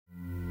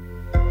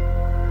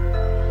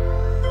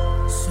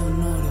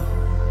Sonoro.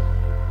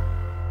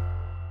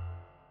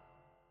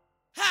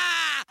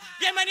 ¡Ja!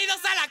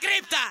 ¡Bienvenidos a la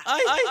cripta!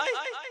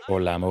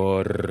 Hola,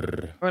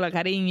 amor. Hola,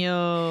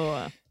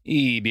 cariño.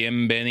 Y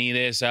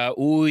bienvenidos a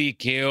Uy,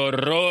 qué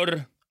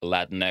horror,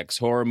 Latinx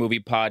horror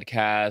movie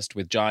podcast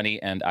with Johnny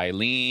and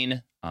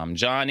Eileen. I'm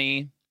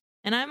Johnny.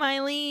 And I'm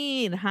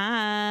Eileen.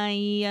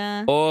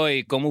 Hi.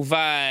 Oi, como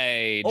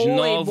vai? De Oi,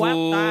 novo.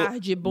 boa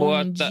tarde,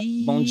 bom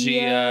dia. Bom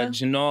dia.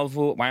 De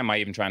novo. Why am I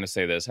even trying to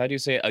say this? How do you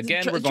say it?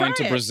 Again, we're going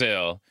to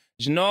Brazil.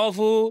 De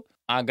novo,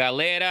 a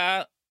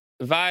galera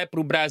vai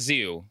pro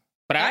Brasil.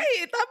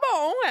 Aí, tá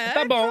bom, é.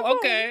 Tá bom,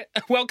 okay.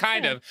 Well,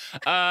 kind of.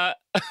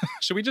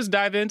 Should we just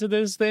dive into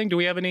this thing? Do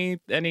we have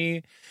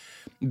any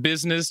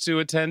business to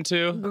attend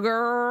to?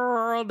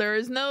 Girl, there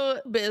is no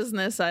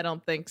business. I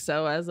don't think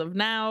so. As of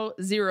now,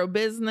 zero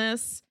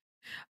business.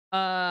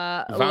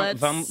 Vamos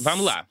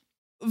lá.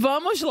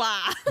 Vamos lá.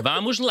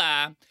 Vamos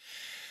lá.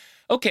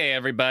 Okay,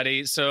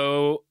 everybody.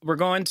 So we're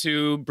going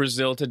to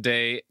Brazil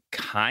today.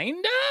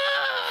 Kind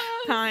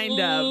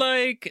of.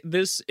 Like,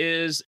 this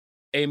is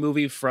a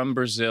movie from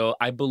Brazil.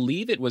 I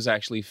believe it was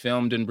actually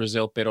filmed in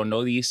Brazil, pero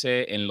no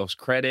dice en los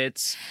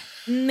credits.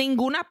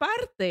 Ninguna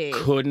parte.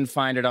 Couldn't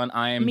find it on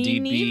IMDb. Me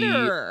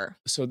neither.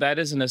 So that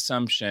is an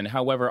assumption.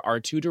 However,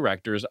 our two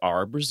directors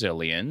are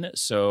Brazilian,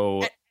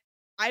 so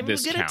I'm going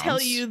to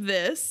tell you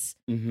this.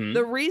 Mm-hmm.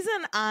 The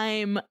reason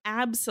I'm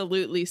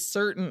absolutely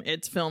certain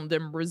it's filmed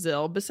in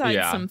Brazil,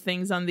 besides some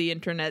things on the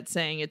internet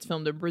saying it's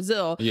filmed in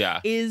Brazil,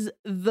 is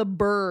the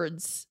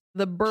birds.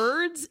 The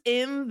birds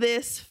in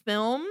this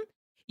film.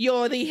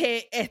 Yo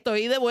dije,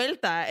 estoy de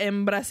vuelta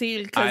en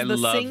Brasil, because the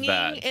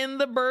singing in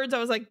the birds, I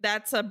was like,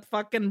 that's a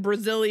fucking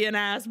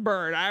Brazilian-ass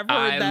bird. I've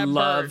heard that bird. I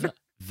love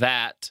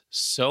that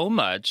so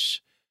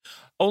much.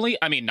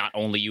 Not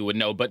only you would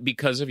know, but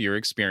because of your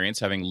experience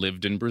having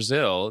lived in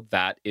Brazil,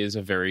 that is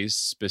a very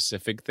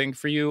specific thing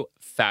for you.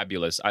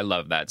 Fabulous. I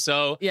love that.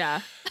 So,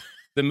 yeah.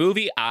 The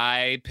movie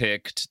I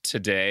picked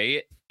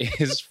today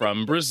is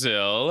from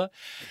Brazil.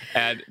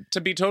 And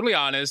to be totally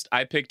honest,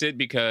 I picked it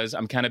because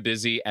I'm kind of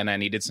busy and I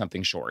needed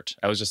something short.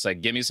 I was just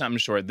like, give me something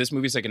short. This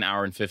movie's like 1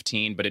 hour and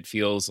 15, but it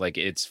feels like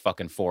it's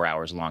fucking 4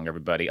 hours long,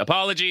 everybody.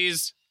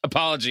 Apologies,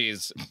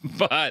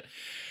 but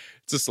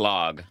it's a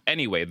slog.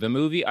 Anyway, the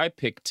movie I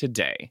picked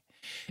today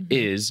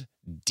is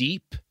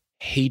Deep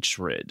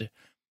Hatred.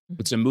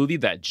 It's a movie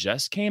that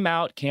just came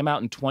out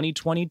in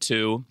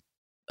 2022.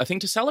 A thing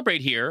to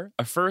celebrate here,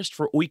 a first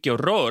for Uy, qué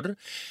horror,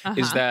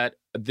 is that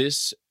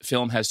this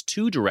film has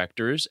two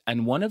directors,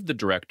 and one of the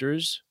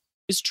directors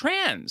is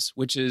trans,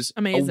 which is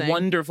amazing. A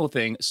wonderful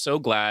thing. So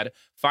glad.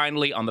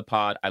 Finally on the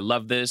pod. I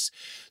love this.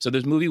 So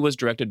this movie was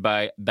directed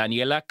by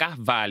Daniela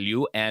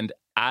Carvalho and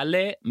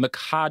Ale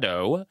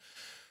Machado,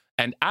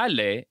 and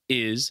Ale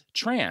is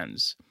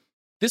trans.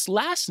 This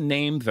last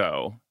name,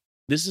 though,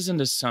 this is an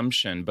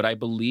assumption, but I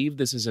believe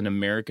this is an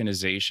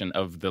Americanization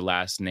of the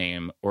last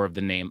name or of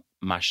the name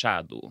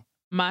Machado.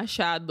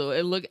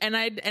 It and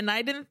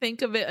I didn't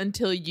think of it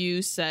until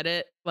you said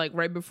it, like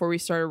right before we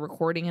started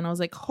recording, and I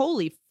was like,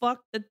 holy fuck,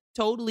 that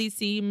totally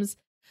seems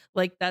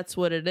like that's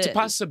what it is. It's a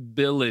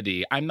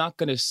possibility. I'm not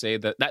going to say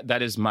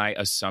that is my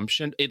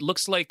assumption. It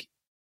looks like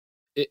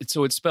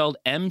so it's spelled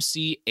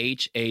Mchaddo,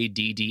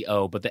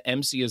 but the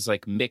MC is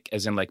like Mick,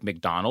 as in like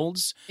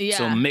McDonald's. Yeah.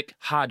 So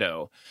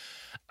Machado.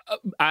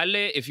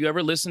 Ale, if you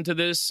ever listen to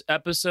this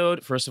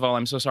episode, first of all,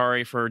 I'm so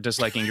sorry for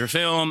disliking your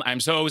film.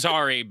 I'm so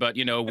sorry, but,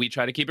 we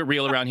try to keep it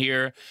real around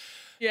here.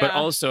 Yeah. But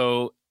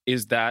also,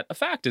 is that a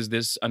fact? Is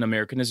this an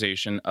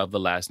Americanization of the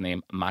last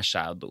name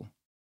Machado?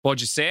 Pode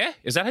ser?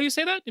 Is that how you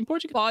say that in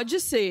Portuguese? Pode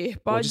ser.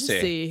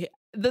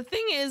 The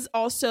thing is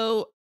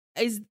also,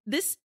 is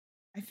this,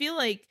 I feel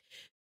like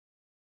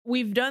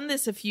we've done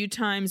this a few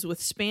times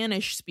with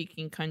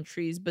Spanish-speaking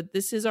countries, but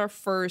this is our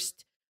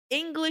first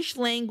English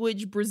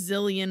language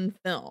Brazilian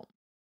film.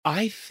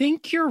 I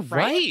think you're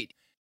right.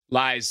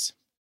 Lies.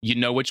 You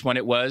know which one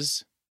it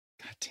was?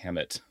 God damn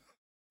it.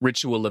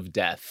 Ritual of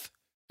Death.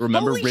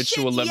 Remember Holy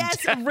Ritual shit, of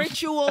yes, Death?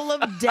 Ritual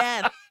of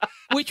Death,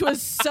 which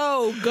was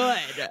so good.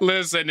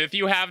 Listen, if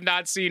you have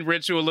not seen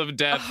Ritual of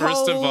Death,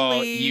 first of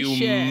all, you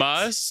shit.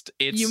 must.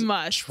 It's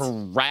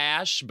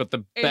trash, but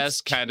the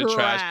best kind of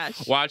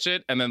trash. Watch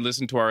it and then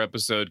listen to our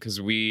episode because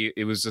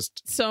it was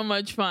just so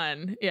much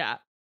fun. Yeah.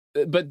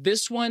 But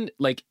this one,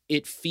 like,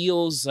 it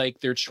feels like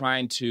they're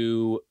trying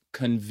to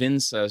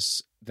convince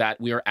us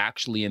that we are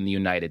actually in the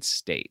United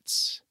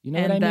States. You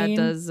know what I mean? And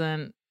that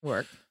doesn't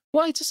work.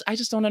 Well, I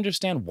just don't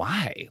understand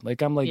why.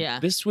 Like, I'm like,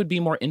 this would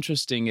be more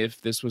interesting if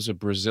this was a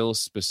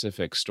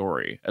Brazil-specific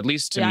story, at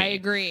least to me.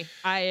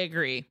 I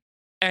agree.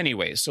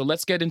 Anyway, so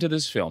let's get into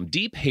this film.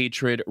 Deep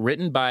Hatred,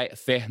 written by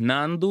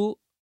Fernando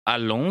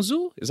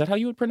Alonso. Is that how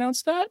you would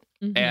pronounce that?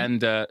 Mm-hmm.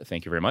 And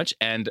thank you very much.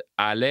 And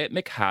Ale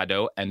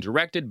Machado, and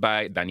directed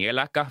by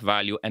Daniela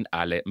Carvalho and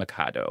Ale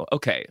Machado.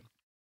 Okay.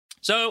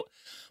 So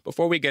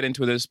before we get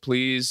into this,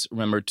 please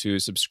remember to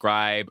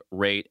subscribe,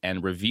 rate,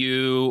 and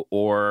review,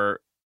 or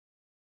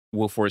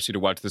we'll force you to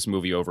watch this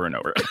movie over and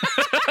over.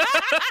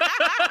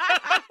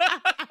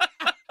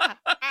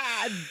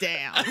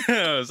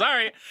 damn.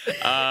 Sorry.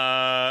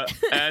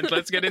 And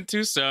let's get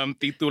into some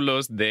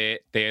títulos de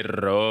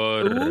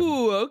terror.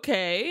 Ooh,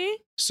 okay.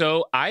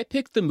 So I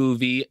picked the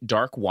movie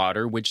Dark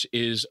Water, which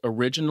is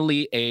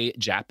originally a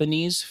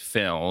Japanese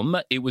film.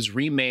 It was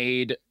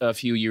remade a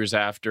few years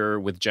after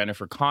with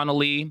Jennifer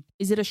Connelly.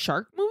 Is it a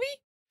shark movie?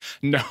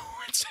 No,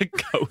 it's a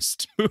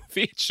ghost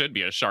movie. It should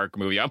be a shark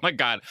movie. Oh my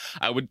God,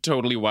 I would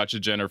totally watch a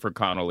Jennifer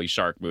Connelly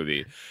shark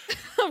movie.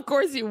 Of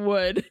course you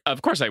would.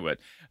 Of course I would.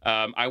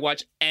 I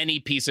watch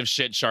any piece of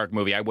shit shark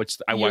movie. I watch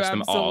them all. You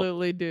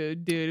absolutely do,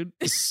 dude.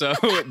 So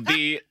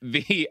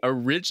the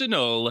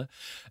original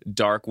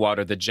Dark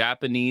Water, the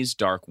Japanese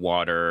Dark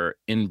Water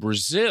in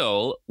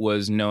Brazil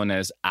was known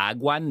as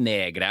Agua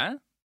Negra.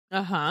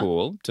 Uh-huh.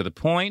 Cool, to the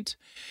point.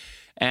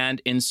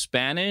 And in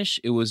Spanish,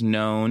 it was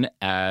known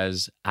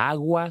as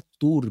Agua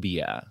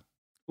Turbia.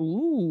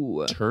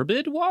 Ooh.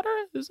 Turbid water?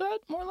 Is that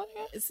more like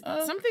it?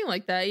 Something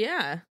like that,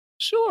 yeah.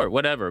 Sure,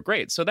 whatever.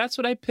 Great. So that's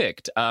what I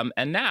picked.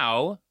 And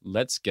now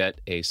let's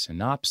get a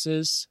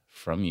synopsis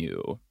from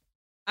you.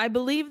 I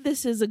believe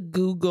this is a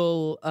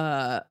Google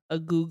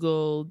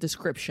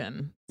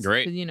description.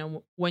 Great. You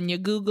know, when you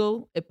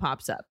Google, it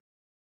pops up.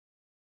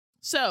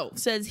 So,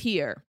 says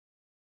here,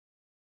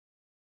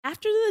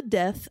 after the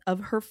death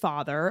of her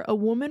father, a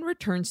woman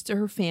returns to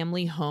her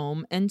family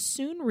home and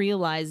soon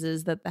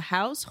realizes that the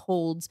house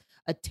holds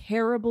a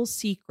terrible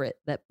secret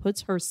that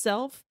puts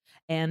herself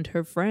and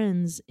her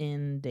friends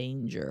in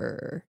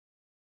danger.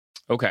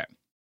 Okay.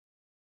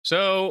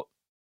 So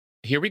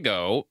here we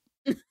go.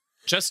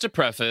 Just to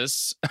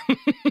preface,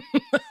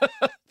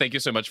 thank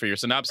you so much for your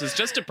synopsis.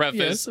 Just to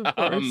preface, yes, of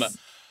course.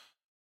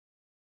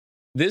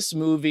 This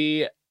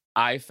movie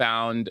I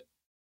found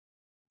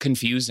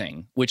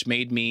confusing, which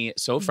made me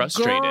so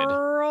frustrated.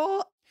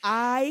 Girl,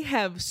 I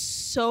have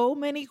so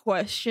many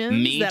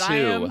questions that I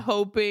am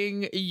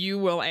hoping you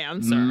will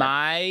answer.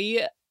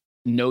 My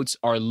notes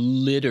are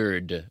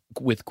littered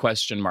with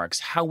question marks.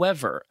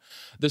 However,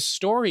 the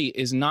story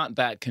is not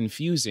that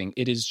confusing.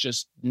 It is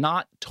just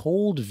not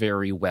told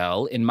very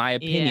well, in my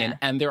opinion. Yeah.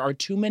 And there are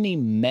too many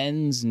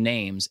men's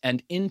names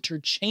and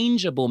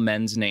interchangeable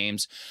men's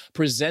names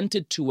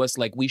presented to us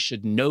like we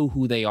should know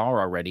who they are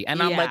already.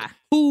 And I'm like,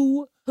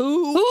 Who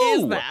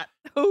is that?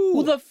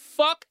 Who the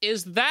fuck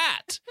is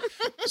that?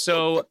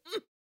 So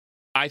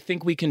I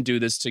think we can do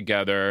this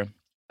together.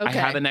 Okay.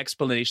 I have an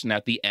explanation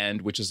at the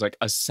end, which is like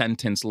a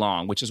sentence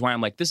long, which is why I'm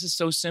like, this is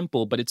so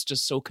simple, but it's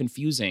just so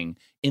confusing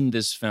in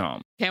this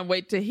film. Can't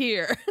wait to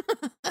hear.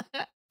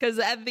 Because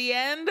at the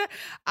end,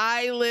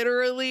 I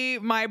literally,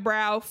 my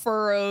brow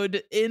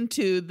furrowed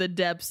into the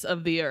depths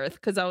of the earth.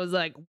 Because I was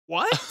like,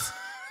 what?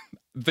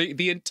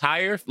 The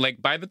entire,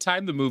 like, by the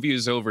time the movie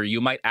is over,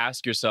 you might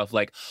ask yourself,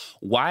 like,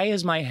 why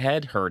is my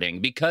head hurting?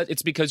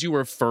 Because you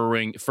were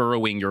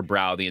furrowing your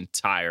brow the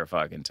entire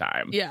fucking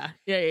time. Yeah.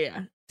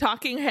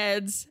 Talking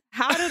heads,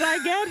 how did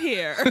I get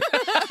here?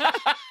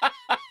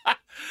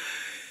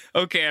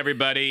 Okay,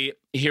 everybody,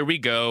 here we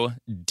go.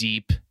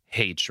 Deep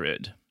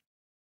hatred.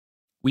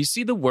 We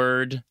see the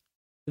word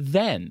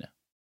then.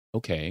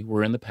 Okay,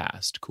 we're in the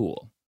past.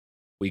 Cool.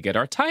 We get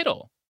our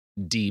title,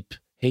 Deep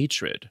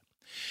Hatred.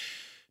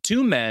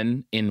 Two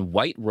men in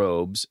white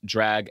robes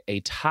drag a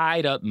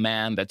tied-up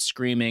man that's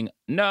screaming,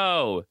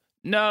 "No,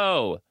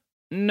 no,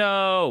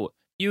 no,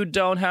 you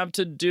don't have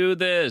to do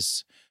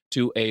this,"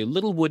 to a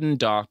little wooden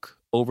dock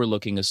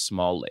overlooking a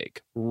small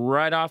lake.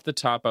 Right off the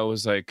top, I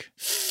was like,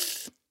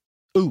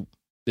 ooh,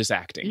 this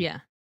acting. Yeah.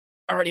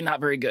 Already not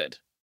very good.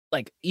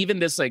 Like, even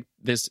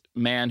this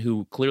man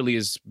who clearly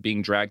is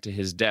being dragged to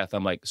his death,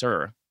 I'm like,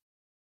 sir,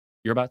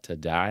 you're about to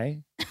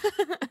die?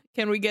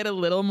 Can we get a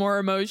little more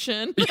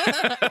emotion?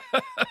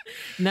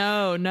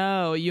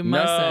 No, you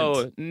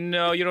mustn't.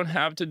 No, you don't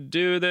have to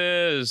do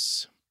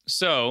this.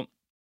 So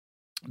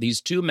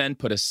these two men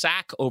put a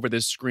sack over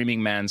this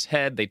screaming man's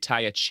head. They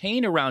tie a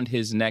chain around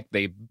his neck.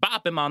 They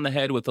bop him on the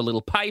head with a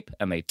little pipe,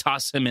 and they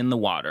toss him in the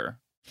water.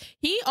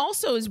 He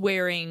also is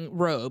wearing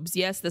robes.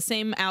 Yes, the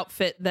same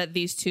outfit that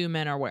these two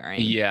men are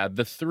wearing. Yeah,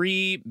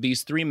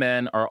 these three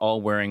men are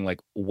all wearing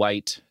like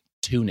white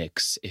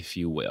tunics, if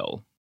you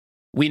will.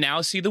 We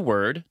now see the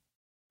word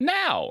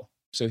now.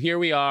 So here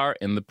we are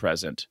in the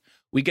present.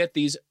 We get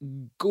these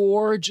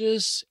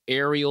gorgeous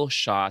aerial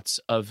shots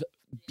of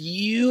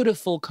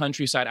beautiful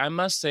countryside. I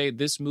must say,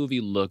 this movie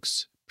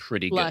looks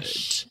pretty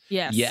lush.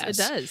 Good. Yes,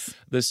 it does.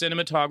 The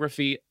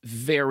cinematography,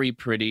 very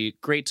pretty,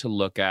 great to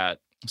look at.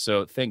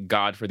 So thank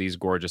God for these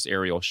gorgeous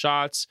aerial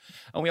shots.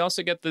 And we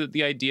also get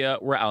the idea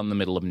we're out in the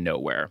middle of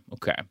nowhere.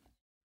 Okay.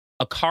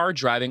 A car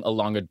driving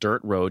along a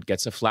dirt road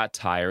gets a flat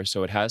tire,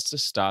 so it has to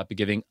stop,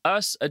 giving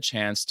us a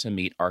chance to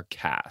meet our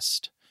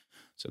cast.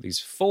 So these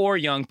four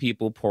young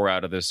people pour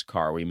out of this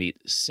car. We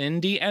meet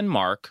Cindy and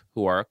Mark,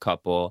 who are a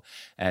couple,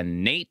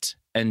 and Nate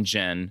and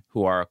Jen,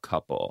 who are a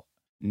couple.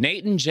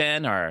 Nate and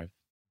Jen are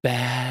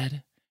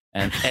bad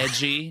and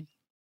edgy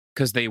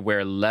because they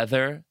wear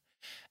leather.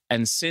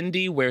 And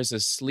Cindy wears a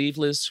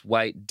sleeveless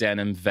white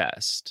denim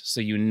vest,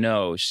 so you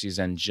know she's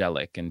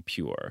angelic and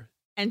pure.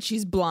 And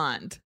she's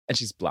blonde. And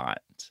she's blonde.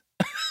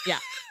 Yeah.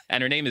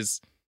 And her name is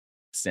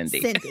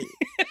Cindy.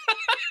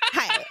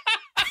 Hi.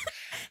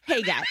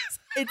 Hey, guys.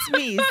 It's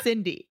me,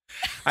 Cindy.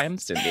 I'm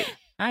Cindy.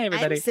 Hi,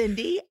 everybody. I'm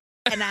Cindy,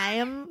 and I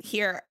am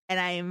here, and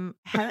I'm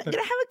going to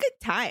have a good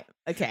time.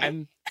 Okay.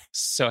 I'm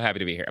so happy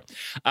to be here.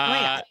 Oh my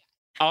God.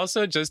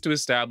 Also, just to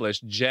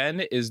establish,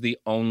 Jen is the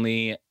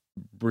only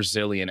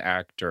Brazilian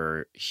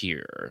actor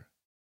here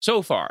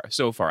so far,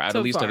 out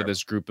of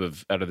this group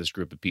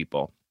of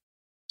people.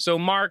 So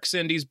Mark,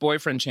 Cindy's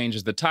boyfriend,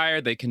 changes the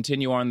tire. They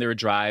continue on their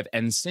drive,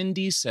 and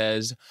Cindy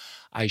says,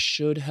 "I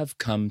should have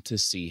come to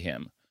see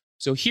him."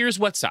 So here's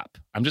what's up.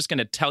 I'm just going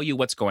to tell you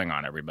what's going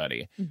on,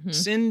 everybody. Mm-hmm.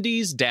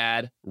 Cindy's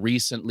dad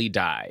recently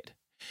died.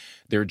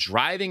 They're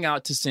driving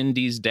out to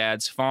Cindy's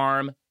dad's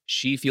farm.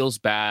 She feels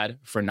bad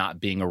for not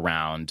being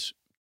around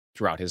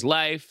throughout his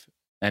life,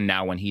 and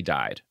now when he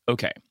died.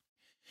 Okay.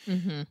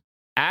 Mm-hmm.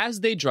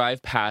 As they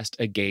drive past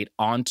a gate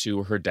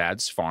onto her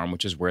dad's farm,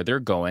 which is where they're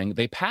going,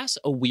 they pass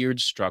a weird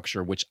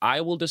structure, which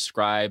I will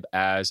describe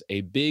as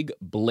a big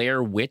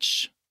Blair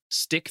Witch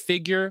stick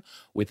figure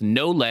with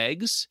no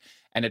legs,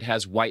 and it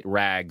has white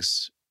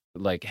rags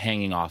like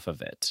hanging off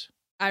of it.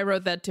 I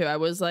wrote that too. I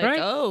was like,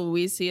 Oh,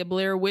 we see a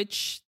Blair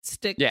Witch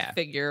stick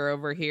figure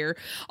over here.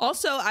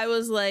 Also, I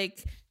was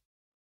like,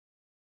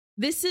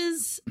 this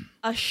is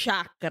a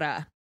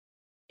chácara.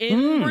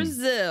 In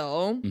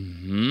Brazil,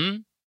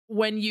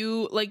 when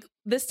you like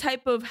this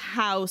type of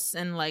house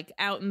and like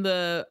out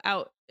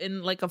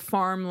in like a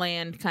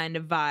farmland kind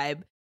of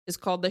vibe is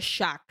called the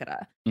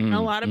chácara. And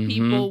a lot of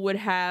people would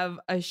have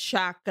a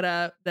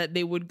chácara that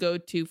they would go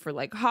to for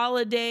like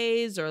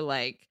holidays or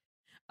like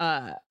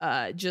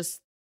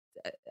just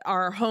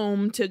our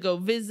home to go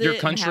visit. Your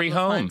country and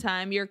have home. A fun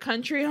time. Your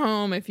country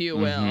home, if you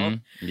will.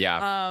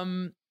 Yeah.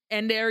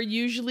 And they're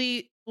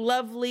usually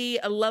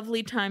a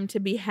lovely time to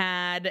be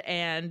had,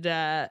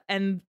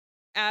 and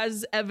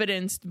as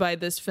evidenced by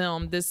this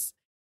film, this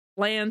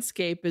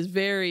landscape is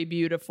very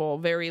beautiful,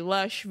 very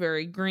lush,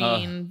 very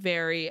green,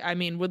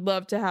 would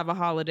love to have a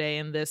holiday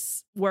in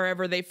this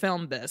wherever they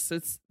filmed this.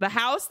 It's the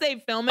house they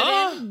film it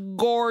in,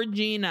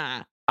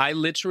 Gorgina. I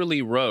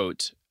literally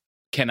wrote,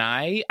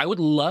 I would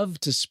love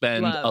to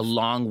spend a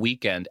long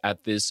weekend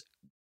at this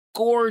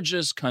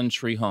gorgeous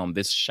country home,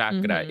 this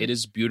chácara. It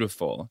is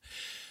beautiful.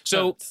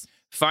 So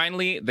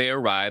finally, they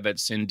arrive at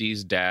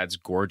Cindy's dad's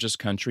gorgeous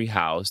country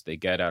house. They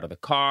get out of the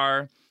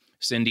car.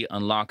 Cindy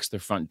unlocks the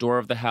front door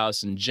of the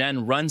house, and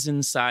Jen runs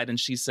inside, and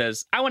she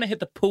says, "I want to hit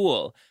the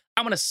pool.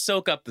 I want to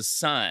soak up the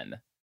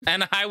sun."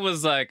 And I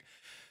was like,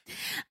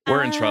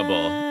 we're in trouble.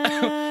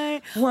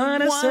 I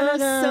want to soak up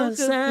the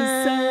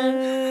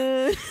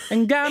sun.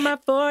 And got my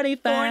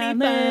 45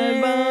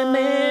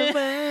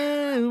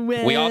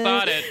 We all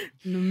thought it.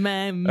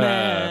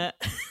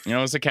 It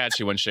was a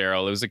catchy one,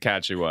 Cheryl. It was a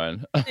catchy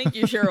one. Thank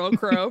you, Sheryl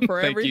Crow, for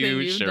everything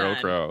you've done. Thank you,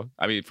 Sheryl Crow.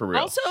 I mean, for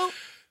real. Also,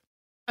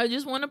 I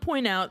just want to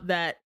point out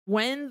that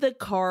when the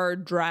car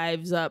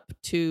drives up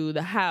to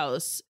the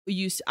house,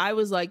 I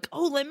was like,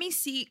 oh, let me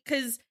see,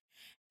 because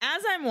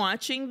as I'm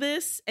watching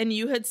this, and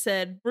you had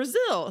said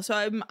Brazil, so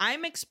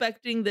I'm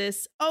expecting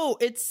this. Oh,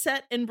 it's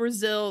set in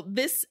Brazil.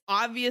 This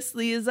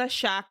obviously is a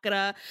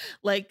chácara.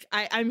 Like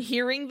I'm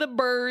hearing the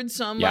birds,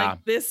 so I'm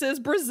like, this is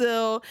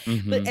Brazil.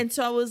 And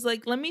so I was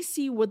like, let me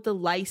see what the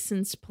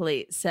license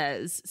plate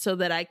says, so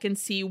that I can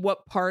see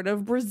what part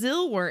of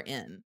Brazil we're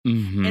in.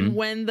 And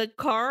when the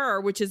car,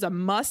 which is a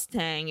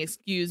Mustang,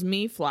 excuse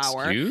me,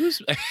 Flower.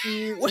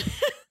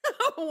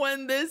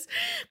 When this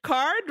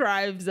car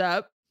drives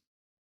up,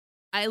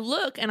 I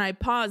look and I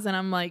pause and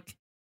I'm like,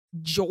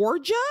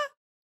 Georgia?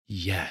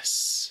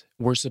 Yes.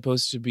 We're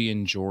supposed to be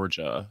in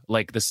Georgia,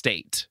 like the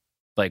state.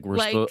 Like we're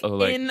supposed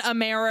in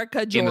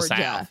America, Georgia. In the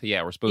South.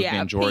 Yeah, we're supposed to be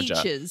in Georgia.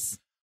 Peaches.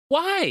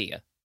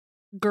 Why?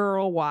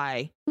 Girl,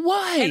 why?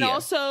 Why? And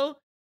also,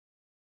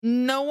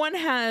 no one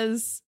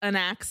has an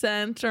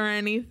accent or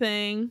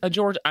anything. A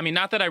Georgia. I mean,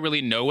 not that I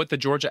really know what the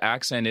Georgia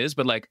accent is,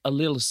 but like a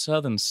little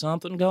southern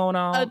something going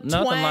on. A Nothing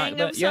twang like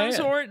that. Of some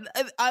sort.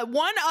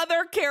 One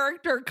other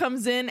character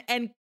comes in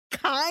and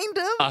kind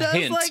of does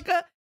hint. like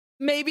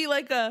maybe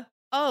like a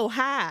oh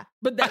hi,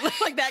 but that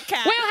like that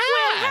cat. Well,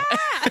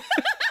 hi.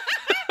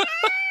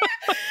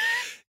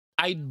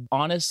 I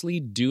honestly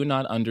do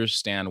not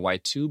understand why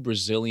two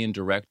Brazilian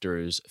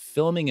directors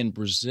filming in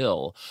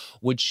Brazil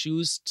would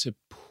choose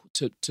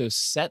to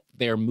set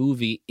their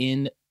movie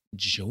in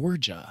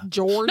Georgia.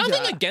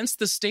 Nothing against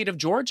the state of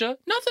Georgia.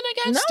 Nothing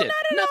against it.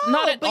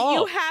 Not at all.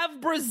 But you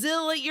have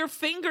Brazil at your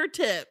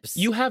fingertips.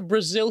 You have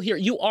Brazil here.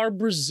 You are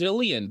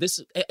Brazilian.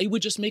 It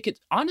would just make it,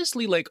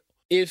 honestly, like,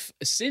 if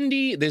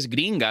Cindy, this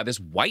gringa, this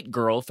white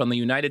girl from the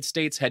United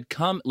States had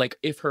come, like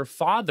if her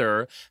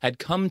father had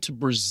come to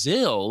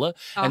Brazil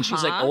and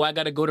she's like, oh, I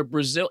got to go to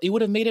Brazil, it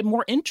would have made it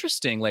more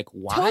interesting. Like,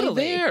 why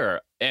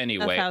there?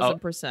 Anyway,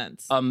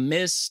 1,000%. A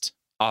missed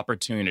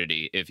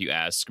opportunity, if you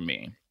ask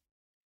me.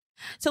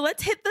 So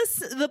let's hit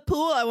the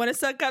pool. I want to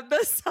soak up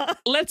the sun.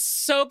 Let's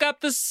soak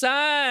up the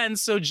sun.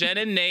 So Jen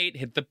and Nate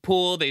hit the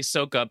pool. They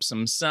soak up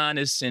some sun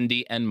as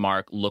Cindy and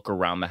Mark look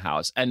around the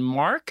house. And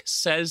Mark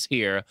says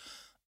here,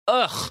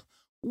 ugh,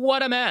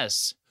 what a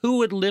mess. Who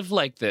would live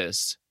like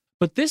this?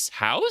 But this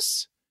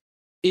house?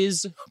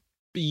 is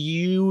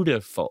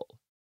beautiful.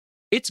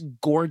 It's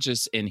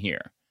gorgeous in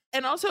here.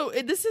 And also,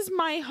 this is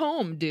my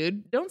home,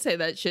 dude. Don't say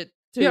that shit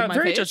to my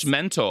very face.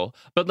 Judgmental.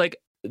 But like,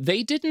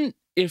 they didn't.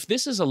 If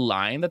this is a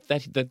line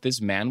that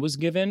this man was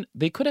given,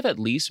 they could have at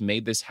least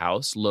made this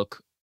house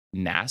look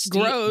nasty.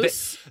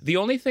 Gross. The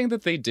only thing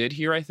that they did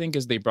here, I think,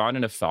 is they brought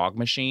in a fog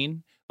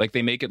machine. Like,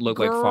 they make it look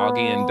like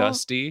foggy and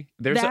dusty.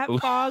 That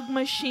fog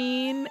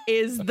machine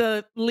is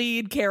the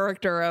lead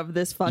character of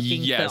this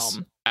fucking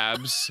film.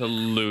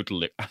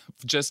 Absolutely.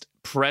 Just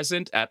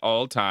present at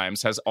all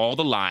times, has all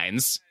the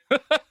lines.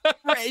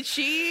 Right,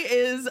 she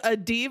is a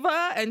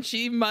diva and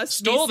she must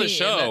stole be the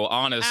show,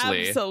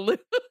 honestly.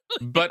 Absolutely.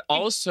 But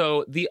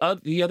also the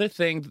other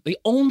thing, the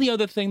only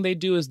other thing they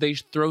do is they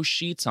throw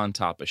sheets on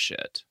top of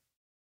shit.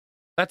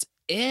 That's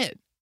it.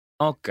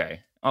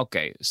 Okay.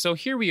 So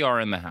here we are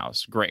in the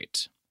house.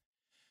 Great.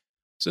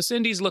 So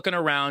Cindy's looking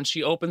around.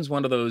 She opens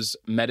one of those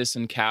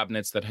medicine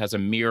cabinets that has a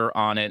mirror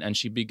on it, and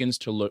she begins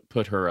to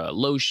put her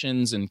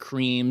lotions and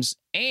creams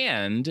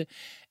and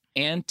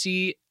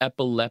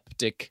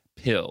anti-epileptic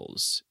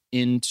pills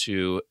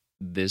into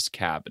this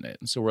cabinet.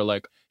 And so we're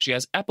like, she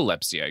has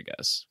epilepsy, I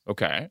guess.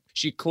 Okay.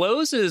 She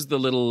closes the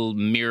little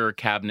mirror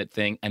cabinet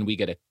thing, and we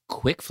get a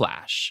quick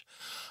flash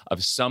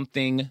of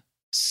something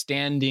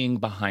standing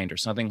behind her,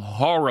 something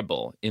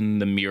horrible in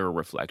the mirror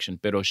reflection,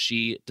 but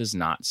she does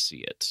not see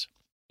it.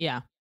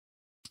 Yeah.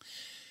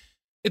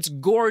 It's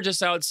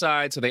gorgeous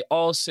outside, so they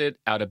all sit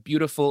at a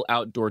beautiful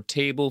outdoor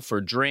table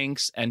for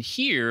drinks. And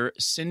here,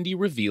 Cindy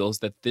reveals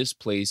that this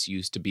place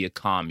used to be a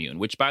commune,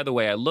 which, by the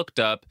way, I looked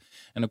up.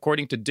 And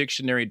according to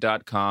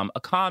dictionary.com,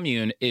 a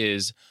commune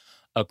is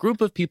a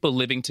group of people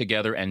living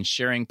together and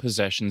sharing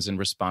possessions and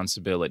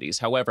responsibilities.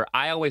 However,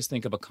 I always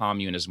think of a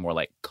commune as more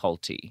like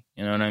culty.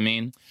 You know what I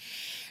mean?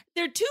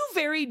 They're two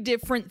very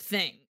different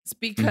things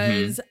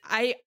because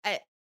I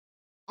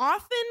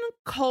often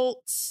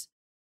cults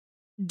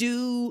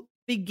do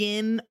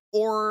begin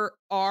or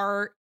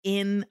are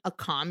in a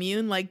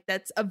commune. Like,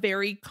 that's a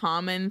very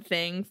common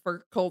thing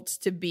for cults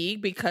to be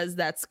because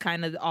that's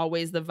kind of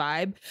always the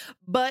vibe.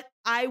 But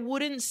I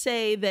wouldn't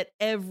say that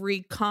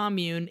every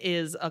commune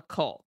is a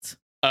cult.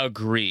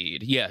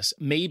 Agreed. Yes.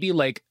 Maybe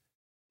like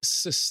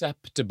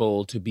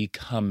susceptible to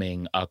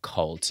becoming a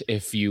cult,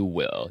 if you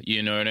will.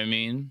 You know what I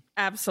mean?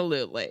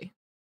 Absolutely.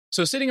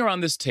 So sitting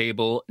around this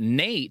table,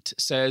 Nate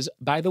says,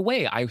 by the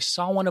way, I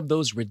saw one of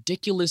those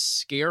ridiculous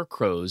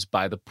scarecrows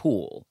by the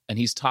pool. And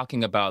he's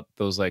talking about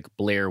those like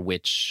Blair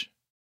Witch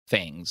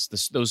things,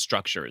 those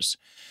structures.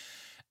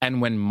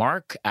 And when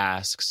Mark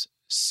asks,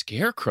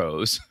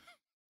 scarecrows?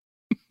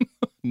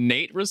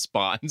 Nate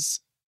responds,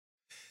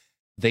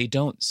 they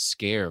don't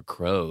scare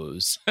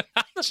crows.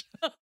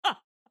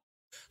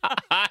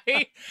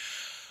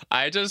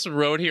 I just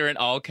wrote here in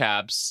all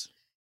caps,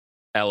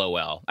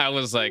 LOL. I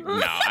was like, no,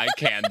 I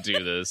can't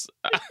do this.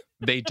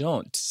 They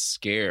don't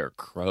scare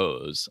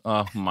crows.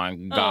 Oh, my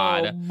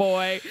God. Oh,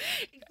 boy.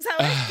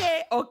 ¿Sabes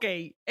qué?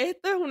 Ok,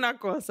 esto es una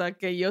cosa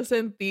que yo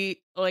sentí,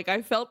 like,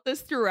 I felt this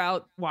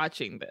throughout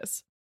watching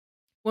this.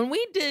 When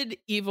we did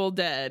Evil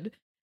Dead,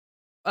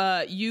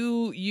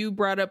 you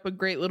brought up a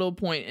great little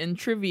point in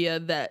trivia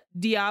that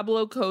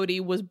Diablo Cody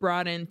was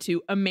brought in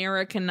to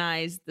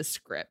Americanize the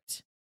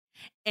script.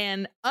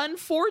 And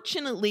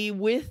unfortunately,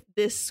 with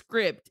this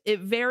script, it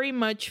very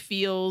much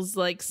feels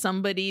like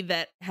somebody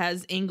that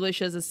has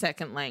English as a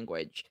second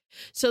language.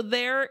 So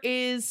there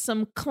is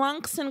some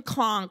clunks and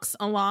clonks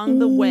along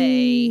the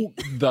way.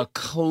 The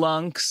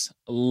clunks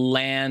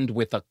land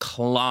with a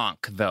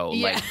clonk, though.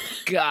 Yeah. Like,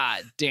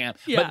 God damn.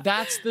 Yeah. But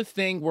that's the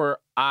thing where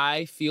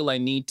I feel I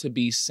need to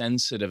be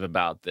sensitive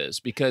about this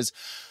because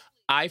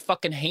I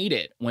fucking hate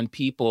it when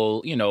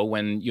people,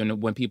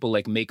 when people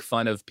like make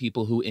fun of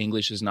people who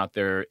English is not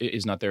their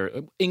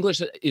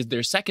English is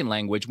their second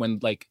language when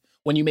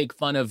you make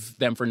fun of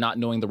them for not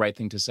knowing the right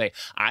thing to say.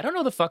 I don't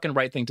know the fucking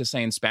right thing to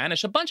say in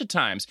Spanish a bunch of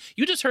times.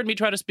 You just heard me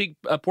try to speak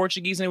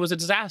Portuguese and it was a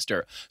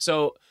disaster.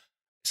 So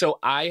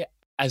I,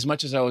 as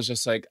much as I was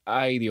just like,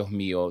 ay Dios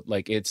mío,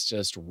 like it's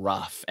just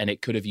rough and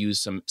it could have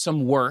used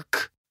some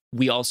work.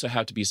 We also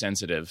have to be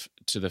sensitive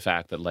to the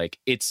fact that like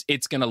it's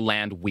going to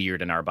land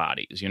weird in our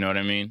bodies. You know what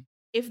I mean?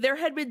 If there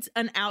had been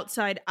an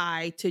outside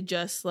eye to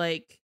just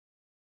like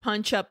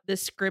punch up the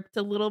script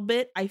a little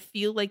bit, I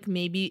feel like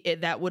maybe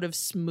that would have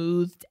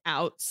smoothed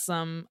out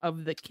some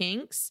of the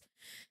kinks.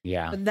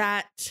 Yeah.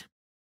 That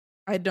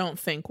I don't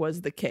think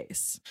was the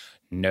case.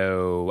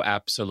 No,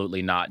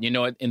 absolutely not. You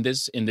know what? In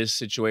this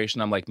situation,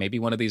 I'm like, maybe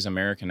one of these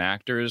American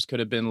actors could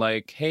have been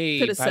like, hey,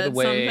 by the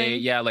way,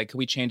 something. Yeah, like, could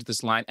we change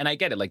this line? And I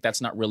get it. Like,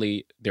 that's not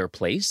really their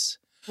place.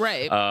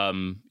 Right.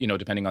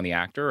 Depending on the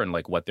actor and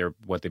like what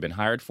they've been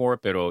hired for.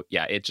 But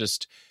yeah,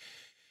 it's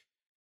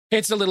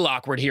a little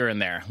awkward here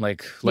and there.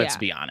 Like, let's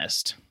be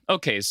honest.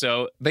 Okay,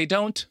 so they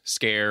don't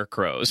scare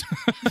crows.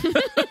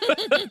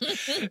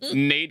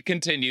 Nate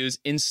continues,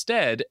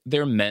 instead,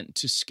 they're meant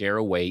to scare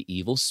away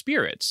evil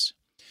spirits.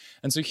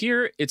 And so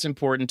here it's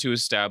important to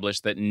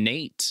establish that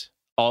Nate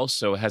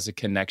also has a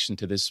connection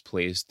to this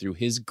place through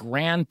his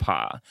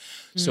grandpa.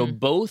 So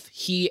both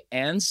he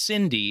and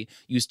Cindy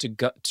used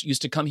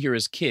to come here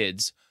as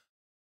kids,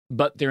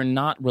 but they're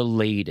not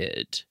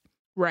related.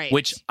 Right.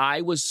 Which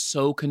I was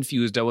so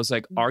confused. I was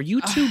like, are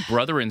you two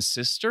brother and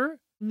sister?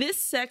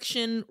 This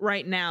section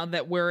right now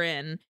that we're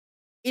in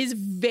is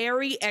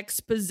very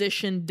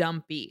exposition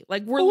dumpy.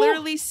 Like, we're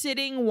literally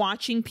sitting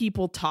watching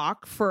people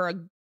talk for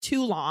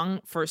too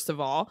long, first of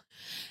all.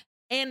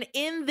 And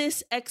in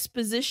this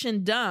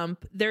exposition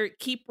dump, they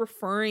keep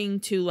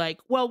referring to like,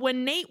 well,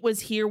 when Nate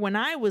was here when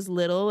I was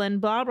little and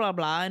blah, blah,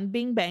 blah, and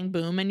bing, bang,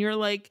 boom. And you're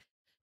like,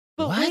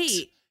 but what?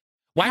 Wait.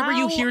 Why were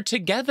you here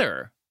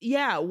together?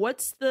 Yeah.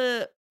 What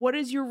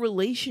is your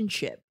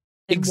relationship?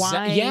 And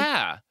why?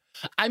 Yeah.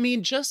 I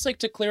mean, just like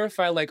to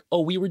clarify, like,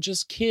 oh, we were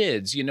just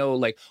kids, you know,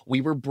 like we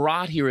were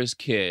brought here as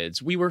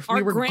kids. We were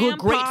good, great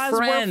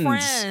friends. Were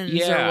friends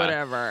or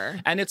whatever.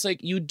 And it's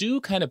like you do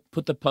kind of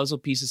put the puzzle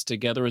pieces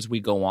together as we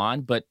go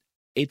on, but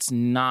it's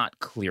not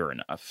clear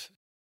enough.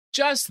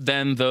 Just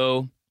then,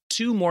 though,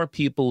 2 more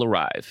people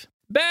arrive.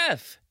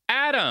 Beth,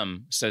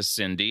 Adam, says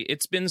Cindy.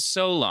 It's been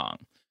so long.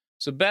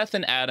 So Beth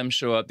and Adam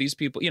show up. These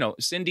people, you know,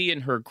 Cindy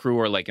and her crew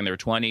are like in their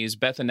 20s.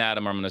 Beth and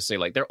Adam, I'm going to say,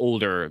 like, they're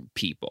older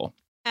people.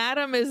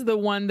 Adam is the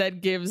one that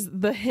gives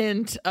the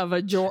hint of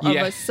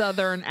a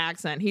Southern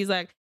accent. He's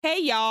like, hey,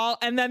 y'all.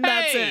 And then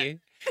that's it.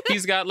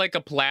 He's got like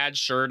a plaid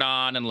shirt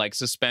on and like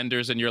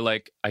suspenders. And you're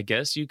like, I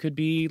guess you could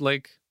be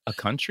like a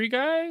country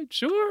guy.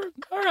 Sure.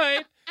 All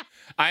right.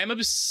 I am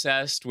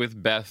obsessed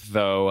with Beth,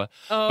 though.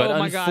 Oh, but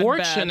my God,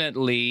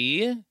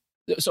 unfortunately,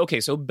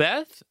 so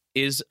Beth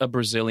is a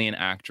Brazilian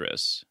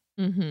actress.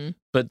 Mm-hmm.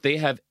 But they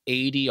have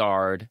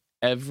ADR'd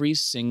every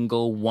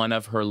single one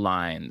of her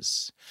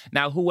lines.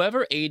 Now,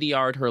 whoever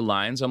ADR'd her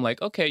lines, I'm like,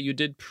 okay, you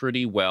did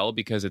pretty well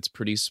because it's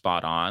pretty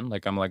spot on.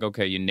 Like, I'm like,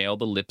 okay, you nailed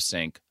the lip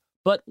sync.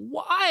 But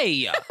why?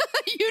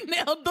 You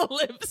nailed the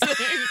lip sync.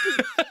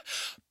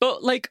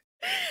 But like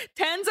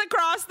 10s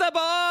across the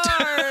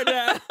board.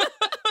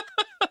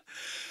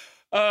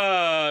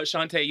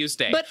 Shantae, you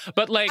stay.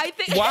 But like,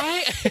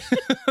 why?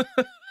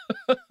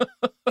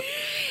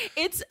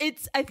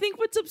 I think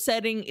what's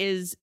upsetting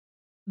is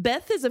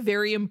Beth is a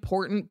very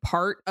important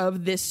part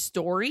of this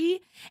story,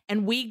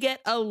 and we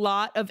get a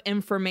lot of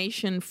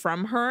information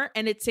from her,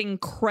 and it's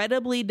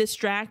incredibly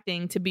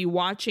distracting to be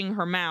watching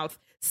her mouth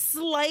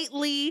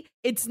slightly.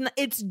 It's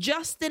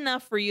just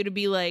enough for you to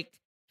be like,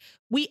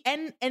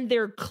 and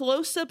they're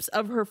close-ups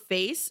of her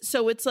face,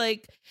 so it's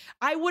like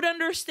I would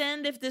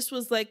understand if this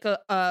was like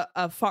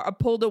a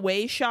pulled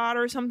away shot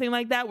or something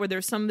like that, where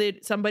there's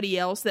somebody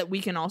else that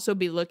we can also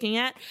be looking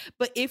at.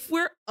 But if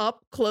we're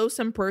up close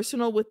and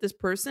personal with this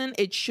person,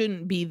 it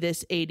shouldn't be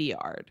this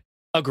ADR'd.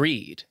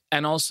 Agreed.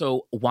 And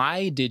also,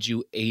 why did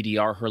you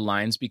ADR her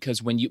lines?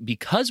 Because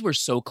we're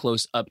so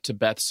close up to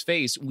Beth's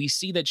face, we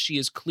see that she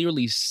is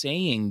clearly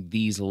saying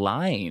these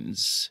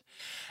lines.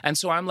 And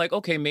so I'm like,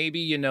 okay, maybe,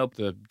 you know,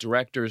 the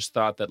directors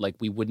thought that like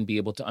we wouldn't be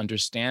able to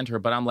understand her.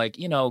 But I'm like,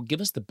 you know,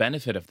 give us the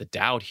benefit of the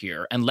doubt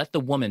here and let the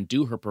woman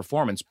do her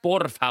performance.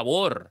 Por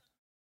favor.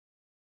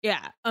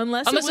 Yeah.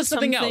 Unless it was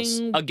something else.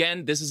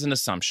 Again, this is an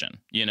assumption,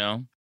 you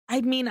know?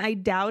 I mean, I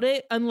doubt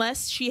it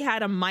unless she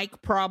had a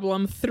mic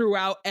problem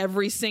throughout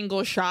every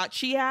single shot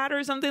she had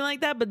or something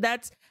like that. But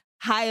that's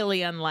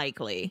highly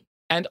unlikely.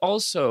 And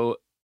also,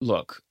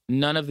 look,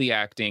 none of the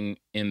acting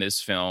in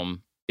this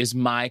film is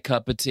my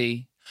cup of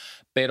tea.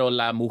 Pero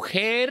la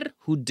mujer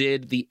who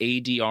did the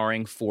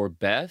ADRing for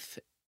Beth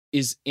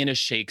is in a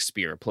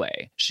Shakespeare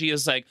play. She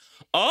is like,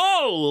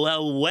 oh,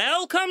 well,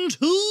 welcome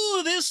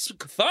to this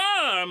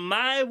farm,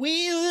 my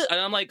wheel.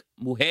 And I'm like,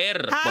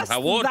 mujer, por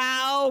favor.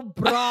 Thou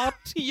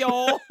brought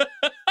your...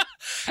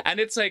 And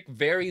it's like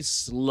very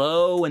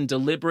slow and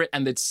deliberate,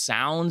 and it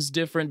sounds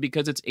different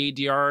because it's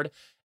ADR'd.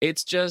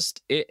 It's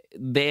just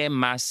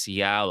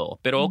demasiado.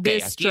 Pero okay,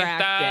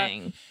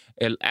 distracting. Aquí está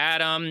El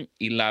Adam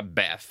y la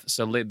Beth.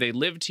 So they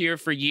lived here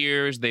for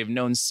years. They've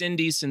known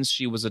Cindy since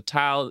she was a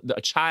child.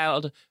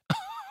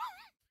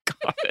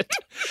 God.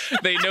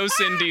 They know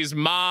Cindy's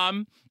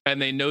mom,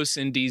 and they know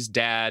Cindy's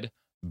dad,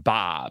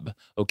 Bob.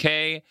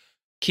 Okay?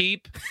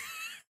 Keep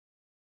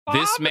Bob?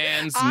 This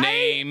man's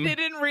name. I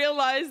didn't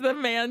realize the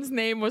man's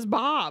name was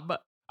Bob.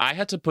 I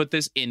had to put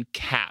this in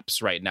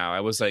caps right now.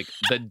 I was like,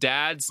 the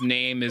dad's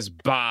name is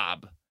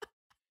Bob.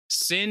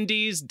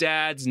 Cindy's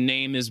dad's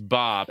name is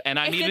Bob. And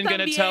I'm even going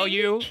to tell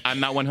you, I'm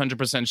not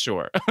 100%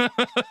 sure.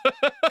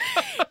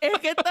 Es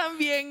que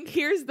también,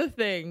 here's the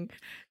thing.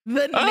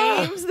 The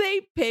names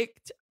they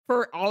picked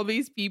for all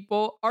these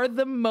people are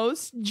the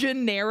most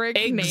generic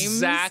names.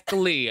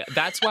 Exactly.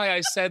 That's why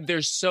I said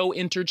they're so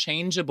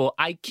interchangeable.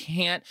 I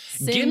can't.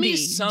 Cindy, give me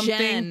something.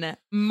 Jen,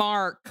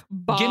 Mark,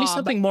 Bob, give me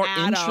something more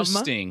Adam,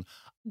 interesting.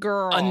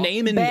 Girl, a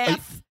name in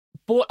Beth.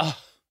 Por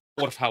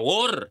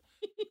favor.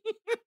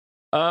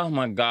 Oh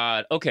my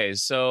God. Okay,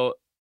 so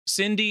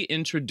Cindy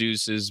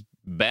introduces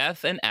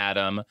Beth and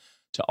Adam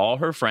to all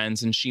her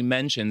friends, and she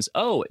mentions,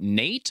 oh,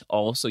 Nate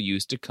also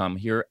used to come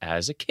here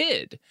as a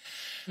kid.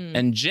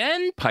 And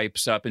Jen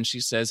pipes up and she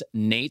says,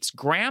 Nate's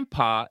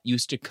grandpa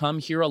used to come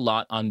here a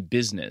lot on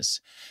business.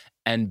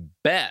 And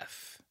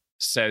Beth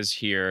says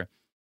here,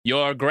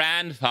 your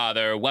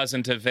grandfather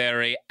wasn't a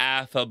very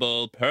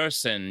affable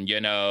person, you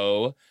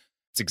know.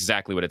 It's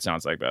exactly what it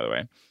sounds like, by the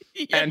way.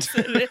 Yes,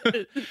 it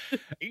is.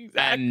 Exactly.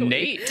 And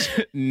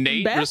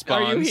Nate Beth,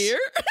 responds, are you here?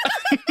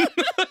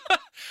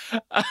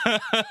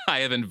 I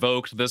have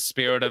invoked the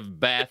spirit of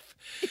Beth.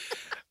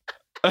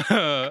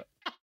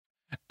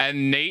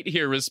 And Nate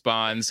here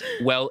responds,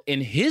 well,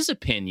 in his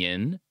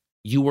opinion,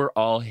 you were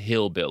all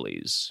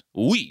hillbillies.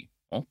 Oui.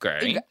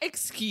 Okay.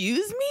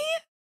 Excuse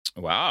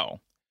me?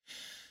 Wow.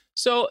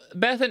 So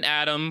Beth and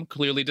Adam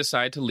clearly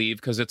decide to leave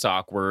because it's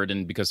awkward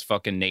and because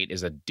fucking Nate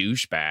is a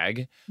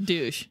douchebag.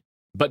 Douche.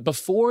 But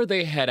before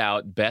they head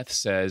out, Beth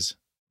says,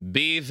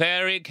 be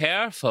very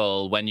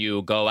careful when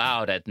you go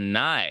out at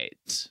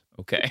night.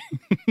 Okay.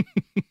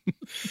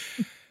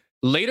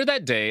 Later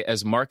that day,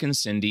 as Mark and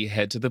Cindy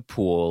head to the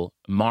pool,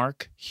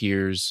 Mark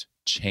hears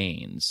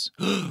chains.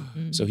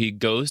 So he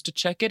goes to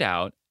check it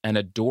out, and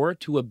a door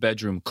to a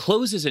bedroom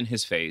closes in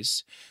his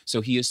face.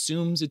 So he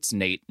assumes it's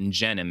Nate and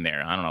Jen in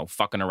there. I don't know,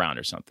 fucking around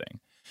or something.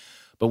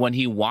 But when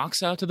he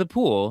walks out to the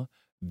pool,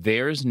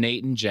 there's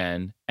Nate and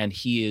Jen, and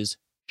he is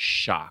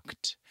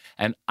shocked.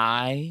 And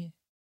I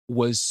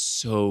was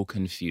so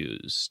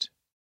confused.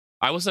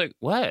 I was like,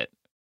 what?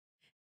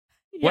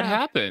 Yeah. What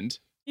happened?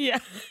 Yeah.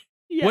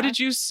 What did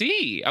you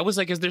see? I was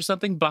like, is there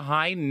something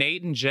behind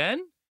Nate and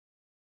Jen?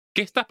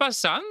 ¿Qué está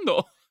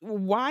pasando?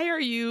 Why are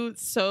you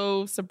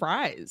so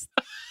surprised?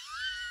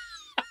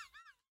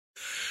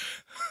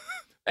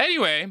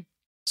 Anyway,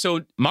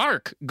 so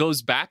Mark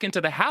goes back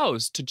into the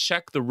house to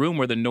check the room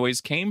where the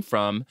noise came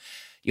from.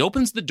 He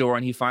opens the door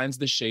and he finds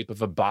the shape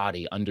of a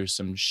body under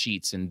some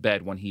sheets in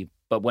bed.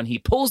 But when he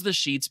pulls the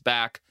sheets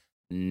back,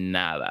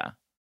 nada.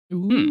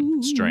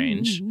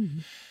 Strange.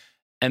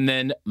 And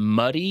then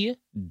muddy,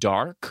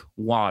 dark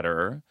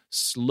water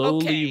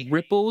slowly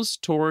ripples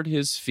toward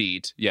his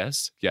feet.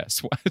 Yes,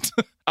 what?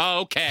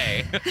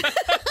 Okay.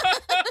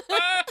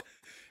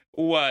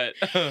 What?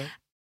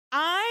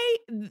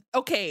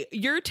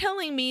 You're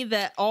telling me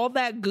that all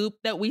that goop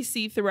that we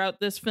see throughout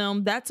this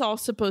film, that's all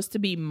supposed to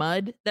be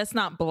mud? That's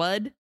not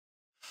blood?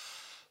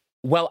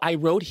 Well, I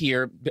wrote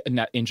here,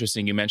 not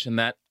interesting you mentioned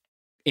that,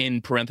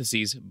 in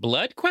parentheses,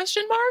 blood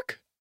question mark?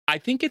 I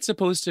think it's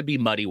supposed to be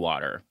muddy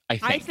water.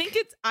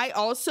 I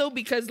also,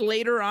 because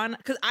later on,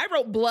 because I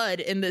wrote blood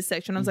in this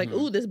section. I was like,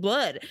 ooh, this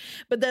blood.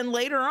 But then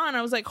later on,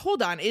 I was like,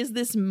 hold on, is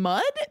this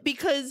mud?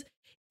 Because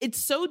it's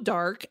so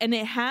dark and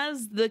it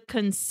has the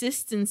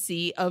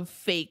consistency of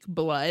fake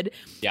blood.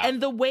 Yeah.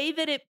 And the way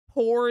that it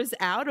pours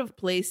out of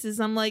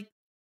places, I'm like,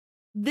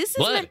 this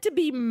is meant to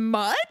be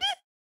mud?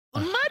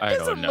 Mud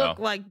doesn't look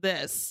like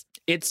this.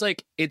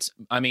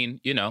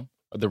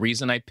 The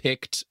reason I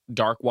picked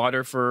dark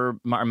water for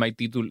my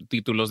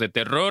títulos de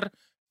terror,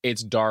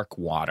 it's dark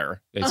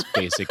water. It's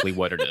basically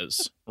what it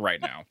is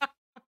right now.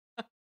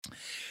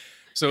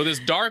 So this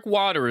dark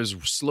water is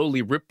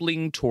slowly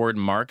rippling toward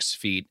Mark's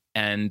feet,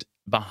 and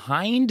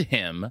behind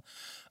him,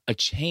 a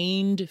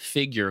chained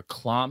figure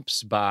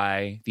clomps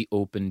by the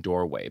open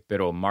doorway.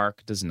 Pero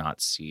Mark does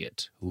not see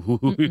it.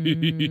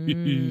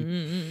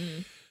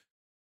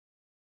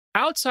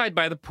 Outside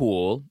by the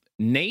pool,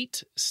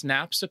 Nate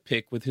snaps a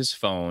pic with his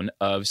phone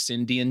of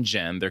Cindy and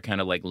Jen. They're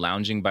kind of like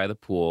lounging by the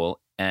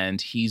pool,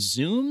 and he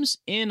zooms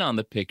in on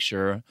the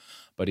picture,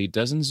 but he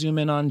doesn't zoom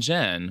in on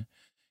Jen.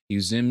 He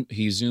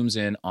zooms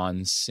in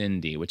on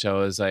Cindy, which I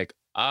was like,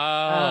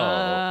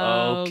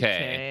 oh,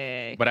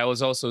 okay. But I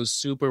was also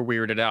super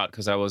weirded out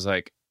because I was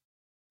like,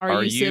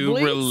 are you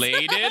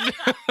related?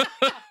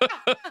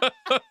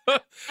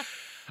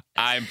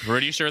 I'm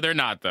pretty sure they're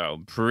not, though.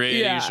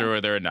 Pretty sure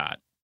they're not.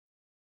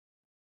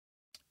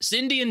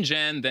 Cindy and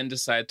Jen then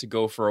decide to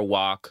go for a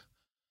walk.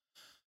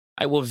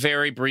 I will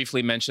very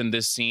briefly mention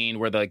this scene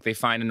where they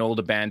find an old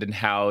abandoned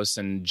house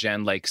and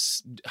Jen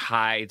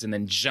hides and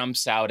then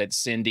jumps out at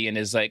Cindy and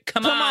is like,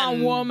 come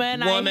on,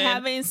 woman. I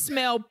haven't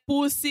smelled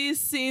pussy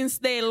since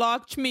they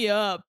locked me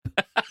up.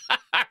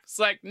 It's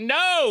like,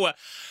 no,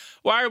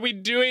 why are we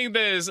doing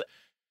this?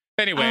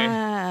 Anyway,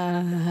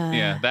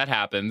 yeah, that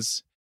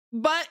happens.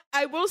 But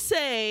I will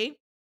say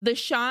the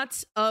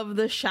shots of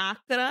the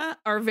chakra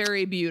are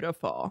very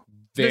beautiful.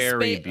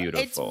 Very beautiful.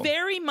 It's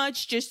very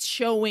much just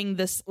showing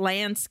this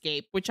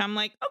landscape, which I'm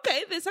like,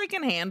 okay, this I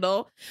can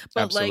handle.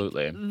 But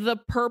absolutely. The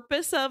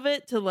purpose of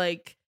it to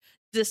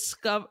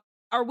discover,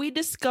 are we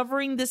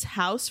discovering this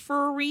house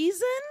for a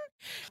reason?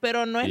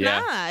 Pero no es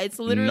nada. It's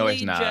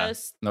literally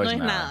just no es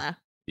nada.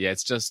 Yeah,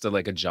 it's just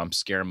a jump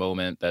scare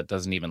moment that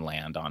doesn't even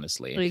land,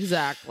 honestly.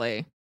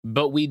 Exactly.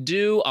 But we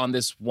do, on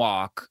this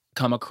walk,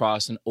 come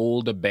across an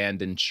old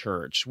abandoned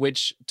church,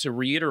 which, to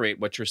reiterate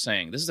what you're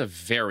saying, this is a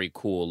very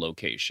cool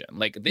location.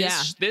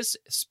 This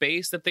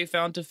space that they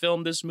found to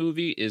film this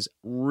movie is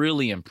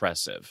really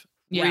impressive.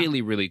 Yeah.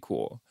 Really, really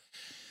cool.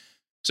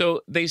 So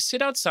they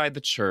sit outside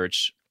the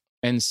church,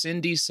 and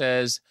Cindy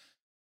says,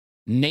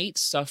 Nate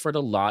suffered a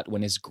lot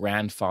when his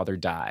grandfather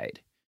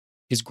died.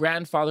 His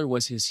grandfather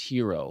was his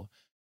hero.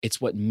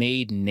 It's what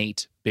made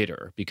Nate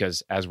bitter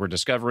because, as we're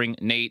discovering,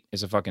 Nate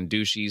is a fucking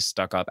douchey,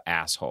 stuck-up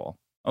asshole.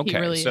 Okay,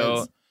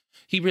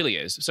 he really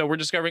is. So we're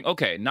discovering,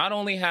 okay, not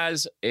only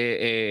has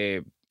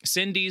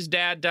Cindy's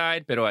dad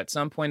died, but at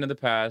some point in the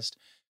past,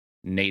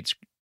 Nate's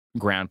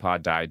grandpa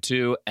died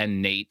too,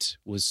 and Nate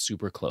was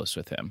super close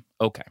with him.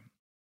 Okay.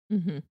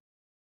 Mm-hmm.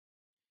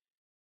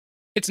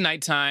 It's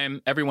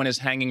nighttime. Everyone is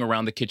hanging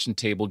around the kitchen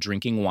table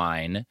drinking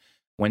wine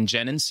when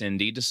Jen and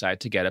Cindy decide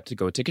to get up to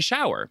go take a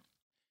shower.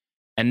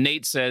 And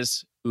Nate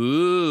says,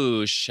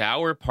 "Ooh,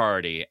 shower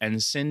party."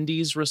 And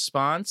Cindy's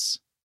response,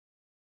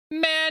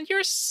 "Man,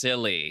 you're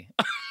silly."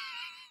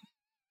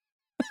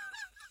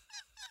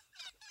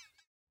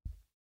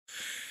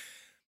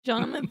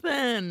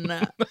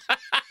 Jonathan.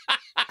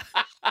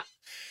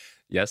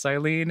 Yes,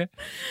 Eileen?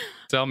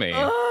 Tell me.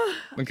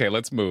 Okay,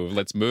 let's move.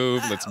 Let's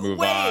move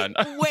on.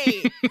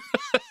 Wait.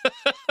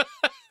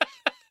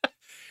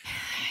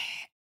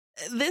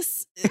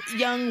 This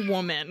young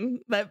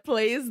woman that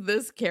plays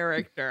this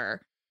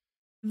character,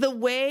 the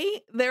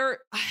way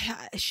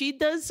she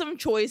does some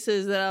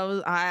choices that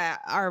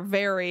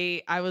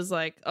I was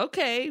like,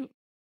 okay,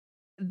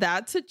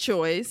 that's a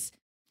choice.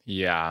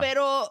 Yeah.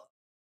 Pero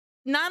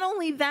not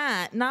only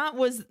that, not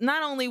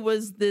only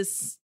was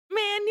this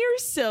 "man, you're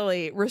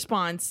silly"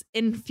 response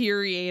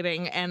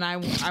infuriating and I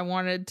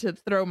wanted to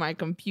throw my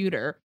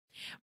computer,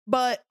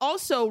 but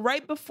also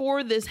right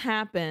before this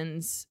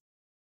happens,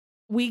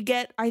 we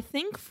get, I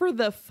think for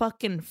the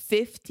fucking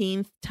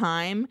 15th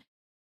time,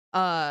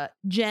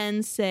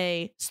 Jen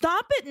say,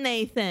 "Stop it,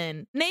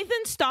 Nathan.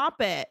 Nathan,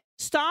 stop it.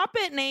 Stop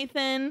it,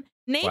 Nathan.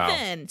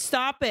 Nathan, wow.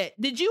 Stop it."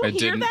 Did you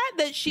hear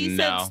that she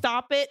said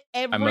stop it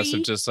every... I must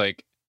have just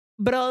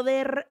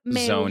Brother,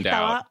 me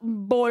estaba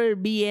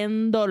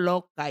volviendo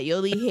loca.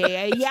 Yo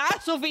dije, ya,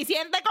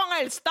 suficiente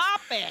con el stop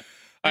it.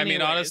 I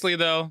mean, honestly,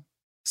 though,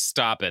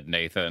 stop it,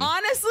 Nathan.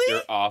 Honestly,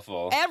 you're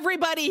awful.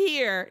 Everybody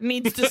here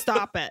needs to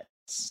stop it.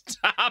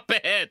 Stop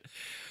it.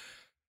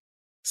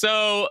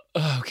 So,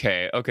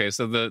 okay.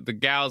 So the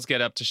gals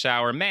get up to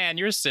shower. "Man,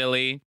 you're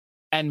silly."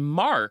 And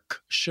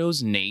Mark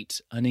shows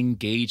Nate an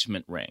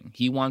engagement ring.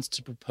 He wants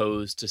to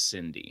propose to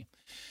Cindy.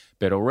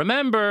 But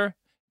remember,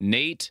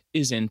 Nate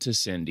is into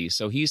Cindy.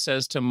 So he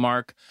says to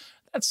Mark,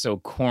 "That's so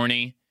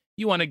corny.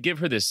 You want to give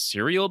her this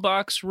cereal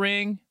box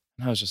ring?"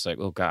 And I was just like,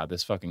 oh God,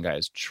 this fucking guy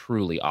is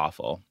truly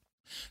awful.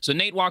 So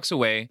Nate walks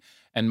away,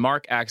 and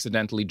Mark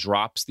accidentally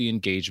drops the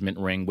engagement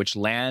ring, which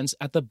lands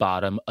at the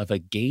bottom of a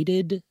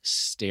gated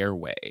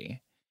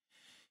stairway.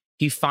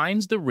 He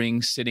finds the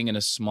ring sitting in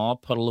a small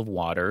puddle of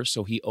water,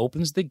 so he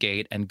opens the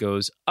gate and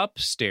goes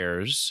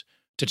upstairs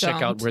to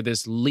check out where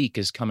this leak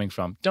is coming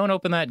from. Don't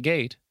open that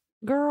gate.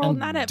 Girl,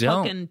 not at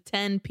fucking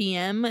 10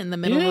 p.m. in the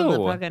middle of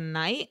the fucking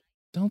night.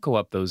 Don't go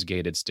up those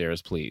gated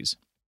stairs, please.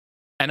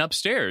 And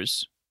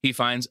upstairs, he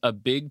finds a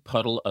big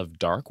puddle of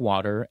dark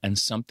water and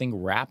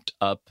something wrapped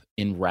up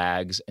in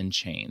rags and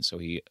chains. So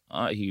he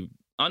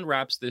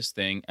unwraps this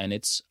thing, and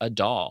it's a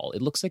doll.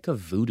 It looks like a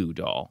voodoo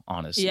doll,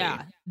 honestly.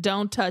 Yeah,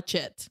 don't touch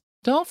it.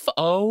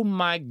 Oh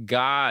my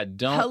God,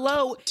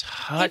 don't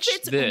touch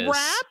this. If it's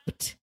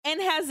wrapped and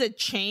has a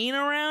chain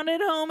around it,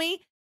 homie,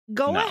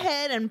 go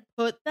ahead and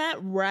put that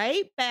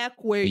right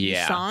back where you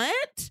saw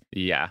it.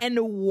 Yeah. And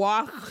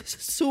walk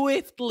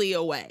swiftly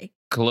away.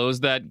 Close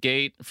that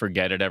gate,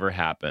 forget it ever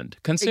happened.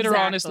 Consider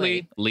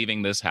honestly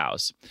leaving this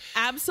house.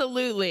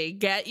 Absolutely.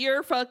 Get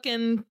your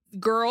fucking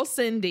girl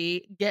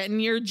Cindy, get in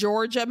your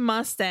Georgia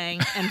Mustang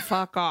and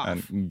fuck off.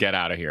 And get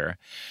out of here.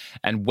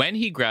 And when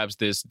he grabs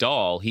this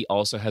doll, he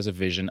also has a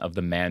vision of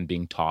the man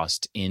being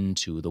tossed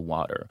into the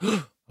water.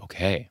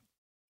 Okay.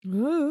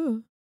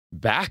 Ooh.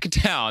 Back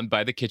down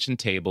by the kitchen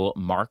table,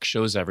 Mark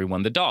shows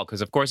everyone the doll.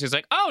 Because, of course, he's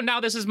like, "Oh, now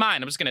this is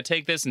mine. I'm just going to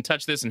take this and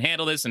touch this and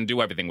handle this and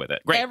do everything with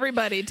it." Great.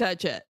 Everybody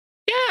touch it.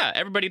 Yeah,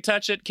 everybody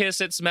touch it,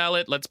 kiss it, smell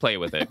it. Let's play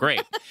with it.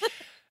 Great.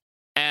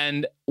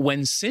 And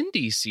when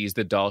Cindy sees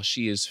the doll,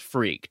 she is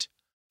freaked.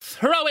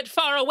 "Throw it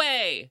far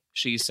away,"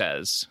 she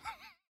says.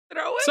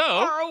 Throw it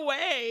far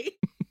away.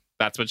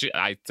 That's what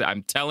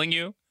I'm telling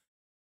you.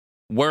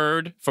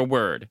 Word for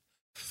word.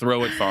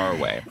 Throw it far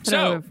away.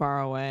 Throw it far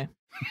away.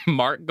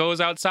 Mark goes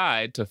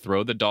outside to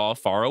throw the doll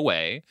far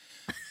away.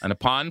 And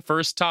upon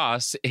first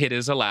toss, it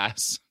is,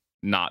 alas,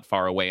 not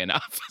far away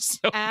enough.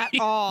 At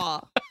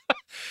all.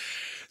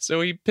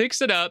 So he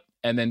picks it up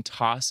and then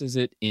tosses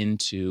it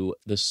into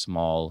the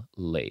small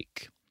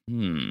lake.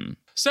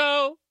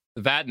 So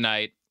that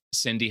night,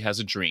 Cindy has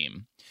a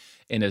dream.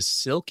 In a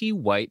silky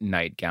white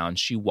nightgown,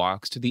 she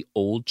walks to the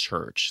old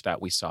church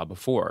that we saw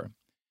before.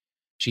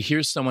 She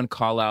hears someone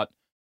call out,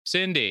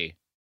 "Cindy,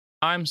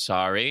 I'm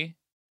sorry."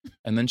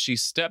 And then she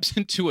steps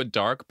into a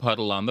dark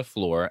puddle on the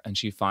floor, and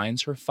she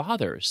finds her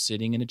father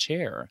sitting in a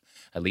chair.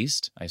 At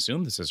least, I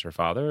assume this is her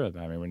father. I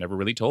mean, we're never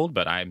really told,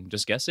 but I'm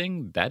just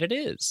guessing that it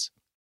is.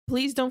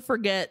 please don't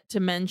forget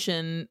to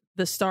mention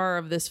the star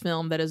of this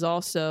film that is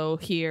also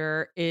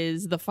here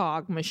is the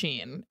Fog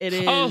Machine. It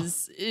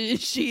is,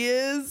 she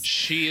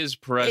is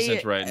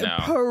present right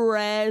now.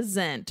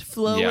 Present,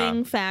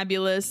 flowing,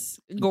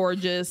 fabulous,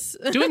 gorgeous.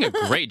 Doing a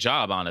great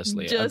job,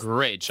 honestly. A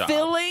great job.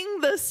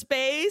 Filling the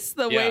space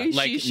the way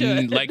she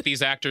should. Like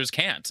these actors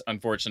can't,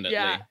 unfortunately.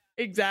 Yeah,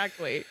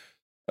 exactly.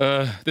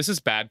 This is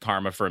bad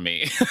karma for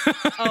me.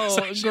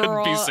 Oh, so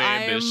girl,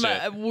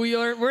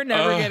 we're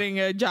never getting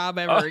a job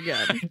ever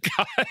again.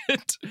 God.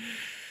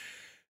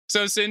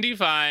 So Cindy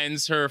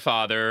finds her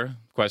father, ?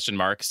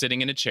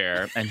 Sitting in a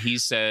chair, and he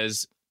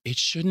says, "It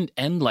shouldn't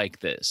end like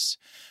this."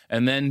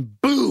 And then,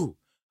 boo!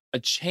 A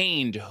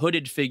chained,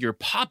 hooded figure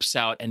pops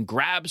out and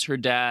grabs her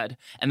dad,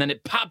 and then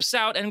it pops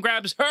out and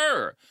grabs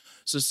her.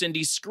 So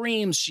Cindy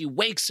screams, she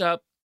wakes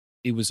up.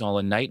 It was all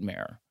a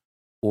nightmare.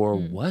 Or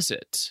was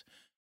it?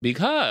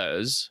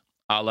 Because,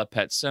 a la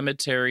Pet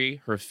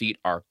Sematary, her feet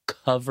are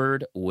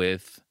covered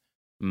with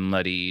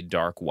muddy,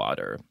 dark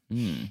water.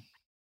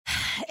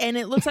 And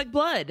it looks like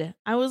blood.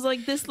 I was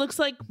like, this looks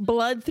like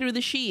blood through the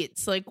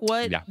sheets. Like,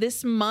 what? Yeah.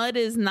 This mud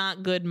is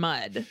not good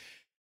mud.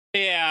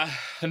 Yeah,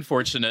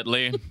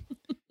 unfortunately.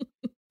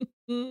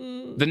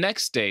 The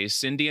next day,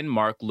 Cindy and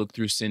Mark look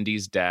through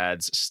Cindy's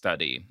dad's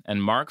study,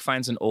 and Mark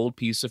finds an old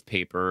piece of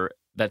paper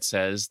that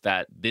says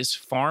that this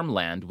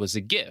farmland was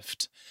a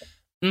gift.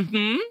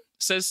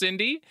 Says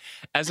Cindy,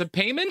 as a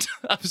payment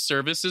of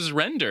services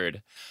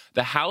rendered.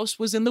 The house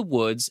was in the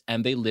woods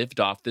and they lived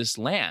off this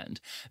land.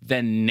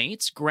 Then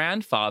Nate's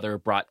grandfather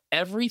brought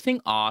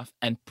everything off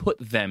and put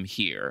them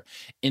here.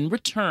 In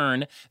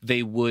return,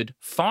 they would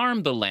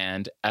farm the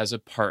land as a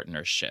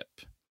partnership.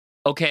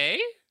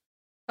 Okay?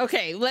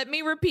 Okay, let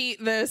me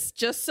repeat this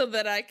just so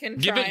that I can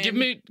give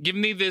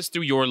me this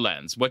through your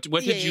lens. What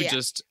did you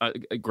just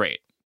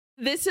great.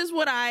 This is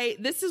what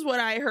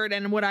I heard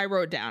and what I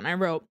wrote down. I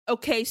wrote,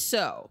 okay,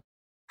 so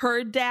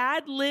her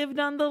dad lived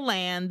on the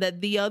land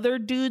that the other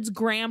dude's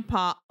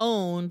grandpa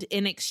owned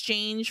in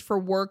exchange for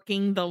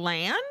working the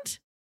land?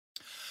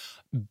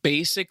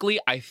 Basically,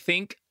 I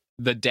think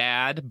the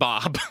dad,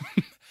 Bob,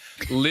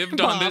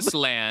 lived on this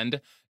land.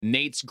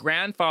 Nate's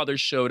grandfather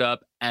showed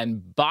up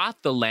and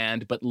bought the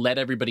land, but let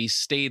everybody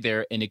stay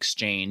there in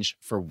exchange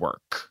for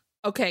work.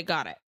 Okay,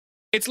 got it.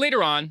 It's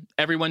later on.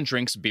 Everyone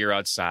drinks beer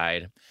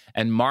outside,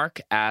 and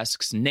Mark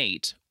asks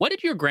Nate, "What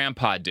did your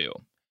grandpa do?"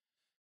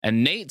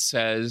 And Nate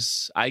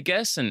says, "I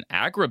guess an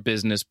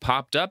agribusiness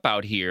popped up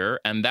out here,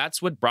 and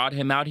that's what brought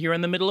him out here in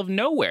the middle of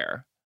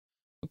nowhere."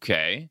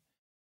 Okay.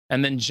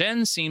 And then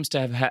Jen seems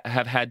to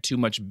have had too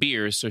much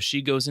beer, so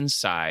she goes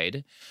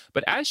inside.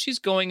 But as she's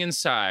going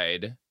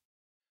inside,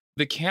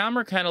 the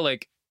camera kind of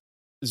like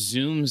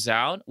zooms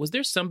out. Was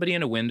there somebody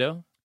in a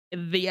window?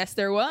 Yes,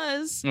 there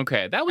was.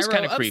 Okay, that was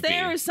kind of creepy.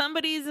 Upstairs,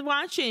 somebody's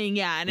watching,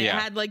 and it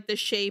had like the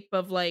shape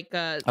of like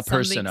a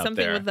person up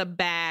something there with a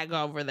bag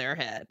over their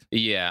head.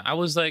 Yeah, I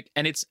was like,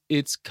 and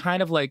it's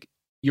kind of like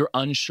you're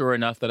unsure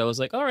enough that I was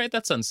like, all right,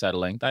 that's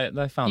unsettling.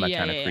 I found that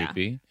kind of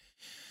creepy.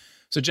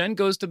 So Jen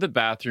goes to the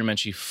bathroom and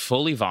she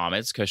fully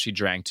vomits because she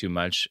drank too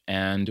much,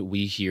 and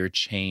we hear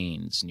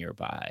chains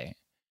nearby.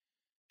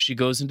 She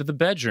goes into the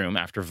bedroom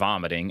after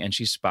vomiting and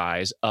she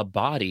spies a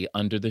body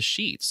under the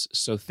sheets.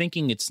 So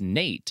thinking it's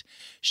Nate,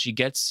 she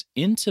gets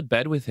into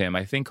bed with him,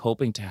 I think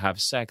hoping to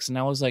have sex. And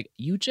I was like,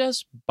 you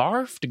just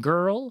barfed,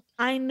 girl.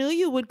 I knew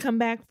you would come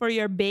back for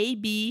your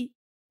baby.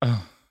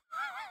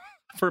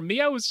 For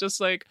me, I was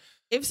just like,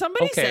 if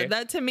somebody said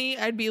that to me,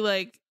 I'd be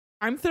like,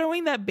 I'm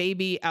throwing that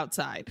baby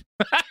outside.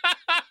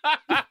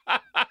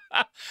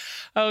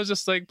 I was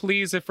just like,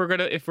 please, if we're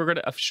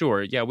gonna,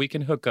 sure, yeah, we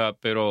can hook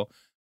up. It'll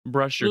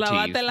brush your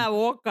Lávate teeth. La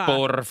boca.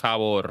 Por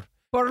favor.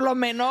 Por lo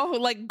menos,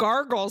 like,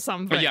 gargle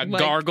something. Yeah, like,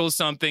 gargle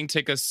something,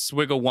 take a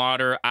swig of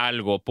water,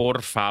 algo, por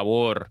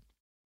favor.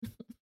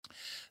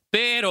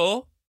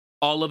 Pero,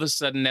 all of a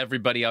sudden,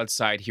 everybody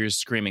outside hears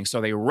screaming, so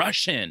they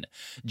rush in.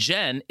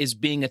 Jen is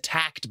being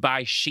attacked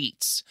by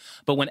sheets.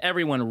 But when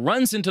everyone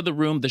runs into the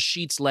room, the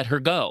sheets let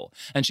her go.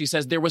 And she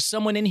says, there was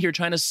someone in here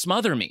trying to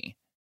smother me.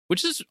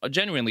 Which is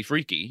genuinely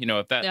freaky. You know,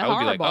 if that, I would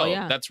be like,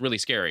 oh, that's really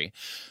scary.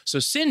 So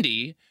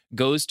Cindy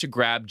goes to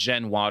grab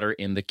Jen water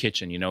in the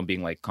kitchen, you know,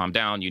 being like, calm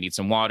down, you need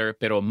some water.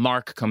 Pero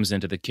Mark comes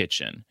into the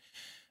kitchen.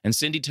 And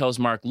Cindy tells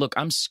Mark, look,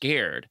 I'm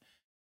scared.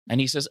 And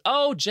he says,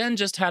 oh, Jen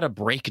just had a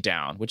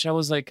breakdown, which I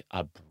was like,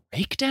 a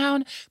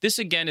breakdown? This,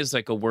 again, is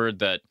like a word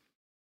that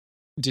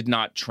did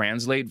not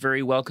translate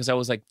very well because I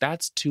was like,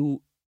 that's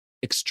too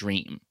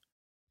extreme.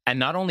 And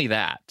not only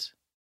that,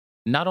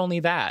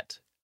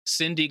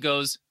 Cindy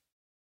goes,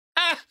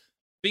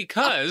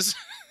 because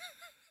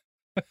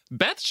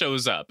Beth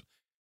shows up.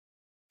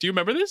 Do you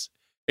remember this?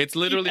 It's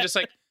literally just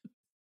like,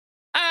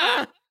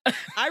 I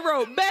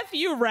wrote, Beth,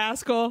 you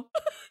rascal.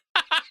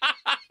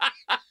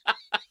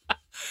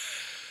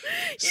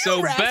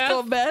 So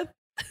rascal, Beth,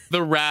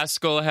 the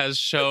rascal, has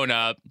shown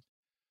up.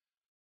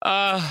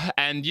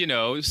 And, you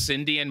know,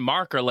 Cindy and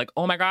Mark are like,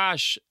 oh my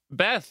gosh,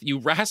 Beth, you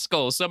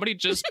rascal. Somebody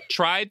just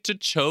tried to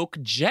choke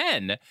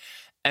Jen.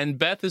 And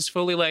Beth is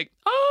fully like,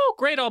 oh,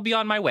 great, I'll be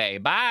on my way.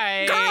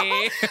 Bye. Girl,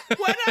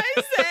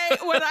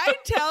 when I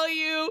tell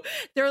you,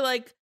 they're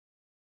like,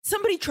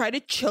 somebody try to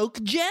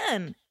choke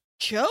Jen.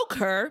 Choke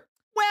her?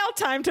 Well,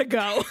 time to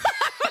go.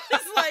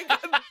 It's like,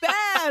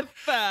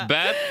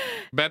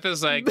 Beth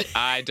is like,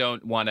 I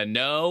don't want to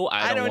know.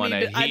 I don't want to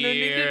hear. I don't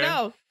need to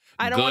know.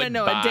 I don't want to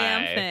know a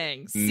damn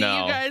thing. See you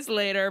guys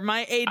later.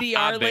 My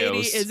ADR lady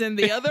is in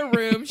the other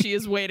room. She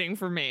is waiting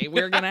for me.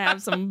 We're going to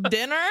have some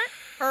dinner,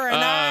 her and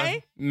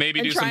I.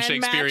 Maybe do some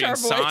Shakespearean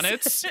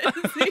sonnets.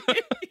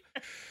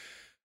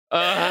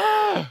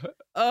 Pero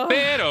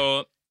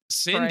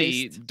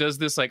Cindy does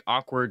this like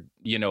awkward,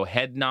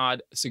 head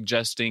nod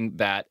suggesting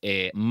that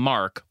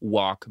Mark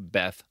walk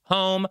Beth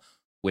home,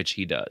 which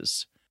he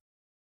does.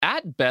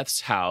 At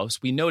Beth's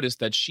house, we notice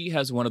that she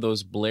has one of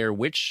those Blair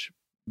Witch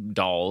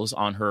dolls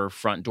on her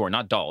front door.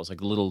 Not dolls,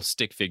 like a little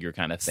stick figure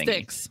kind of thing.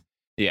 Sticks.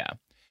 Yeah.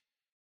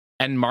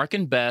 And Mark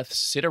and Beth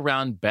sit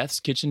around Beth's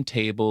kitchen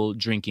table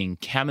drinking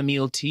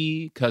chamomile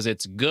tea because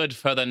it's good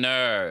for the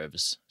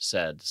nerves,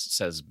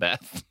 says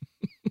Beth.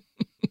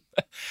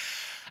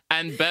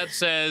 And Beth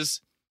says,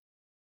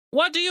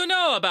 what do you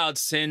know about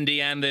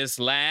Cindy and this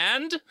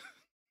land?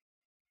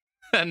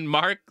 And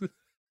Mark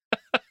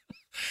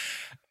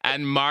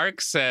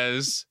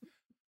says,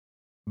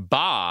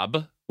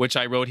 Bob, which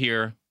I wrote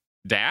here,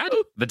 Dad?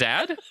 The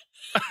dad?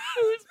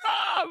 Who's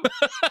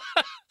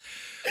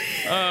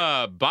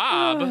Bob?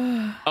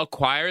 Bob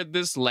acquired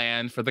this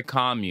land for the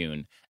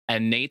commune,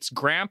 and Nate's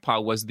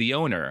grandpa was the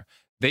owner.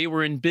 They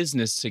were in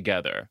business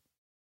together.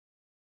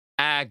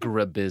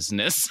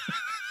 Agribusiness.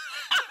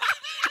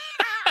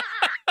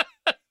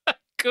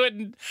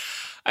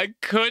 I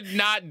could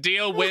not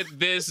deal with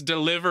this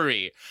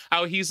delivery.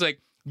 How he's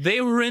like,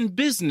 they were in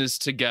business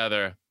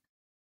together.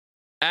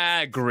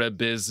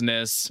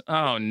 Agribusiness.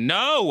 Oh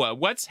no,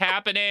 what's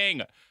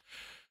happening?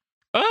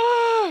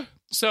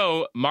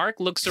 So Mark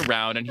looks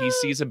around and he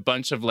sees a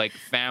bunch of like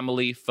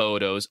family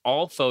photos,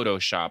 all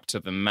photoshopped to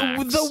the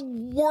max. The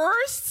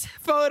worst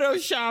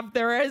Photoshop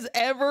there has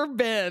ever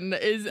been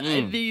is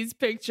these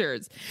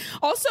pictures.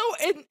 Also,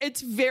 it's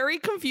very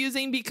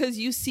confusing because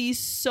you see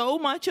so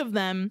much of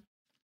them.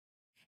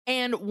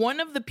 And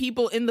one of the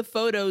people in the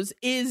photos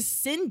is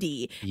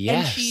Cindy.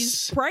 Yes. And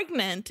she's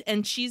pregnant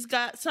and she's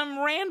got some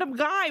random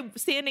guy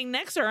standing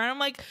next to her. And I'm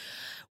like,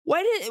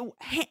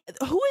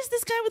 who is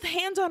this guy with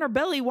hands on her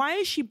belly? Why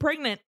is she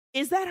pregnant?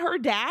 Is that her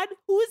dad?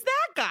 Who is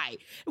that guy?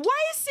 Why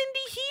is Cindy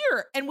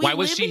here? And why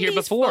was she here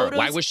before?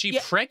 Why was she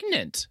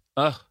pregnant?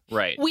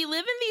 Right. We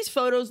live in these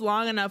photos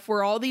long enough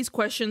where all these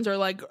questions are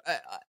like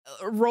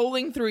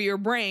rolling through your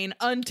brain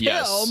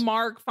until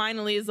Mark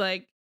finally is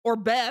like, or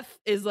Beth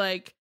is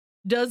like,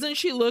 doesn't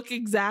she look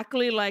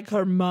exactly like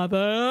her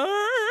mother?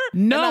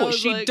 No,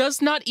 she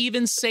does not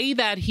even say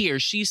that here.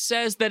 She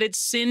says that it's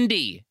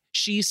Cindy.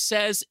 She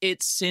says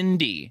it's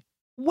Cindy.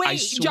 Wait, I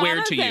swear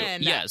Jonathan. to you.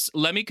 Yes,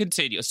 let me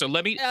continue. So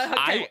let me,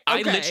 okay.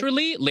 I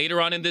literally,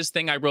 later on in this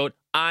thing, I wrote,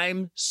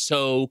 I'm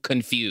so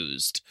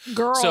confused.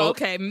 Girl,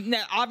 okay.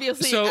 Now,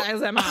 obviously,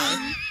 as am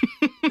I.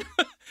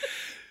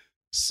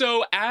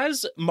 So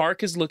as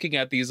Mark is looking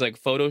at these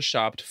like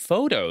photoshopped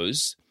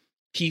photos,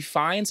 he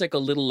finds like a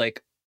little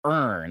like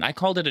urn. I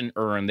called it an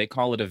urn. They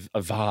call it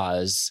a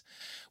vase,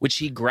 which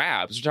he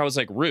grabs, which I was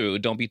like,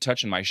 rude. Don't be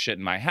touching my shit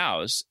in my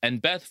house.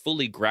 And Beth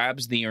fully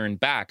grabs the urn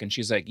back and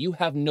she's like, you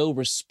have no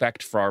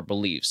respect for our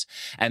beliefs.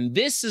 And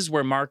this is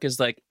where Mark is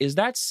like, is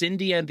that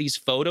Cindy and these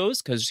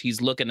photos? Because he's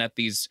looking at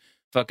these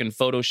fucking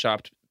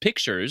photoshopped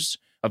pictures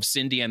of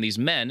Cindy and these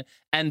men.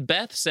 And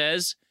Beth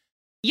says,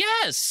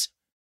 yes.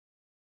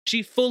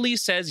 She fully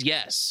says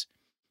yes.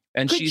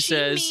 And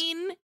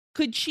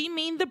could she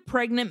mean the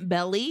pregnant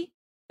belly?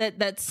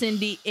 That's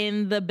Cindy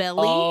in the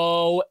belly?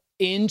 Oh,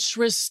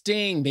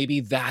 interesting. Maybe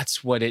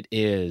that's what it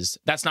is.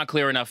 That's not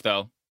clear enough,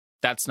 though.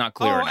 That's not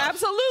clear enough. Oh,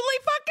 absolutely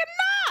fucking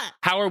not.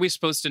 How are we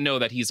supposed to know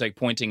that he's like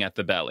pointing at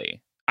the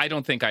belly? I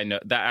don't think I know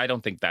that. I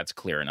don't think that's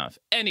clear enough.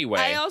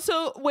 Anyway.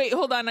 Wait,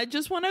 hold on. I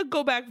just want to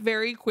go back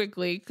very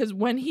quickly because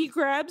when he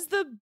grabs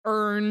the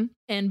urn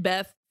and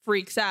Beth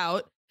freaks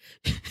out,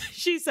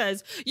 she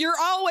says, you're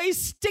always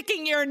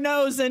sticking your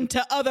nose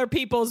into other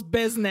people's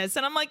business.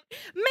 And I'm like,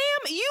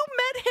 ma'am, you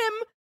met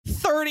him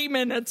 30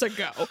 minutes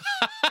ago.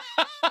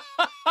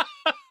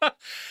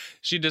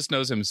 She just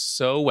knows him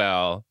so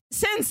well.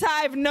 Since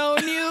I've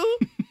known you.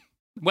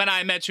 When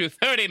I met you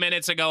 30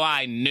 minutes ago,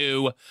 I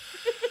knew.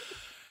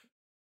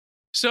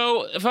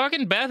 So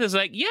fucking Beth is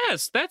like,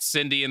 yes, that's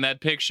Cindy in that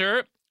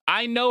picture.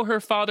 I know her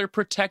father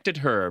protected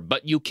her,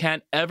 but you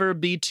can't ever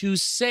be too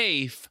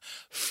safe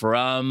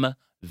from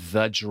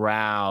the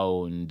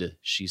drowned,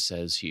 she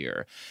says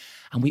here.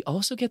 And we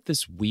also get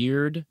this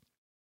weird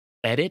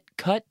edit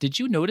cut. Did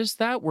you notice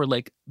that? Where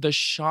like the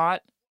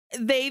shot,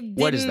 they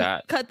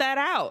didn't cut that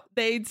out.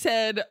 They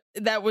said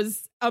that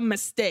was a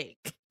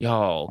mistake.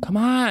 Yo, come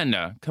on.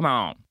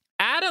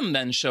 Adam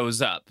then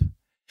shows up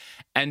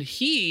and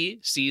he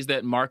sees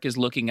that Mark is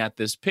looking at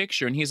this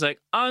picture and he's like,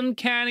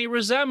 uncanny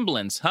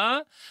resemblance,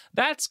 huh?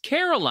 That's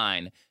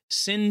Caroline,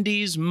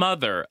 Cindy's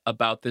mother,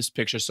 about this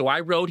picture. So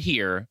I wrote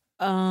here,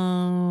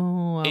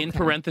 Oh, okay. In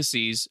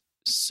parentheses,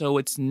 so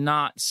it's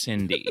not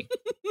Cindy.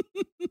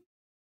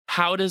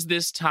 How does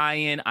this tie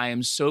in? I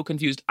am so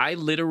confused. I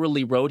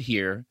literally wrote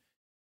here,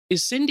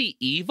 is Cindy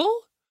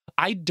evil?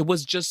 I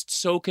was just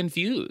so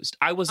confused.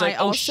 I was like,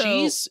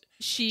 she's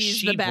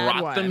she the bad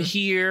brought one. Them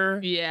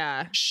here.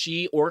 Yeah.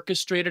 She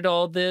orchestrated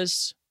all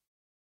this.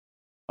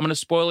 I'm going to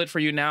spoil it for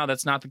you now.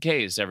 That's not the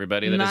case,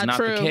 everybody. That is not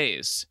the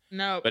case.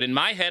 No. But in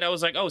my head, I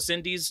was like, oh,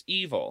 Cindy's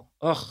evil.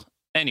 Ugh.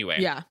 Anyway.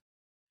 Yeah.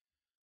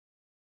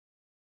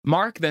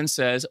 Mark then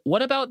says,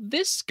 what about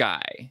this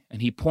guy?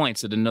 And he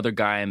points at another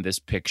guy in this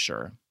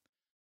picture.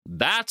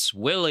 That's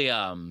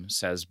William,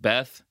 says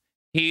Beth.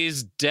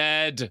 He's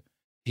dead.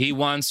 He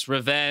wants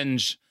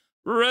revenge.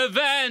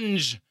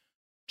 Revenge!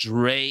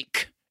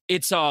 Drake.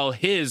 It's all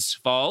his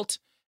fault.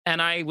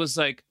 And I was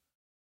like,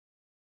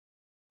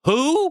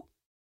 who?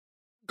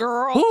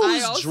 Girl,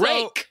 who's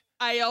Drake?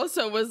 I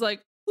also was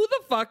like, who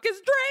the fuck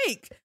is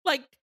Drake?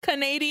 Like,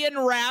 Canadian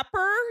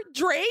rapper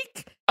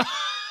Drake?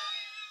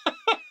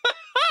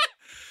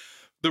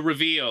 The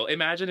reveal.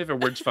 Imagine if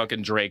it were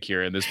fucking Drake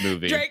here in this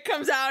movie. Drake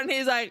comes out and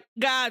he's like,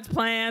 God's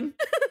plan.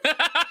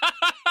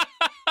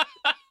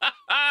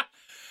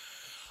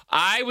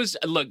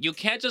 Look, you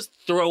can't just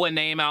throw a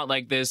name out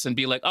like this and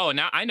be like, oh,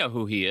 now I know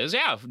who he is.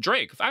 Yeah,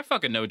 Drake. I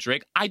fucking know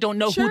Drake. I don't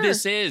know who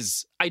this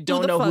is. I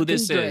don't know who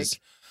this is.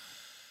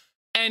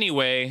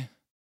 Anyway,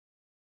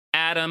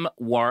 Adam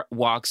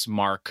walks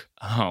Mark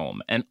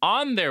home. And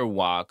on their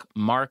walk,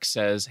 Mark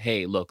says,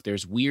 hey, look,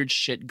 there's weird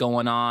shit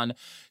going on.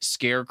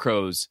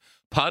 Scarecrows,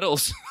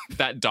 puddles,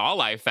 that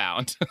doll I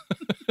found.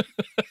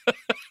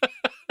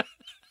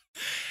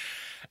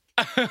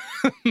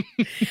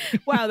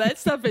 Wow, that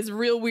stuff is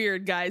real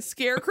weird, guys.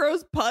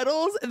 Scarecrows,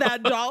 puddles,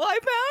 that doll I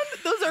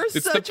found. Those are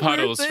it's such the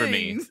puddles weird for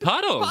things. me.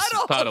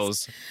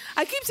 Puddles.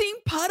 I keep seeing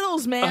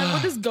puddles, man.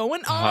 What is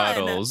going on?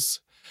 Puddles.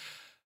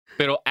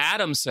 But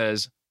Adam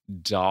says,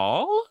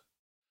 doll?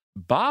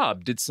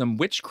 Bob did some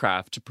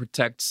witchcraft to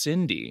protect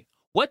Cindy.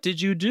 What did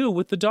you do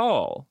with the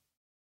doll?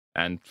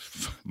 And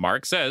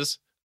Mark says,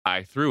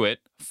 I threw it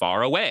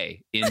far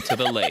away into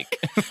the lake.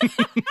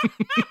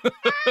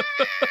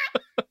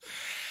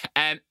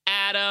 And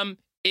Adam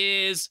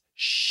is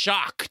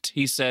shocked.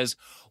 He says,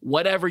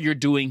 whatever you're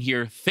doing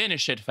here,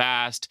 finish it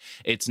fast.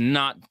 It's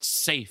not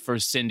safe for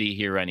Cindy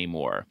here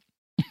anymore.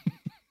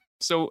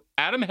 So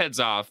Adam heads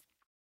off,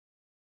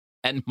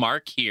 and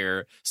Mark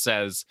here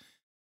says,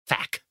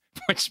 "Fuck,"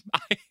 which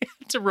I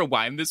had to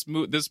rewind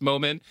this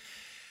moment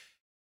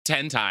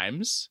 10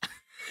 times.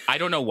 I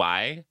don't know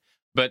why,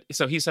 but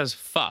so he says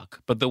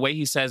 "fuck," but the way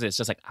he says it's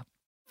just like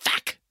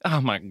 "fuck."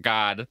 Oh my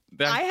God.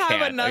 I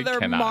have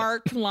another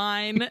Mark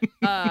line.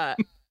 I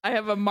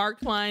have a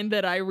Mark line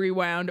that I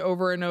rewound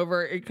over and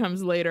over. It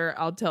comes later.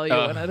 I'll tell you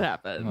when it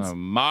happens. Oh,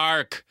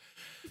 Mark.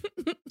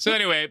 So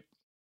anyway,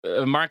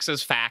 Mark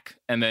says "fuck,"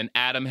 and then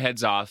Adam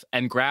heads off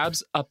and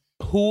grabs a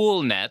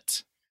pool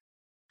net.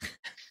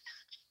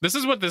 This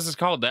is what this is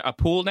called, a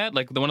pool net,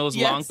 like one of those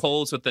long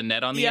poles with the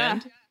net on the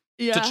end.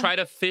 Yeah. To try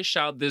to fish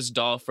out this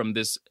doll from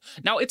this.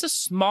 Now, it's a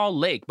small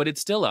lake, but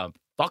it's still a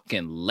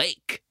fucking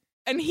lake.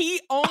 And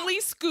he only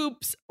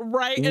scoops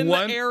right in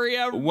the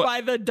area by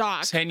the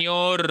dock.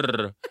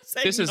 Senor,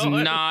 this is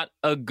not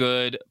a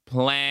good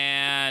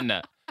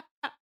plan.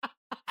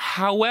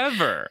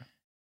 However,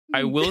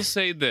 I will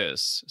say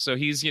this. So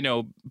he's,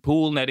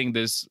 pool netting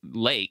this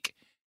lake,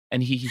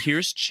 and he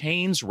hears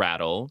chains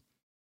rattle,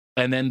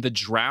 and then the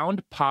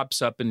drowned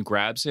pops up and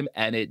grabs him,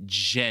 and it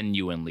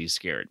genuinely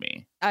scared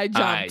me. I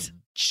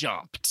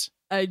jumped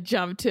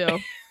too.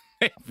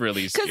 It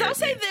really scared me. Because I'll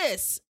say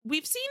this.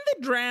 We've seen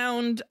the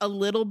drowned a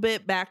little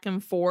bit back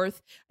and forth.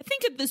 I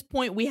think at this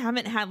point we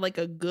haven't had like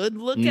a good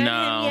look at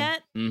him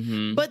yet.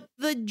 Mm-hmm. But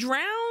the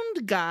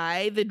drowned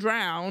guy,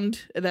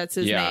 that's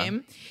his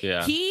name.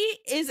 Yeah. He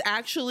is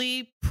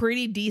actually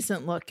pretty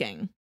decent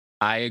looking.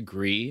 I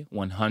agree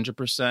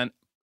 100%.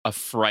 A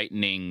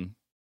frightening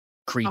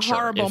creature, a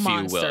horrible if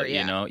monster,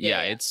 you will.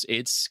 Yeah,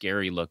 it's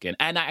scary looking.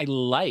 And I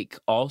like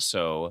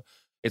also,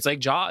 it's like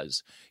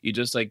Jaws. You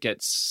just like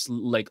get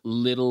like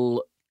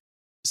little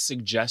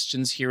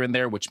suggestions here and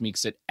there, which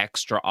makes it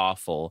extra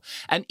awful.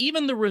 And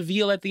even the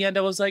reveal at the end,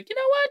 I was like, you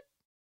know what?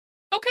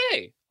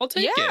 Okay, I'll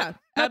take it. Yeah,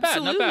 not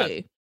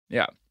absolutely. bad.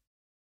 Yeah.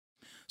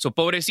 So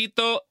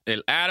pobrecito,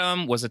 El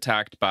Adam was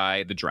attacked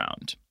by the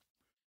drowned.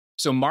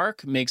 So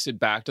Mark makes it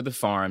back to the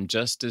farm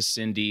just as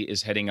Cindy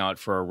is heading out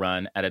for a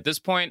run. And at this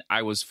point,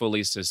 I was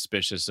fully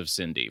suspicious of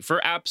Cindy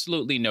for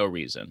absolutely no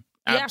reason.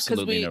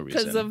 Absolutely no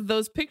reason. Because of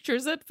those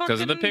pictures that fucking...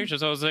 Because of the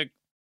pictures. I was like,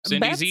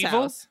 Cindy's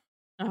evil? House.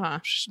 Uh-huh.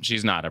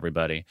 She's not,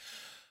 everybody.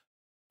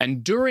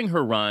 And during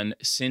her run,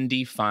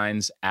 Cindy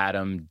finds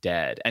Adam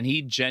dead. And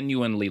he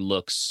genuinely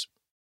looks...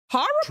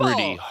 horrible.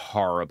 Pretty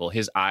horrible.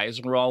 His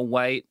eyes were all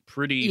white.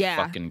 Pretty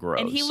fucking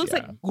gross. And he looks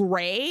like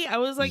gray. I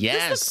was like,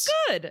 this looks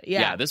good.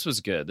 Yeah, this was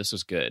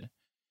good.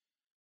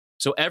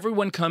 So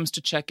everyone comes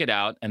to check it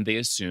out, and they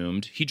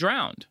assumed he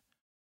drowned.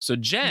 So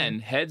Jen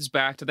heads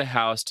back to the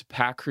house to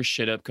pack her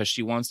shit up because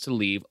she wants to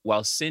leave,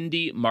 while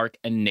Cindy, Mark,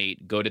 and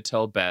Nate go to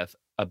tell Beth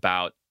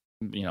about,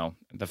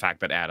 the fact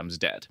that Adam's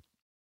dead.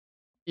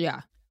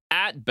 Yeah.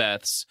 At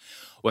Beth's,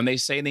 when they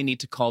say they need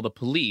to call the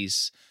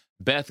police,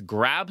 Beth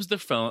grabs the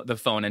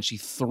phone and she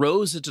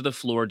throws it to the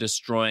floor,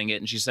 destroying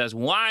it. And she says,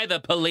 "Why the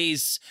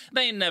police?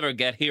 They never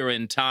get here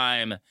in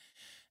time."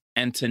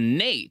 And to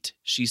Nate,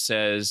 she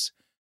says,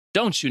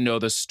 "Don't you know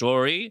the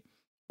story?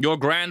 Your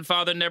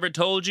grandfather never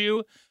told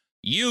you?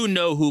 You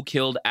know who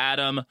killed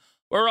Adam.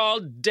 We're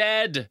all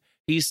dead.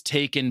 He's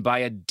taken by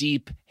a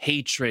deep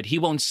hatred. He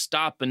won't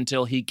stop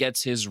until he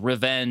gets his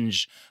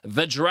revenge.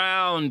 The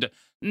drowned.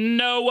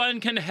 No one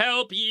can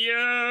help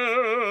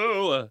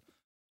you."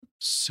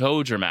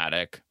 So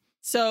dramatic.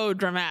 So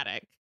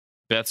dramatic.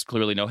 Beth's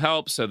clearly no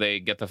help, so they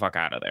get the fuck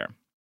out of there.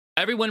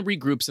 Everyone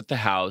regroups at the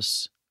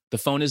house. The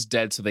phone is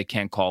dead, so they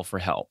can't call for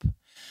help.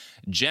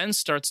 Jen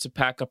starts to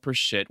pack up her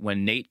shit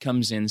when Nate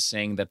comes in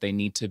saying that they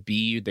need to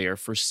be there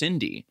for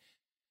Cindy.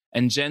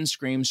 And Jen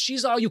screams,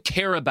 "She's all you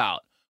care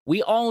about.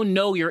 We all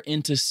know you're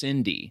into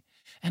Cindy."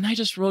 And I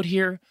just wrote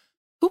here,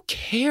 who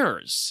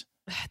cares?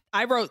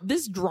 I wrote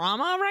this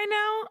drama right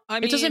now.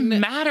 It doesn't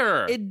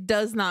matter. It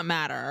does not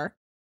matter.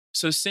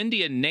 So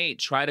Cindy and Nate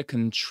try to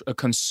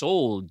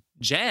console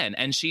Jen,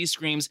 and she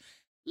screams,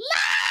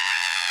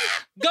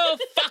 "Go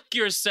fuck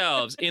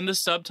yourselves." In the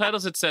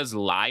subtitles, it says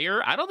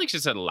liar. I don't think she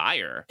said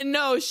liar.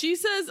 No, she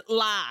says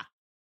la.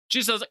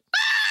 She says,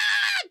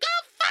 "Go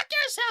fuck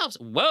yourselves."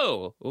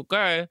 Whoa,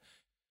 okay.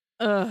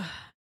 Ugh.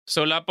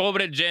 So la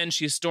pobre Jen,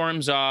 she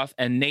storms off,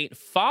 and Nate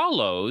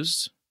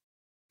follows.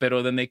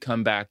 Pero then they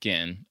come back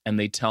in and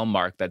they tell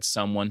Mark that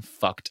someone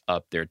fucked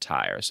up their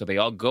tire. So they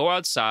all go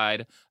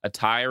outside. A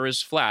tire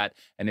is flat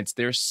and it's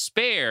their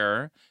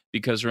spare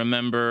because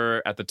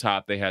remember at the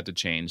top they had to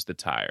change the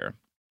tire.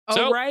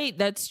 Oh, right.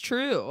 That's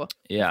true.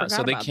 Yeah.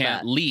 So they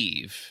can't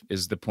leave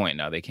is the point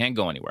now. They can't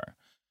go anywhere.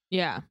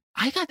 Yeah.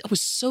 I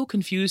was so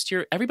confused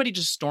here. Everybody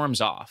just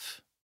storms off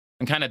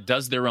and kind of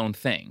does their own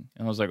thing.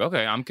 And I was like,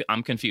 okay,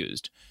 I'm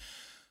confused.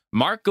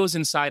 Mark goes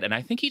inside and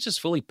I think he just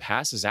fully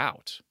passes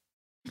out.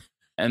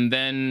 And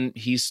then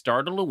he's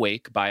startled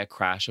awake by a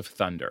crash of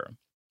thunder.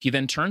 He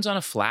then turns on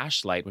a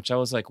flashlight, which I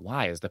was like,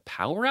 why? Is the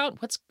power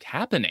out? What's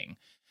happening?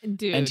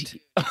 Dude.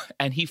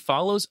 And he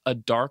follows a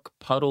dark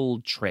puddle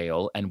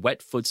trail and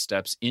wet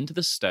footsteps into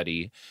the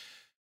study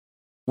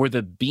where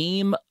the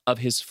beam of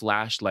his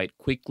flashlight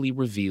quickly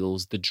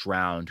reveals the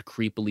drowned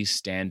creepily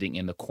standing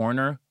in the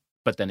corner,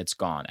 but then it's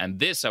gone. And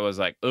this, I was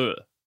like, ugh.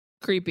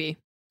 Creepy.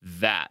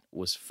 That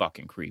was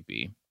fucking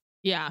creepy.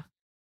 Yeah.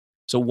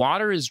 So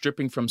water is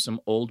dripping from some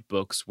old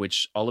books,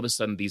 which all of a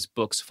sudden these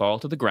books fall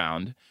to the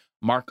ground.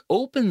 Mark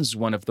opens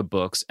one of the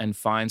books and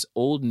finds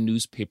old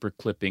newspaper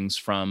clippings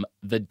from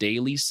the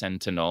Daily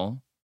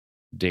Sentinel.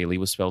 Daily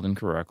was spelled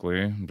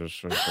incorrectly.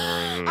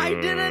 I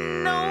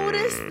didn't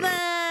notice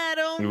that.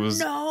 Oh, no.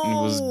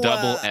 It was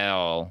double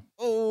L.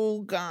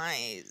 Oh,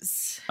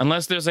 guys.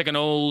 Unless there's like an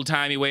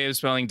old-timey way of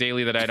spelling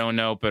daily that I don't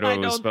know, but it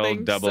was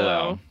spelled double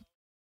L.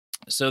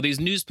 So these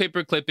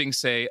newspaper clippings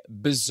say,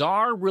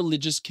 bizarre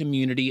religious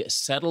community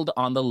settled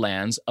on the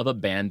lands of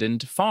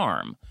abandoned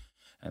farm.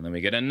 And then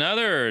we get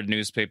another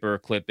newspaper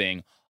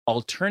clipping.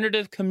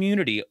 Alternative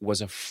community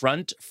was a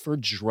front for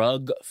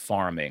drug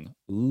farming.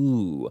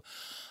 Ooh.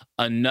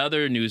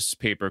 Another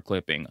newspaper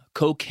clipping.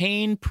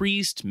 Cocaine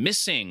priest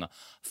missing.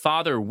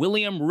 Father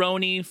William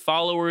Roney.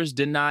 Followers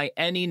deny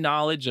any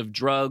knowledge of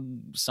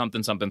drug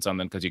something,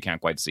 because you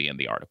can't quite see in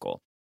the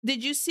article.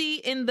 Did you see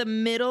in the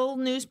middle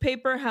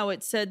newspaper how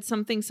it said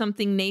something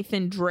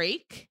Nathan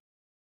Drake?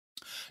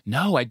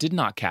 No, I did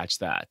not catch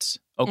that.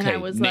 Okay, and I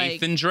was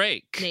Nathan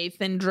Drake.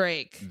 Nathan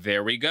Drake.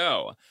 There we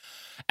go.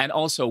 And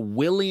also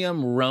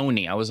William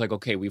Roney. I was like,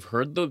 okay, we've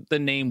heard the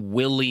name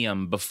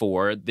William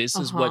before. This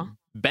is what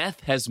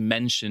Beth has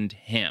mentioned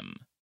him.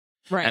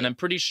 Right. And I'm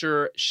pretty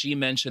sure she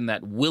mentioned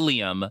that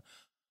William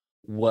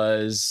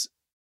was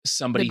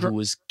somebody who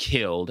was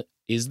killed,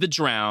 is the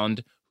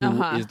drowned,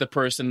 who is the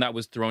person that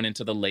was thrown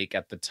into the lake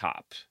at the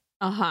top.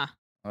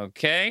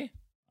 Okay?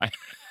 I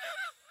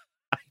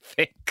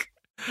think.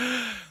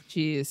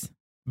 Jeez.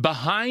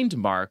 Behind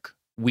Mark,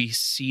 we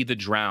see the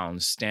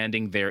drowned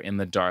standing there in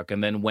the dark.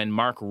 And then when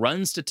Mark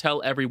runs to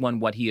tell everyone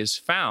what he has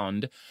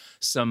found,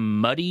 some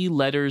muddy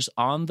letters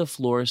on the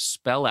floor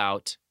spell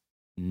out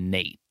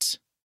Nate.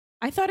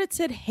 I thought it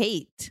said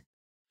hate.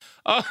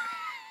 Oh,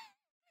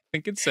 I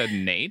think it said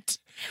Nate.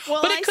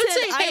 Well, but it could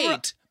say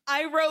hate.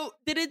 I wrote,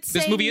 did it say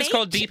This movie Nate? is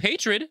called Deep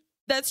Hatred.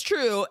 That's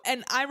true.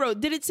 And I wrote,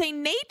 did it say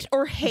Nate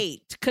or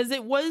hate? Because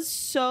it was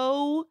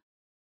so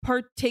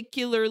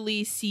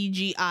particularly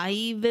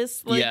CGI,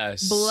 this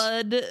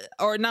blood,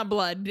 or not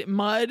blood,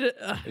 mud.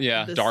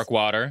 Yeah, dark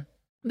water.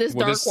 This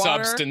with dark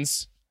water.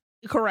 Substance.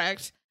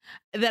 Correct.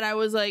 That I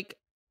was like,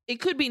 it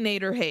could be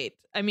Nate or hate.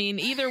 I mean,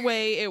 either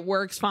way, it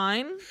works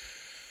fine.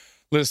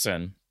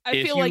 Listen.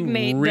 I feel like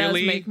Nate does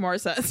make more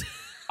sense.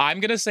 I'm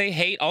going to say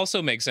hate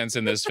also makes sense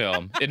in this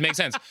film. It makes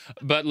sense.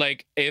 But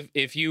like,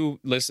 if you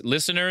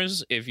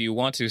listeners, if you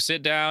want to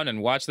sit down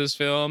and watch this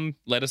film,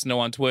 let us know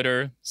on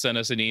Twitter, send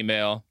us an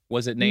email.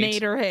 Was it Nate?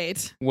 Nate or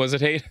hate? Was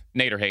it hate?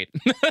 Nate or hate?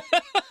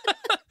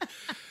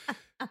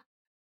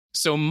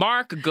 So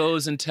Mark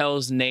goes and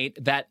tells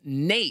Nate that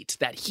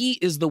he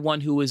is the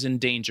one who is in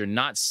danger,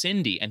 not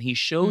Cindy. And he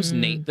shows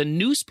Nate the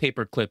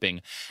newspaper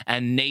clipping.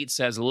 And Nate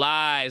says,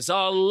 lies,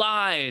 all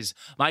lies.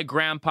 My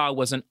grandpa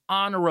was an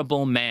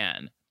honorable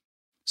man.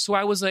 So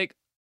I was like,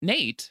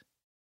 Nate,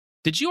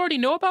 did you already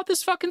know about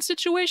this fucking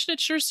situation? It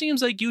sure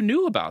seems like you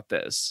knew about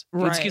this.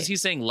 Right. It's because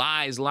he's saying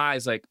lies.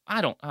 Like, I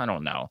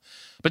don't know.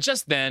 But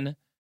just then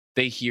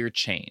they hear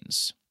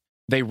chains.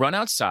 They run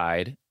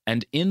outside.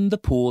 And in the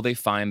pool, they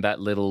find that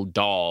little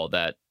doll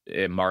that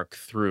Mark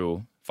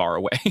threw far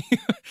away.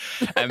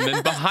 And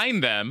then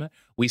behind them,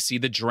 we see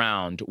the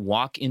drowned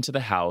walk into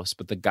the house,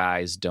 but the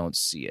guys don't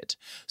see it.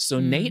 So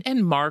Nate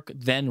and Mark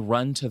then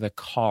run to the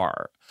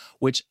car,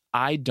 which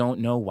I don't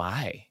know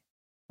why.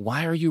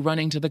 Why are you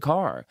running to the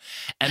car?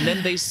 And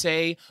then they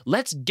say,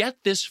 let's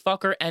get this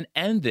fucker and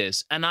end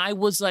this. And I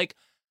was like,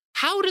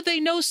 how do they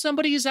know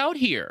somebody is out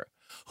here?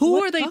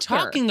 Who are they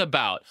talking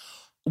about?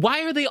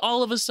 Why are they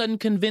all of a sudden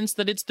convinced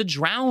that it's the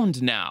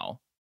drowned now?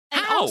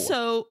 And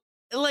also,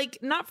 like,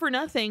 not for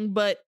nothing,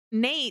 but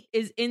Nate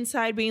is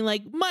inside being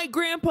like, my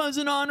grandpa's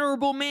an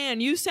honorable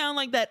man. You sound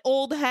like that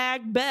old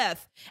hag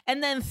Beth.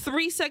 And then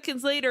 3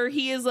 seconds later,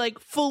 he is like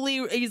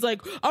he's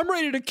like, I'm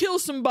ready to kill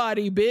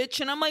somebody, bitch.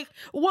 And I'm like,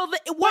 well,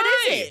 what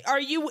is it? Are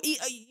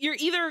you're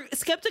either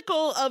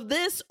skeptical of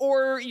this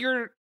or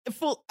you're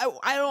full?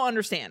 I don't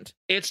understand.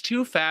 It's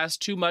too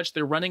fast, too much.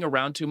 They're running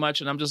around too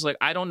much. And I'm just like,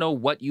 I don't know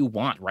what you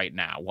want right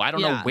now. I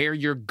don't know where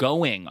you're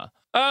going.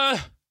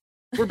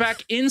 We're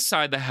back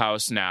inside the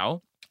house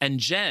now. And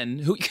Jen,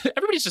 who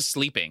everybody's just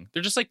sleeping.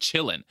 They're just like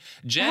chilling.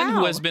 Jen,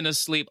 who has been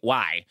asleep.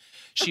 Why?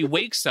 She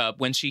wakes up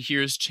when she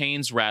hears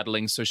chains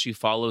rattling. So she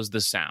follows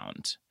the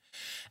sound.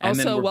 And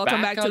also,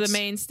 welcome back to the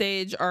main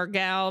stage. Our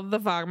gal, the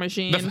fog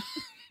machine.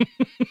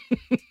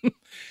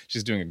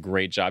 She's doing a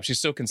great job.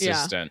 She's so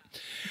consistent. Yeah,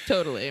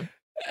 totally.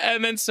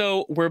 And then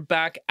so we're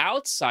back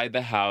outside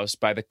the house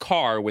by the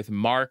car with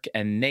Mark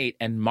and Nate.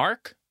 And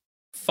Mark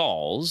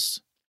falls.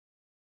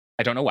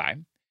 I don't know why.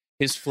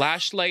 His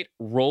flashlight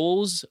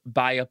rolls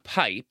by a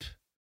pipe,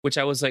 which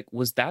I was like,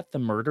 was that the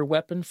murder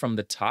weapon from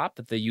the top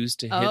that they used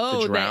to hit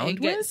the drowned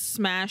with?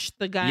 Smashed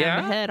the guy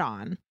on the head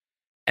on.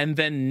 And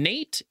then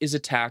Nate is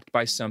attacked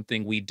by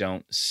something we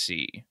don't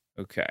see.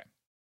 Okay.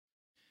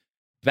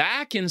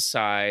 Back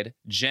inside,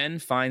 Jen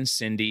finds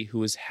Cindy,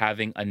 who is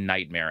having a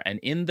nightmare. And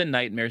in the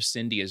nightmare,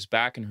 Cindy is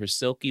back in her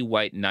silky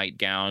white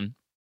nightgown,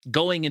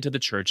 going into the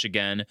church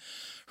again.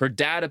 Her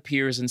dad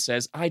appears and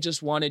says, I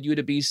just wanted you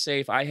to be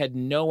safe. I had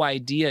no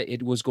idea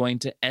it was going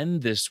to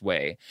end this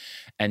way.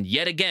 And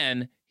yet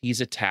again, he's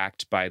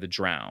attacked by the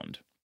drowned.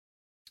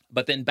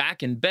 But then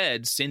back in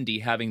bed, Cindy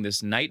having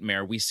this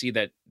nightmare, we see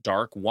that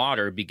dark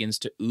water begins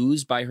to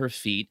ooze by her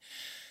feet.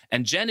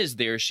 And Jen is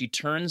there. She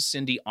turns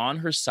Cindy on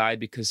her side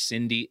because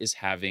Cindy is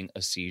having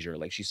a seizure.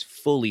 Like she's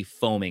fully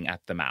foaming at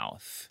the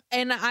mouth.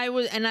 And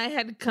I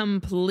had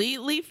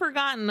completely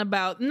forgotten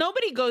about,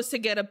 nobody goes to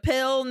get a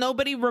pill.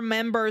 Nobody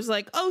remembers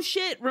like, oh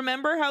shit,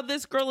 remember how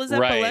this girl is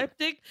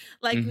epileptic?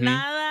 Like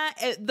nada.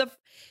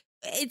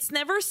 It's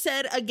never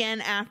said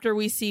again after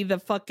we see the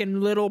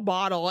fucking little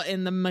bottle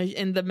in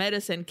the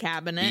medicine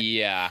cabinet.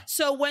 Yeah.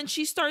 So when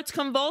she starts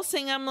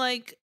convulsing, I'm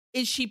like,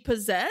 is she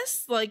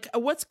possessed? Like,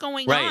 what's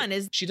going on?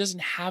 She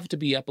doesn't have to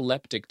be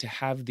epileptic to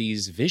have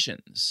these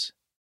visions.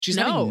 She's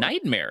having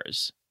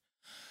nightmares.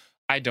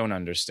 I don't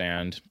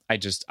understand. I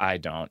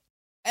don't.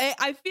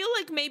 I feel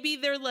like maybe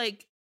they're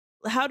like,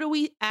 how do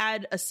we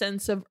add a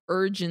sense of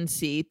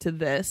urgency to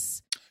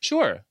this?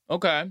 Sure.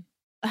 Okay.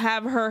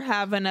 Have her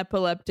have an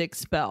epileptic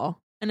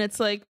spell. And it's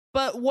like,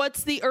 but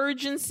what's the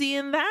urgency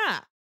in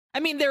that?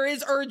 I mean, there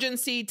is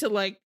urgency to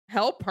like,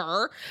 help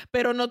her,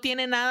 pero no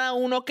tiene nada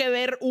uno que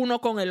ver uno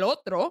con el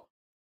otro.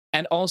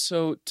 And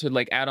also to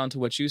like add on to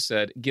what you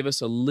said, give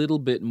us a little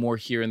bit more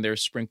here and there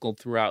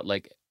sprinkled throughout.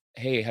 Like,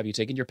 hey, have you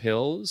taken your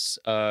pills?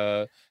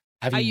 Have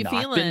you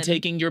not been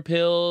taking your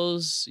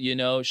pills? You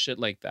know, shit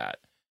like that.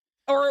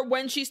 Or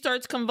when she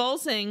starts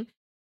convulsing,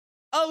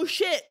 oh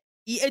shit,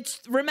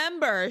 it's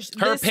remember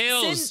her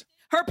pills.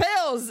 Her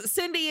pills.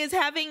 Cindy is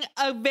having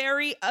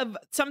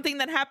something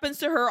that happens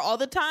to her all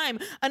the time.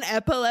 An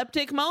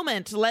epileptic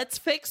moment. Let's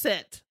fix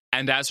it.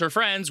 And as her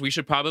friends, we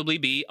should probably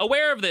be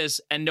aware of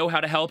this and know how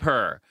to help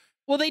her.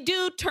 Well, they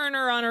do turn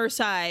her on her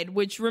side,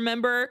 which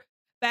remember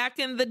back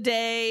in the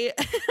day,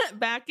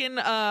 back in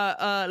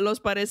Los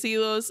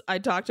Parecidos, I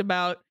talked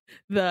about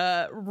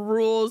the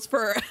rules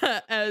for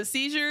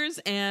seizures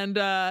and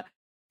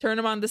turn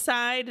them on the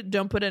side.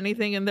 Don't put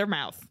anything in their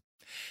mouth.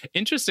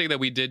 Interesting that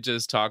we did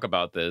just talk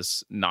about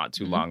this not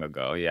too long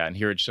ago. Yeah, and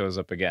here it shows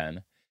up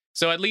again.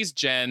 So at least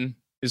Jen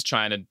is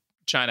trying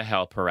to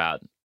help her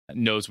out,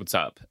 knows what's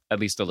up,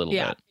 at least a little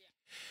bit.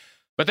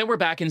 But then we're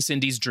back in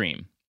Cindy's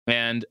dream.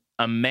 And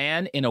a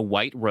man in a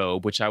white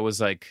robe, which I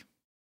was like,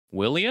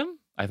 William?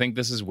 I think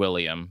this is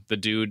William. The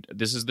dude,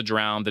 this is the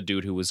drowned, the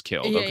dude who was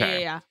killed.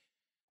 Yeah.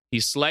 He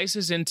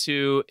slices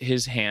into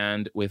his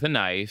hand with a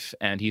knife,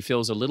 and he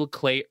fills a little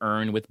clay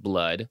urn with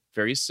blood,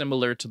 very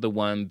similar to the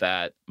one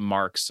that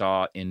Mark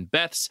saw in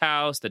Beth's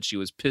house that she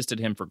was pissed at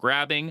him for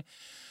grabbing.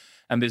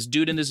 And this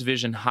dude in this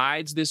vision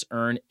hides this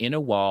urn in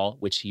a wall,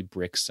 which he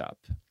bricks up.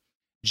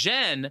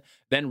 Jen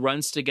then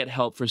runs to get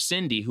help for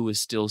Cindy, who is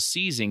still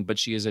seizing, but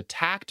she is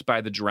attacked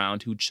by the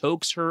drowned, who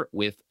chokes her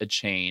with a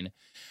chain.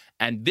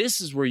 And this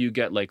is where you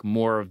get like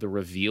more of the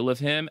reveal of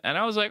him. And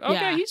I was like,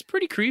 okay, he's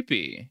pretty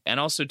creepy. And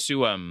also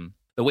too,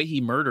 the way he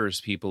murders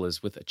people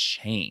is with a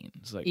chain.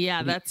 It's like,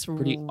 that's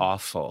pretty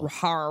awful,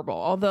 horrible.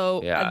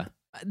 Although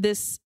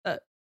this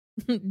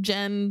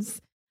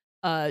Jen's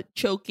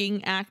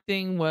choking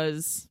acting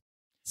was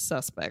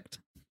suspect.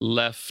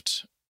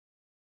 Left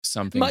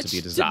something to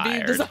be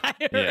desired.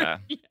 Yeah.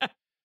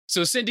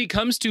 So Cindy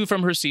comes to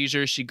from her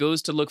seizure. She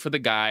goes to look for the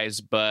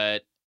guys,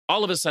 but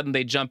all of a sudden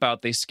they jump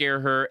out. They scare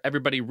her.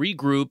 Everybody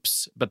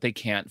regroups, but they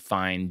can't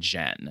find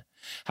Jen.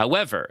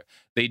 However,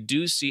 they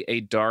do see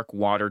a dark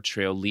water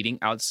trail leading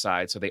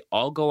outside. So they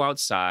all go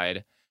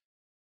outside.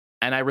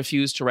 And I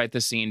refuse to write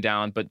the scene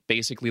down, but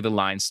basically the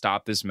line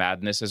 "Stop this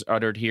madness" is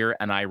uttered here.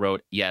 And I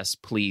wrote, yes,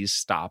 please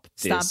stop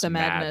this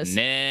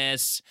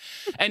madness.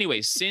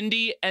 Anyway,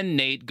 Cindy and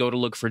Nate go to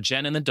look for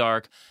Jen in the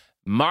dark.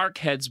 Mark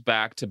heads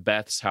back to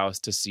Beth's house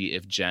to see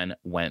if Jen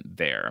went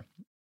there.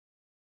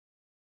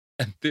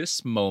 At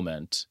this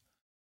moment,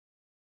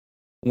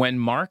 when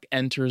Mark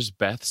enters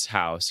Beth's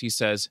house, he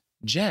says,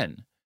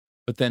 "Jen."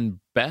 But then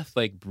Beth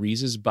like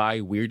breezes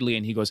by weirdly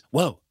and he goes,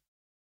 "Whoa,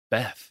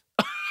 Beth."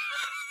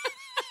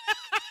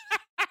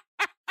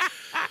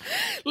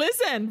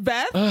 Listen,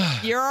 Beth,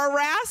 you're a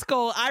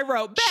rascal. I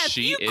wrote, Beth,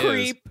 you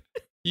creep.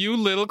 You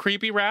little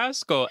creepy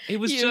rascal. It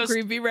was you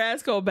creepy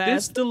rascal, Beth.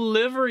 This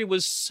delivery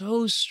was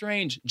so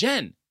strange.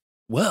 Jen,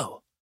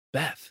 whoa,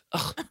 Beth.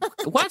 Ugh,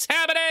 what's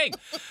happening?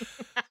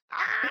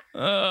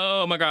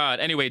 Oh, my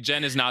God. Anyway,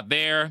 Jen is not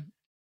there.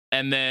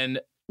 And then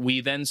we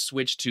then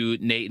switch to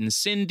Nate and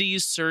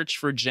Cindy's search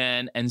for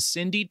Jen. And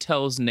Cindy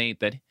tells Nate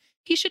that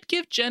he should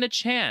give Jen a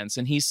chance.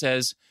 And he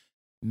says,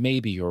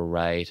 maybe you're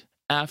right.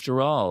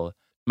 After all,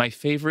 my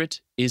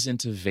favorite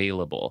isn't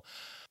available.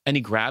 And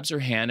he grabs her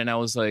hand and I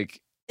was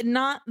like,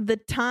 not the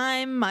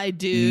time, my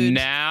dude.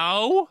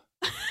 Now?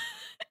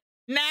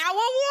 Now a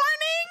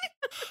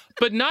warning?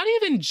 But not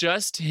even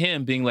just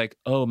him being like,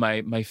 oh,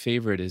 my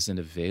favorite isn't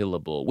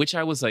available, which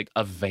I was like,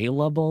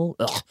 available?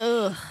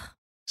 Ugh.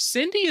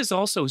 Cindy is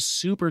also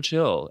super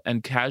chill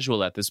and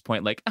casual at this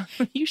point. Like,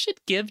 you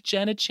should give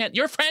Jen a chance.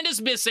 Your friend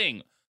is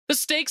missing. The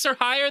stakes are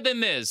higher than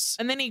this.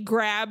 And then he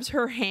grabs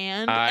her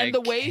hand and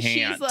the way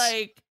she's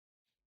like,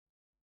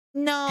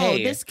 no,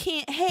 hey, this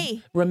can't.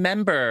 Hey,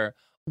 remember,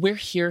 we're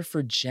here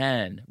for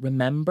Jen.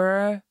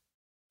 Remember?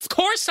 Of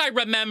course I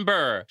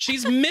remember.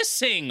 She's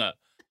missing.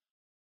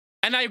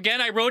 And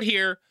I wrote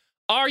here,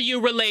 are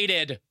you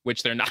related?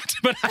 Which they're not,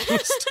 but I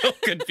was still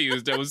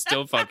confused. I was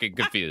still fucking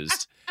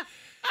confused.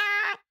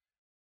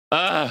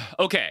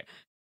 Okay.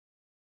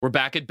 We're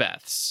back at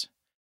Beth's.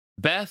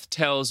 Beth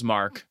tells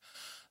Mark,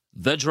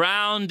 the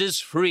drowned is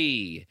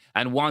free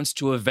and wants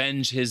to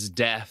avenge his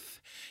death.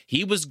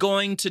 He was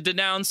going to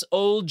denounce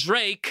old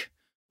Drake,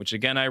 which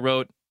again I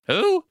wrote,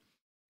 who?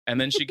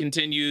 And then she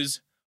continues,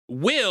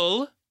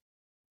 Will,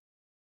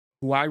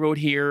 who I wrote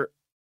here,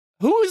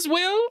 who is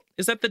Will?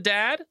 Is that the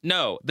dad?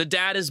 No, the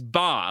dad is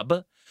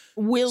Bob.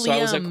 William. So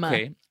I was like,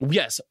 okay,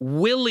 yes,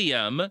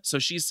 William. So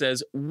she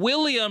says,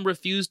 William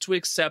refused to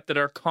accept that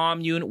our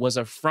commune was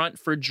a front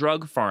for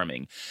drug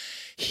farming.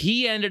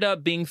 He ended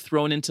up being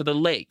thrown into the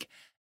lake.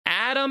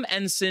 Adam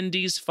and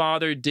Cindy's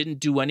father didn't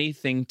do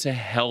anything to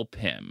help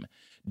him.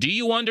 Do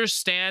you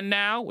understand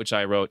now? Which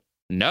I wrote,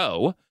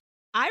 no.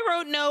 I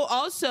wrote no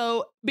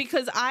also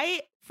because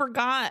I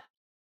forgot.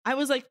 I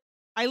was like,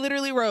 I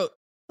literally wrote,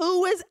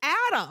 who is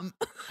Adam?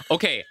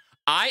 Okay,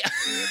 I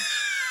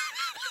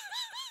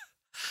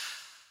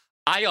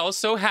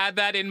also had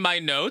that in my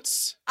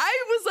notes.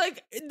 I was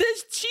like,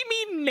 does she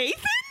mean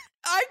Nathan?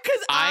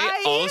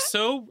 I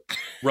also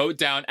wrote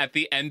down at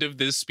the end of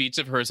this speech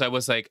of hers, I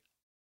was like,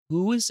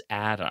 who is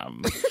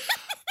Adam?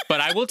 But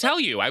I will tell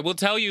you, I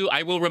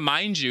will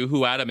remind you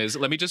who Adam is.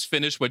 Let me just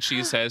finish what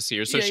she says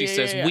here. So she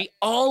says, we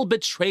all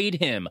betrayed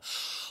him.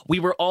 We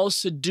were all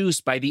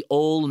seduced by the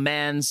old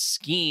man's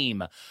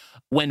scheme.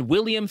 When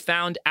William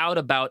found out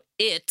about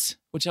it,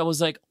 which I was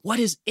like, what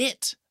is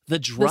it? The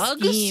drugs?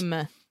 The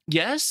scheme.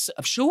 Yes,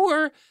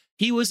 sure.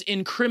 He was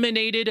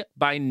incriminated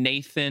by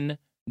Nathan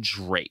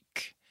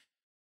Drake.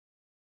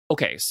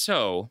 Okay,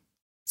 so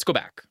let's go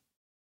back.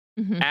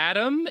 Mm-hmm.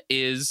 Adam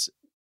is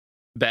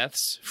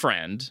Beth's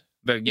friend.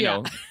 The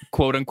know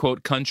quote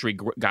unquote country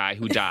guy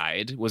who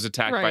died was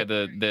attacked by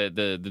the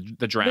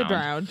drowned. The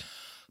drowned.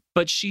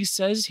 But she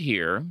says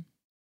here,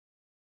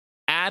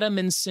 Adam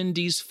and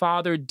Cindy's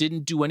father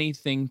didn't do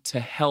anything to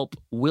help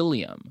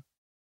William.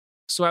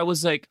 So I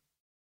was like,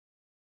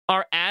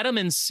 are Adam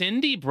and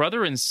Cindy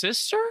brother and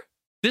sister?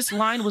 This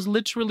line was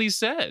literally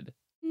said.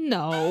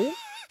 No.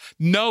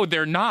 No,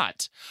 they're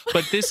not.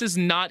 But this is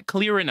not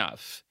clear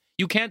enough.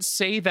 You can't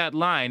say that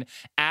line,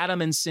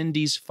 Adam and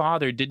Cindy's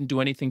father didn't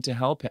do anything to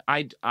help him.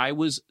 I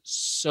was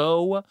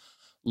so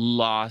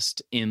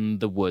lost in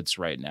the woods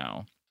right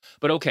now.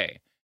 But okay,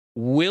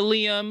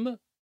 William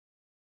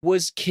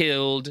was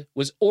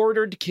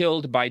ordered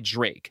killed by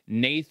Drake,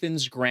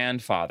 Nathan's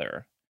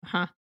grandfather.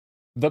 Huh.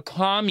 The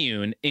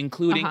commune,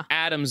 including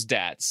Adam's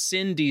dad,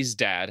 Cindy's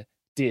dad,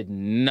 did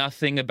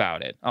nothing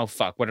about it. Oh,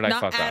 fuck. What did I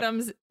fuck up?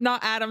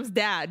 Not Adam's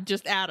dad,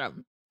 just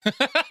Adam.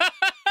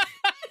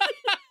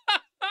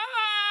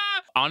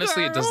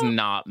 Honestly, it does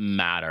not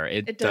matter.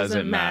 It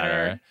doesn't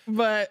matter.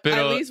 But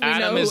at least we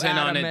Adam know is who in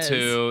Adam on it is.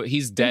 too.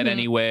 He's dead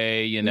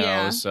anyway,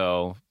 Yeah.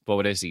 so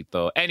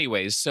pobrecito.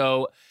 Anyways,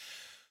 so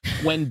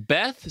when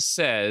Beth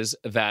says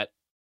that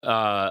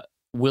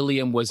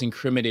William was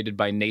incriminated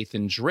by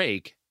Nathan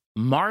Drake,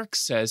 Mark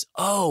says,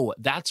 oh,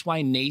 that's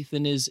why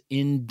Nathan is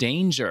in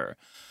danger.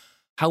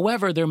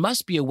 However, there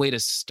must be a way to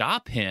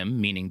stop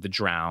him, meaning the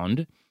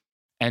drowned.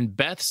 And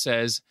Beth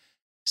says,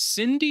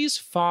 Cindy's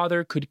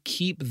father could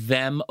keep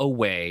them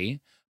away,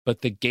 but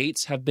the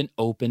gates have been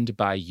opened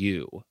by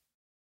you.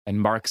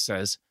 And Mark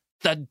says,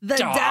 the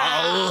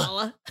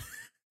doll.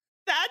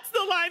 That's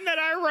the line that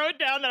I wrote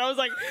down that I was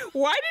like,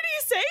 why did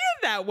he say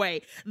it that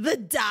way? The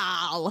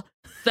doll.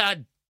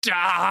 The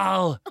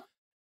doll.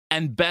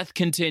 And Beth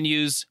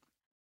continues,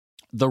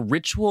 the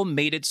ritual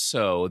made it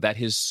so that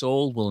his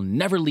soul will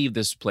never leave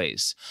this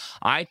place.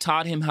 I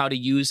taught him how to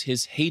use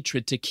his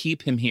hatred to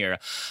keep him here.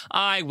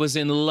 I was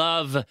in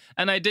love,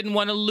 and I didn't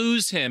want to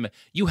lose him.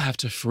 You have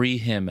to free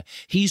him.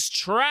 He's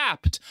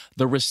trapped.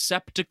 The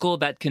receptacle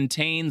that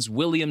contains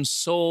William's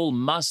soul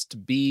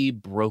must be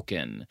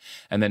broken.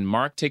 And then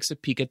Mark takes a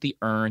peek at the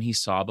urn he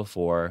saw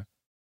before.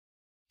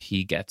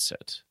 He gets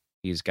it.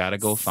 He's got to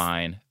go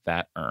find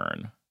that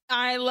urn.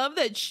 I love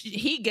that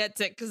he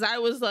gets it, because I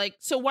was like,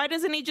 so why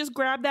doesn't he just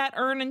grab that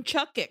urn and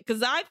chuck it?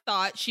 Because I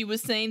thought she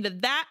was saying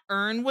that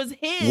urn was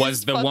his.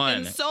 Was the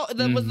one. Soul,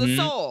 that was the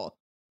soul.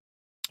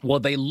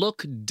 Well, they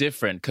look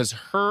different because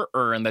her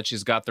urn that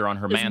she's got there on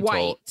her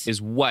mantle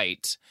is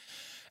white.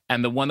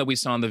 And the one that we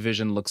saw in the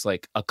vision looks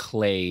like a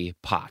clay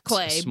pot.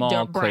 A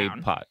small clay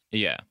pot.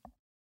 Yeah.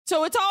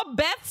 So it's all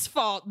Beth's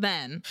fault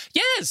then.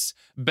 Yes.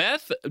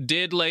 Beth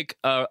did like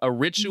a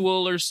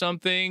ritual or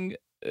something.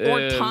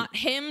 Or taught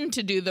him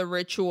to do the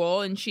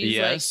ritual, and she's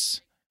like,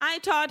 I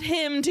taught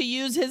him to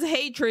use his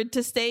hatred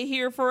to stay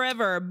here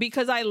forever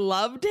because I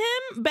loved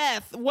him?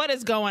 Beth, what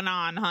is going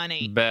on,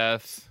 honey?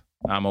 Beth,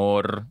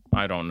 amor,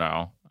 I don't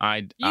know.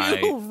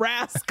 You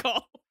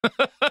rascal.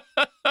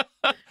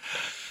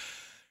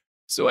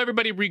 So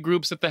everybody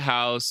regroups at the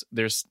house.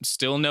 There's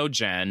still no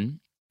Jen.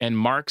 And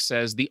Mark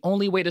says the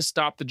only way to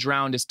stop the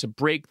drowned is to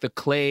break the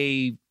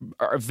clay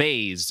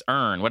vase,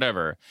 urn,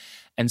 whatever.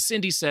 And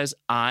Cindy says,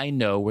 I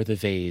know where the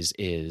vase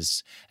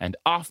is. And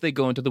off they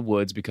go into the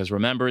woods because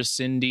remember,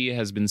 Cindy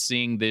has been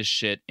seeing this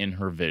shit in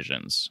her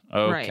visions.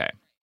 Okay. Right.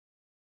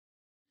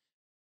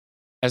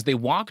 As they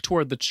walk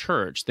toward the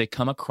church, they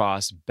come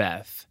across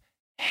Beth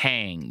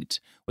hanged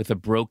with a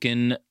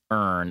broken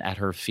urn at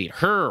her feet.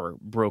 Her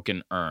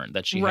broken urn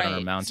that she had on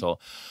her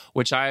mantle,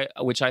 which I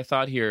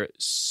thought here,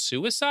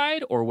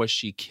 suicide, or was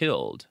she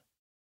killed?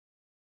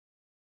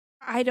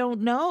 I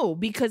don't know,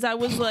 because I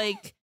was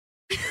like,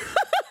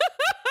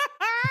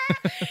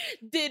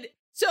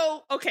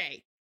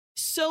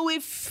 So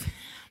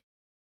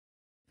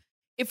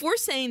if we're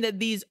saying that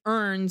these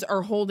urns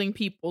are holding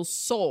people's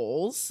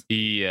souls,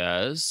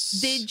 yes,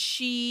 did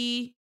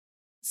she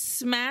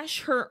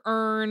smash her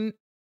urn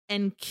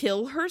and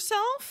kill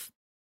herself?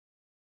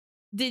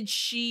 Did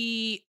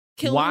she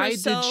kill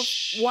herself?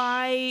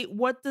 Why?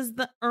 What does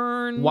the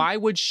urn? Why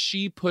would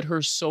she put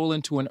her soul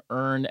into an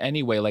urn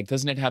anyway? Like,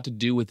 doesn't it have to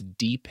do with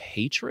deep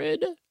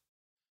hatred?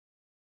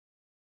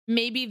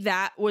 Maybe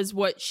that was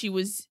what she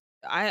was.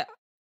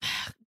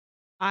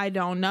 I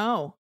don't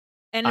know.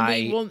 And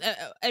I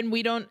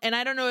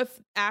don't know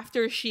if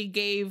after she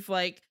gave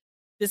like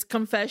this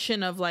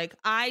confession of like,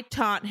 I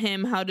taught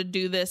him how to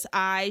do this,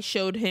 I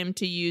showed him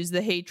to use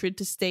the hatred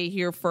to stay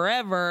here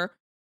forever.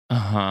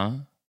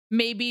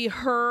 Maybe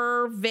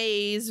her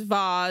vase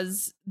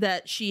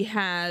that she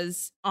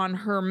has on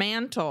her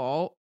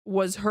mantle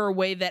was her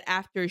way that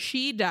after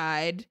she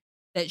died,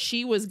 that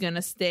she was going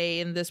to stay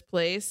in this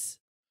place.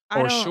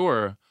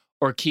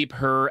 Or keep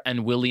her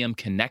and William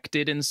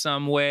connected in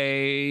some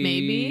way.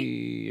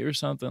 Maybe. Or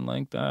something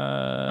like that.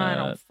 I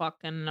don't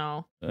fucking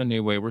know.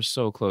 Anyway, we're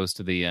so close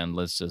to the end.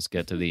 Let's just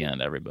get to the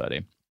end,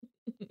 everybody.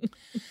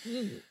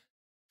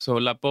 So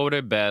La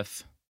Pobre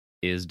Beth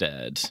is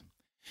dead.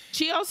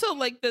 She also,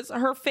 like this,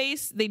 her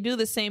face, they do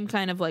the same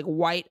kind of like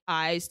white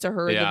eyes to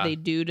her that they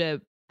do to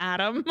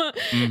Adam.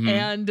 Mm-hmm.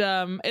 And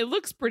it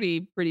looks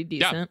pretty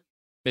decent. Yeah,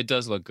 it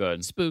does look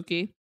good.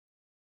 Spooky.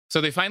 So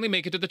they finally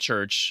make it to the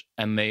church,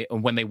 and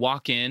when they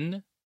walk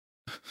in,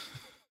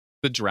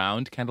 the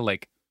drowned kind of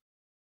like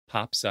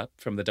pops up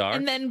from the dark.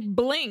 And then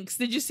blinks.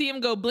 Did you see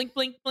him go blink,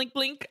 blink, blink,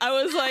 blink? I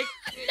was like,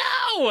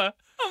 no!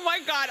 Oh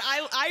my God.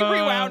 I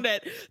rewound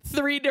it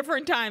 3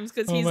 different times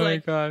because he's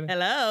like,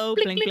 hello,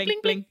 blink,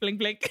 blink, blink, blink,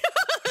 blink.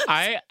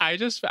 I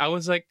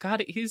was like,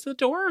 God, he's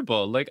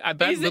adorable. Like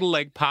that little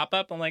like pop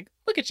up. I'm like,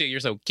 look at you. You're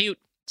so cute.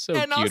 So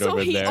and cute also,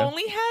 over he there.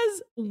 only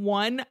has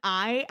one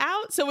eye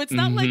out, so it's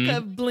not like a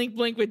blink,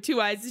 blink with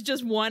 2 eyes. It's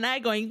just one eye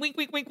going wink,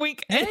 wink, wink,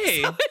 wink.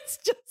 Hey, so it's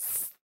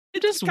just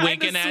just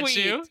winking at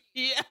sweet. you.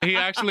 Yeah. He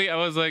actually, I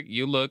was like,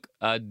 you look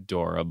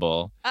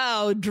adorable.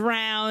 Oh,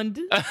 drowned.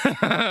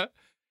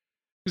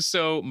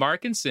 So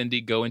Mark and Cindy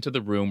go into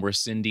the room where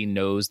Cindy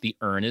knows the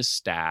urn is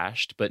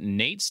stashed, but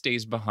Nate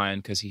stays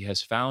behind because he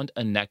has found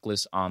a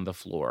necklace on the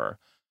floor.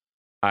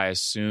 I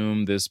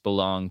assume this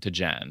belonged to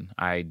Jen.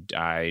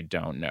 I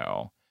don't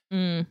know.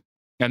 Mm.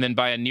 And then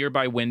by a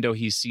nearby window,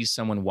 he sees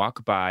someone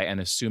walk by, and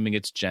assuming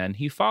it's Jen,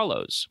 he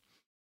follows.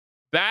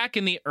 Back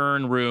in the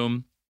urn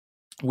room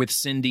with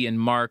Cindy and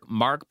Mark,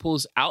 Mark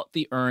pulls out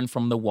the urn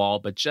from the wall,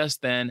 but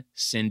just then,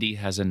 Cindy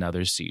has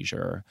another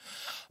seizure.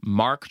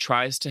 Mark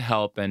tries to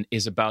help and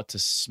is about to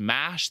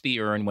smash the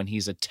urn when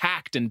he's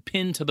attacked and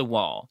pinned to the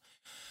wall.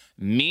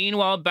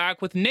 Meanwhile,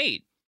 back with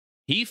Nate,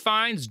 he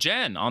finds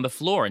Jen on the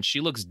floor and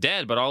she looks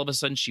dead, but all of a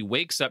sudden she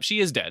wakes up. She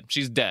is dead.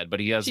 She's dead, but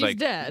he has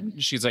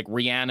she's like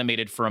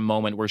reanimated for a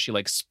moment where she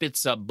like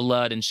spits up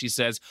blood and she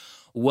says,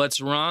 "What's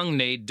wrong,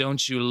 Nate?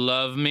 Don't you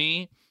love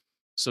me?"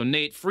 So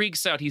Nate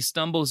freaks out. He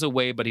stumbles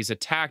away, but he's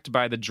attacked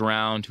by the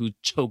drowned who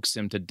chokes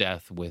him to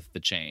death with the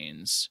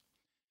chains.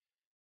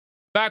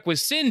 Back with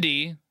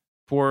Cindy,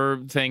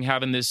 poor thing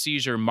having this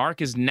seizure,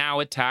 Mark is now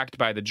attacked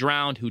by the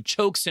drowned who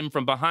chokes him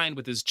from behind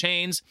with his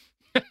chains.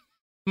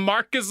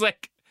 Mark is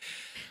like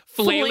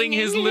flailing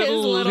his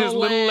little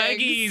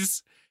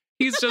leggies.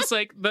 He's just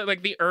like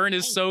the urn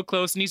is so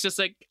close and he's just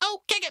like,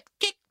 oh, kick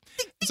it.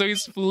 So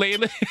he's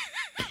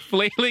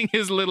flailing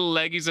his little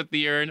leggies at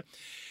the urn.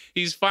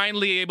 He's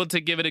finally able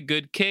to give it a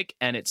good kick,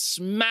 and it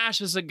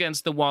smashes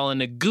against the wall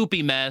in a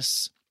goopy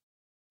mess.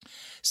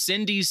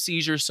 Cindy's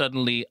seizure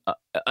suddenly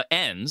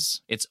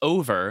ends. It's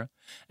over,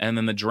 and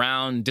then the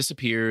drown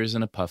disappears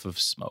in a puff of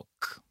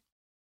smoke.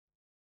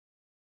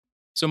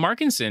 So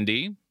Mark and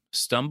Cindy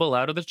stumble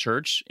out of the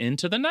church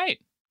into the night.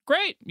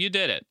 Great, you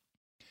did it.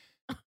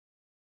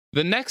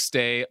 The next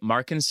day,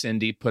 Mark and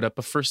Cindy put up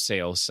a for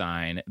sale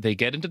sign. They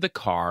get into the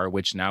car,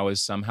 which now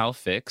is somehow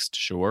fixed.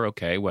 Sure,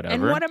 okay, whatever.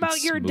 And what about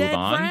Let's your move dead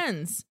on.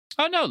 friends?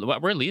 Oh, no,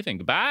 we're leaving.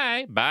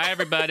 Bye. Bye,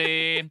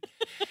 everybody.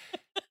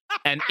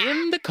 And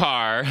in the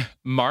car,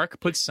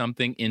 Mark puts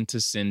something into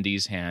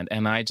Cindy's hand.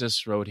 And I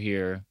just wrote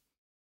here,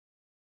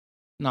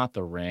 not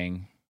the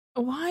ring.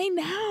 Why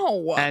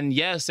now? And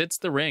yes, it's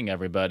the ring,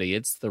 everybody.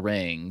 It's the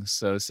ring.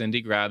 So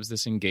Cindy grabs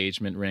this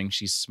engagement ring.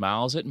 She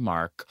smiles at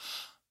Mark.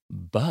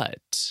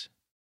 But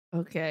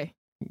okay.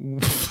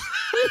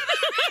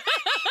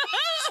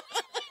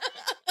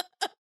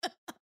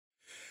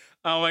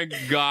 Oh my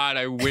God,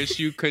 I wish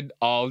you could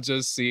all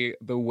just see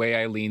the way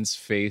Eileen's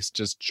face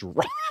just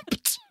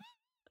dropped.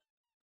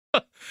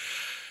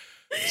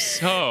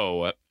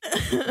 So,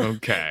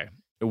 okay.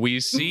 We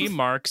see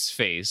Mark's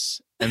face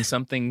and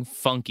something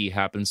funky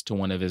happens to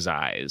one of his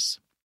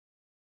eyes.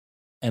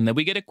 And then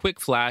we get a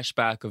quick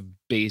flashback of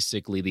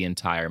basically the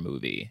entire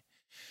movie.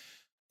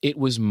 It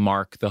was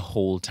Mark the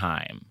whole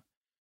time.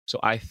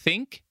 So I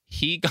think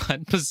he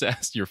got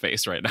possessed. Your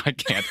face right now, I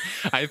can't.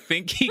 I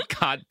think he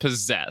got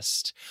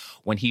possessed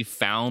when he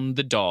found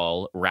the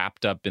doll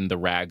wrapped up in the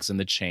rags and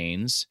the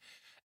chains.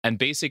 And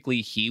basically,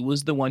 he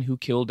was the one who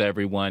killed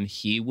everyone.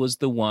 He was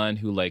the one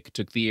who, like,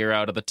 took the air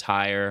out of the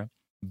tire.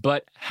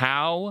 But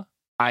how?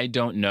 I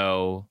don't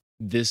know.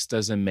 This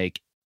doesn't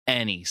make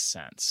any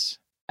sense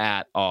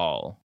at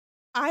all.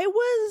 I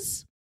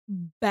was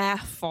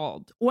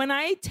baffled. When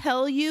I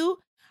tell you,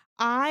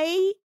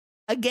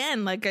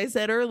 again, like I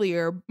said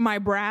earlier, my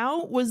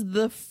brow was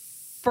the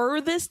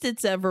furthest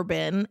it's ever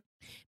been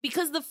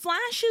because the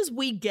flashes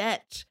we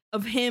get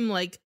of him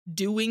like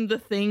doing the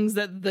things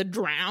that the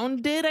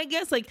drowned did, I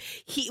guess, like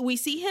we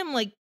see him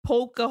like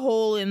poke a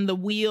hole in the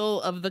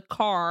wheel of the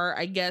car,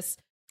 I guess,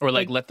 or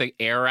like let the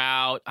air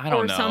out. I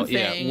don't know. Something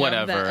yeah,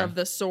 whatever of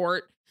the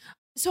sort.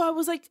 So I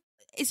was like,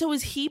 so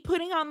is he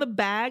putting on the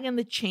bag and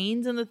the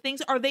chains and the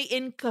things? Are they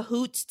in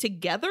cahoots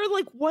together?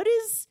 Like, what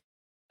is?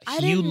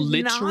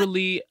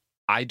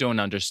 I don't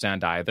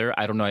understand either.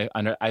 I don't know.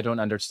 I don't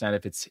understand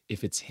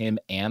if it's him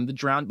and the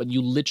drowned, but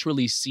you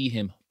literally see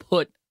him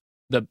put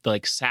the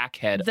like sack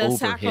head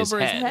over his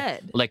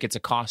head like it's a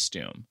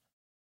costume.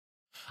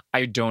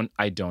 I don't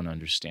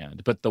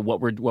understand. But what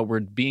we're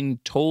being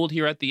told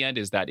here at the end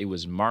is that it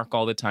was Mark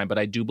all the time. But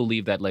I do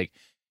believe that like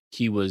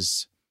he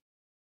was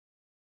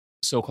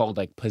so-called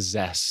like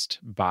possessed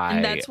by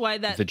and that's why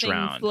that the thing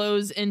drowned.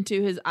 Flows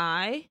into his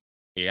eye.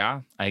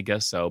 Yeah, I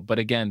guess so. But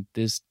again,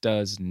 this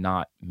does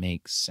not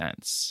make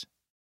sense.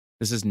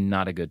 This is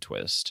not a good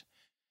twist.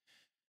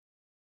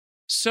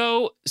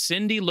 So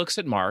Cindy looks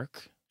at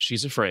Mark.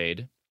 She's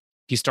afraid.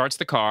 He starts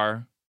the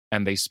car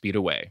and they speed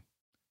away.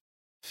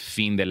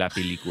 Fin de la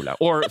película.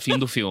 Or fin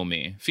do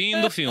filme.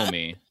 Fin do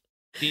filme.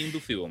 Fin do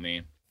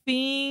filme.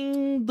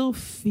 Fin do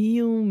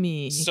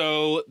filme.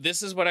 So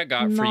this is what I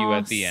got for you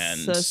at the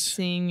end. Nossa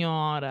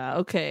Senhora.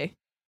 Okay.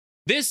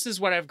 This is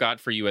what I've got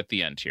for you at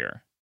the end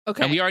here.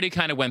 Okay. And we already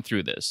kind of went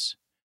through this.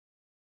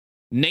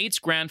 Nate's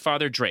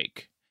grandfather,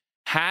 Drake,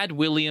 had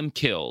William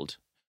killed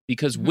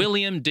because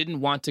William didn't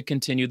want to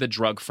continue the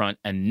drug front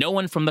and no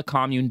one from the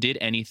commune did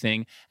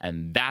anything.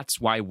 And that's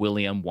why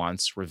William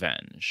wants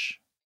revenge.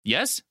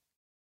 Yes?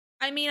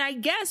 I mean, I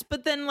guess,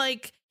 but then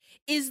like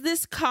is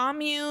this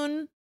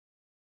commune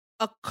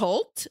a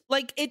cult?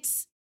 Like,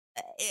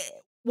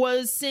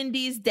 was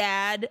Cindy's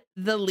dad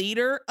the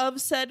leader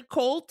of said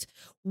cult?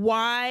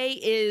 Why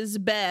is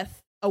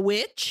Beth a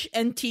witch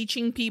and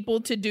teaching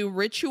people to do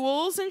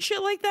rituals and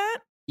shit like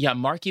that? Yeah,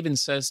 Mark even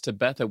says to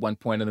Beth at one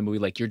point in the movie,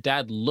 like, your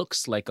dad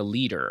looks like a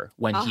leader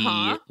when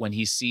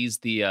he sees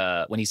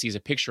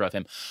a picture of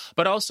him.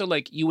 But also,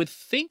 like, you would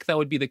think that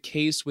would be the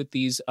case with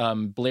these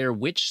Blair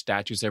Witch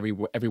statues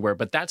everywhere,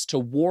 but that's to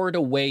ward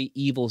away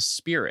evil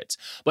spirits.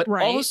 But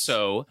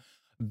also,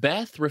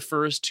 Beth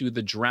refers to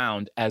the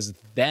drowned as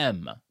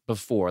them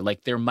before.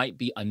 Like, there might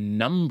be a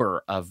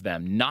number of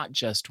them, not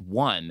just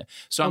one.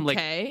 So I'm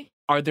like,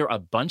 are there a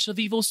bunch of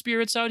evil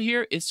spirits out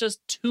here? It's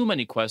just too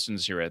many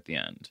questions here at the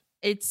end.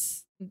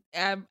 It's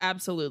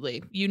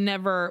absolutely.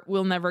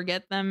 We'll never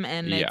get them,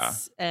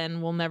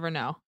 and we'll never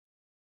know.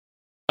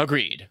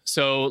 Agreed.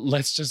 So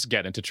let's just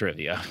get into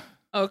trivia.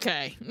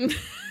 Okay.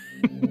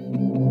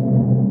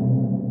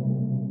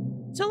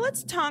 So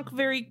let's talk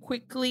very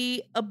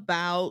quickly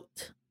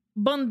about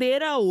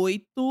Bandeira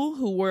Oito,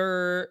 who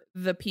were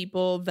the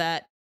people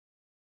that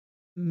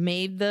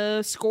made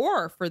the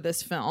score for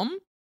this film.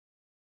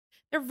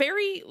 They're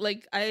very,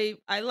 like, I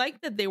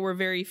like that they were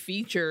very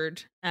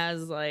featured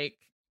as, like,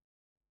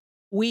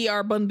 we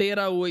are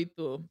Bandeira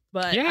Oito.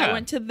 But I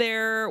went to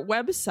their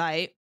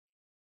website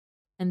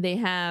and they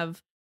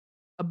have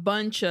a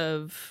bunch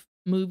of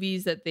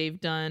movies that they've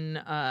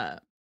done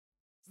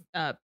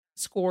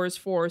scores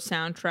for,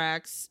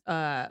 soundtracks,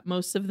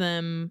 most of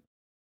them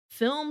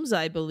films,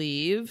 I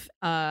believe.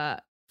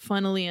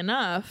 Funnily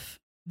enough,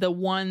 the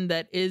one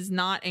that is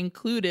not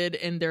included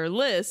in their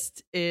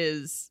list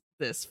is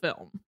this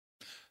film.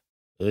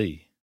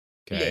 Hey.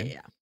 Okay.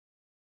 Yeah.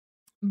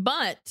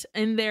 But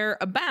in their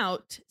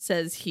about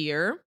says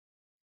here,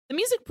 the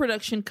music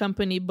production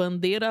company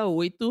Bandeira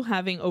Oito,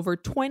 having over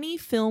 20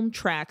 film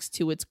tracks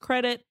to its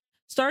credit,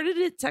 started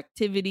its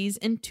activities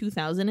in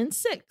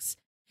 2006.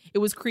 It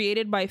was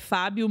created by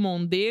Fábio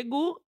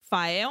Mondego,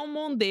 Fael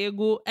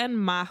Mondego, and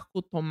Marco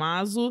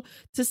Tomaso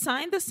to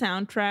sign the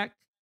soundtrack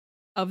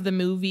of the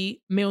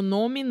movie Meu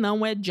Nome Não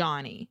É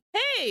Johnny.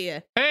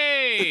 Hey!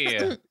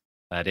 Hey!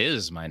 That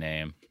is my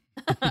name.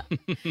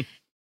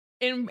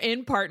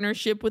 In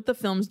partnership with the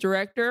film's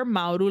director,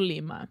 Mauro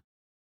Lima.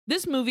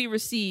 This movie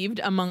received,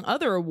 among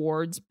other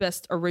awards,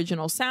 Best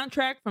Original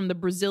Soundtrack from the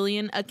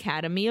Brazilian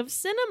Academy of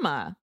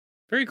Cinema.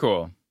 Very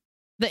cool.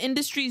 The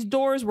industry's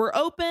doors were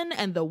open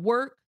and the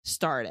work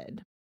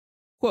started.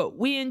 Quote,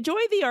 we enjoy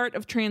the art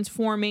of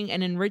transforming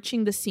and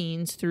enriching the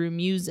scenes through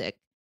music.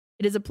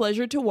 It is a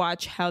pleasure to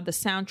watch how the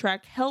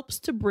soundtrack helps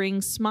to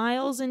bring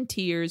smiles and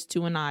tears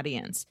to an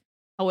audience,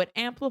 how it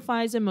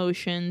amplifies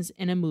emotions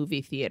in a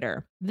movie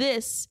theater.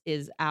 This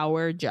is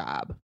our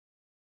job.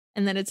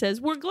 And then it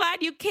says, we're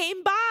glad you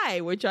came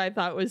by, which I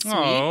thought was sweet.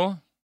 Oh,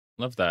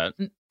 love that.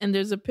 And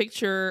there's a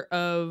picture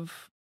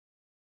of,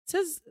 it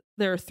says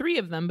there are 3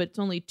 of them, but it's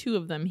only 2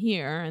 of them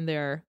here, and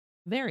they're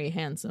very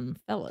handsome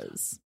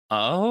fellas.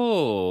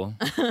 Oh.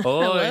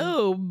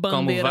 Hello,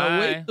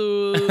 Bandeira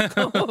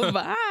Oito. Como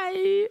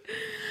vai?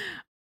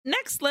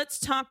 Next, let's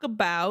talk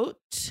about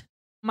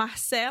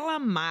Marcela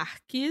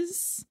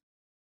Marques,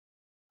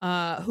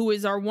 who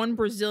is our one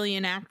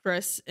Brazilian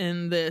actress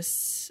in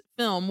this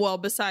film, well,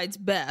 besides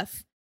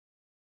Beth.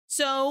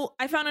 So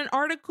I found an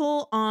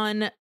article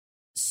on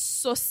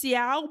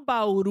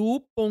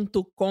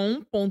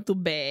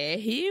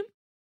socialbauru.com.br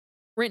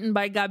written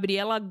by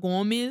Gabriela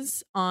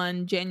Gomes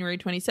on January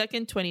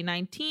 22nd,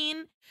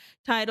 2019,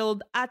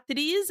 titled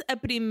Atriz é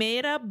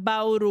primeira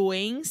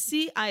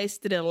bauruense a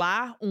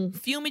estrelar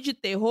filme de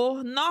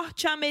terror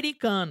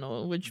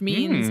norte-americano, which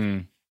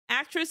means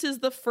actress is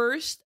the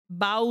first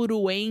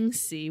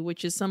bauruense,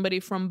 which is somebody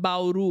from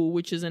Bauru,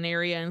 which is an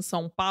area in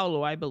São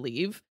Paulo, I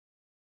believe,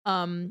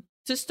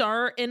 to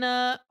star in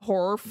a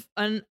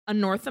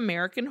North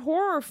American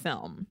horror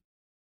film.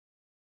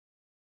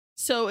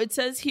 So it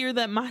says here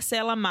that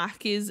Marcela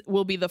Marques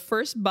will be the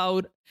first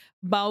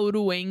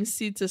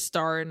Bauruense to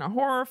star in a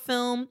horror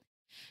film.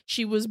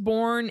 She was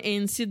born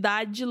in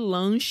Cidade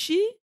Lanche,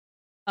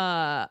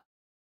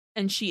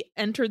 and she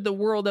entered the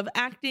world of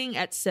acting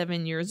at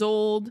 7 years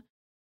old.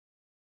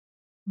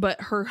 But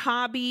her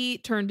hobby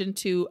turned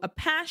into a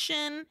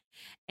passion,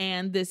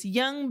 and this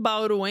young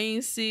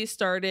Bauruense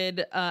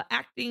started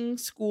acting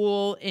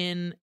school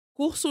in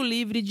Curso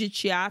Livre de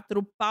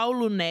Teatro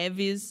Paulo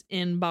Neves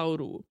in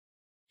Bauru.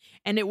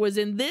 And it was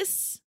in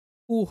this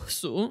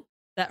curso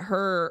that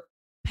her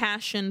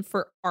passion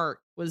for art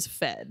was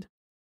fed.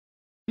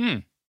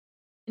 In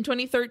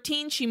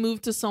 2013, she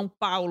moved to São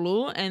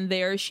Paulo, and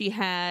there she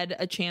had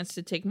a chance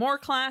to take more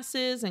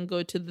classes and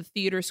go to the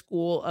theater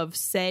school of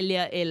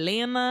Célia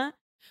Helena,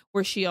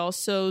 where she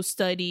also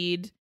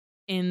studied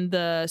in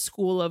the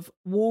school of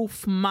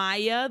Wolf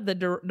Maia,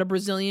 the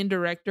Brazilian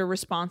director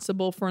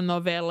responsible for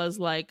novelas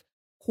like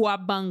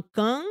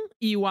Cuabancã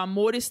e O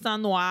Amor Está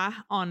no Ar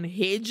on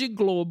Rede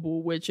Globo,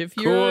 which if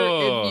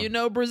you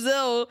know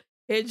Brazil,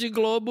 Rede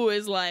Globo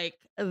is like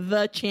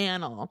the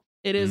channel.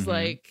 It is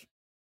like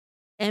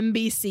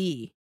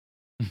NBC.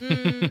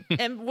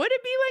 And would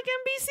it be like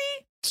NBC?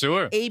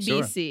 Sure.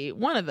 ABC, sure.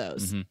 One of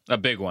those. A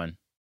big one.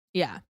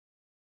 Yeah.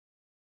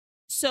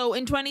 So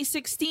in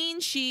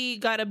 2016, she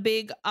got a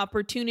big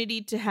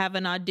opportunity to have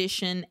an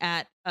audition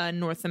at a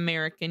North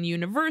American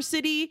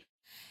university,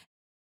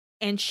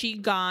 and she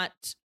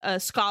got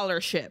a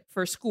scholarship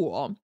for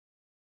school.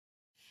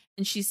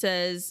 And she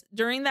says,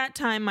 during that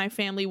time, my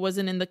family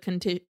wasn't in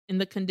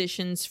the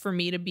conditions for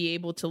me to be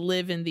able to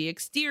live in the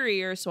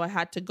exterior, so I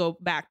had to go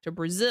back to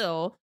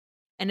Brazil.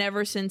 And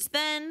ever since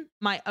then,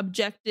 my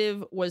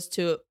objective was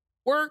to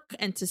work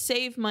and to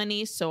save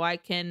money so I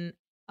can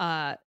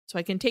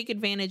take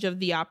advantage of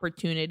the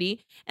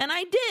opportunity. And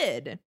I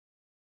did,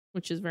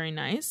 which is very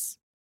nice.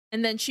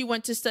 And then she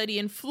went to study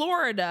in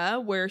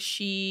Florida, where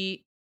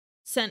she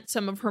sent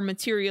some of her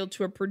material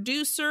to a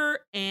producer.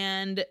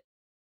 And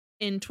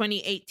in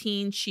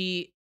 2018,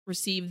 she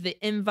received the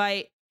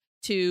invite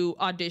to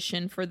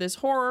audition for this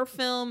horror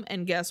film.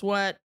 And guess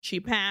what? She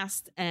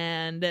passed,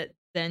 and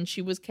then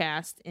she was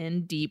cast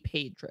in Deep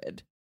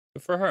Hatred.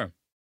 Good for her.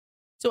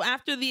 So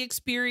after the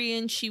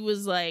experience, she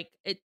was like,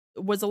 it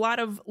was a lot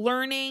of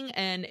learning,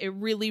 and it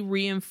really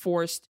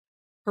reinforced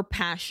her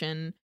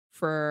passion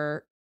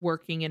for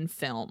working in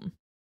film.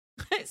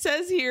 It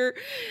says here,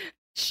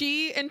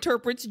 she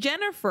interprets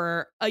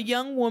Jennifer, a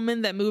young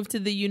woman that moved to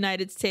the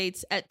United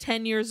States at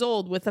 10 years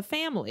old with a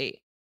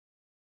family.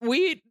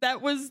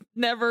 That was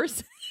never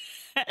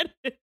said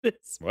in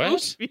this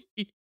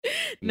movie.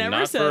 Never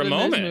Not said for a in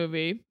moment. This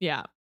movie.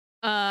 Yeah.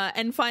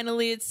 And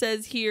finally, it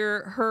says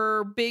here,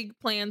 her big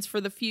plans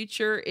for the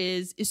future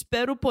is: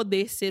 espero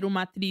poder ser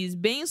uma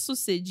atriz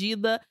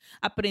bem-sucedida,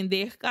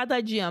 aprender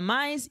cada dia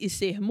mais e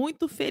ser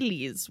muito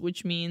feliz,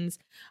 which means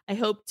I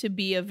hope to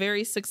be a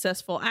very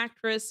successful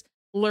actress,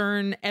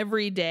 learn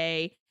every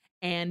day,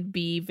 and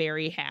be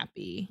very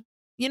happy.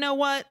 You know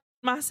what,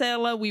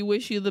 Marcella? We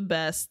wish you the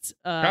best.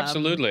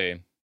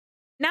 Absolutely.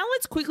 Now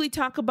let's quickly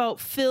talk about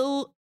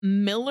Phil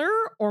Miller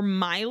or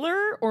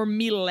Myler or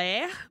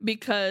Miller,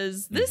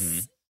 because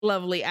this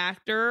lovely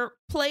actor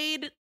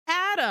played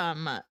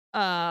Adam,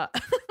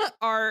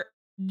 our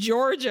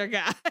Georgia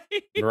guy.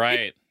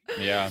 Right.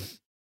 Yeah.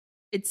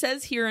 It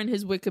says here in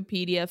his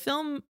Wikipedia,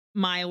 Phil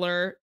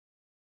Myler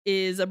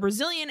is a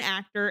Brazilian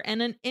actor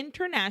and an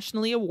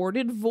internationally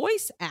awarded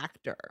voice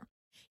actor.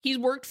 He's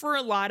worked for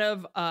a lot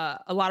of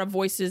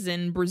voices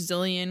in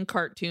Brazilian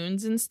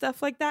cartoons and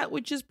stuff like that,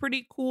 which is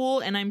pretty cool.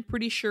 And I'm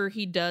pretty sure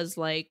he does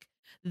like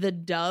the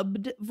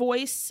dubbed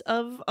voice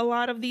of a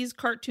lot of these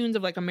cartoons,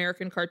 of like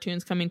American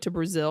cartoons coming to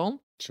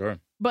Brazil. Sure.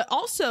 But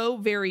also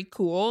very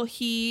cool,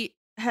 he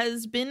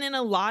has been in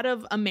a lot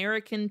of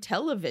American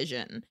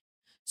television.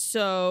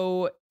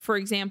 So, for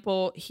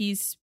example,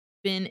 he's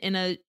been in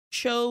a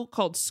show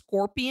called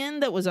Scorpion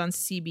that was on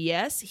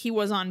CBS. He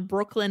was on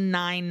Brooklyn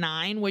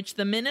Nine-Nine, which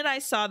the minute I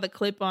saw the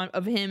clip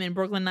of him in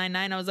Brooklyn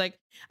Nine-Nine, I was like,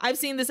 I've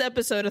seen this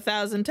episode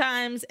 1,000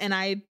 times, and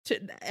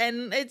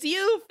it's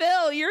you,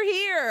 Phil, you're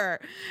here.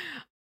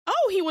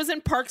 Oh, he was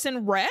in Parks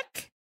and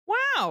Rec?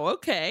 Wow,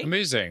 okay.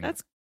 Amazing.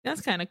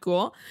 That's kind of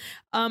cool.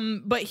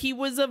 But he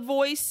was a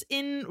voice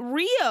in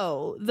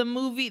Rio, the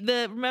movie,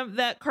 remember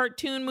that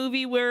cartoon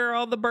movie where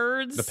all the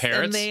birds, the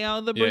parrots, and they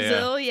all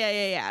Brazil,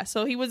 yeah.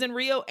 So he was in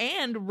Rio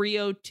and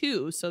Rio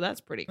 2, so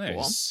that's pretty cool.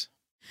 Nice.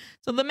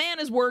 So the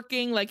man is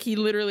working, like he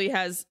literally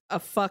has a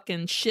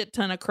fucking shit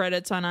ton of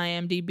credits on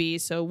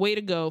IMDb. So way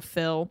to go,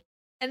 Phil.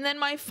 And then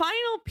my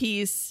final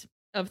piece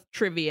of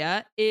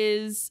trivia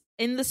is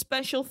in the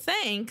special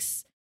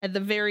thanks at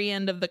the very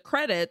end of the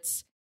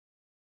credits.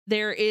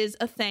 There is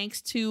a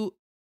thanks to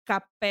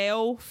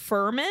Capel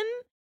Furman,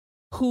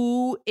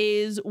 who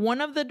is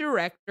one of the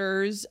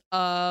directors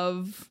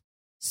of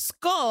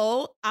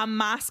Skull, A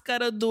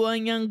Máscara do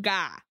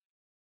Anhangá.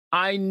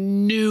 I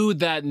knew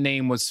that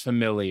name was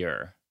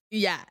familiar.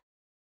 Yeah,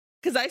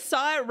 because I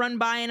saw it run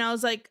by and I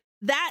was like,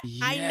 yes.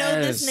 I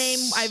know this name.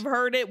 I've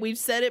heard it. We've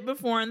said it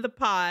before in the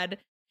pod,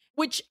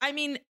 which, I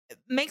mean,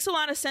 makes a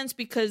lot of sense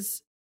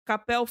because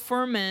Capel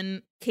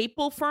Furman, I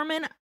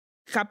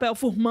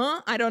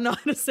don't know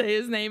how to say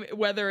his name,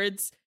 whether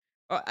it's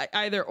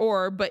either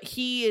or, but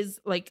he is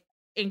like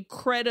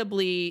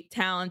incredibly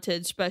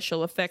talented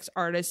special effects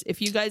artist. If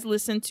you guys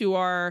listen to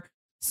our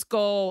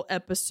Skull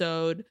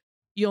episode,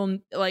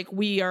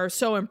 we are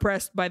so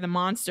impressed by the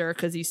monster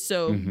because he's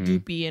so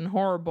goopy and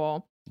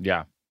horrible.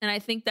 Yeah. And I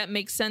think that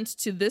makes sense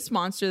to this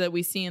monster that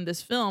we see in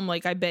this film.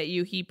 Like, I bet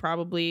you he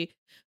probably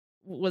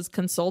was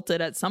consulted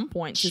at some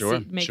point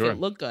to make it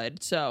look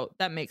good. So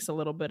that makes a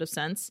little bit of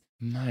sense.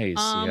 Nice.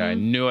 Yeah,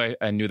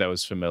 I knew that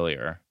was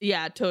familiar.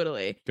 Yeah,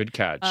 totally. Good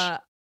catch.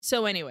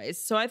 So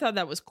I thought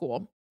that was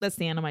cool. That's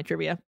the end of my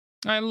trivia.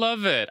 I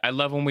love it. I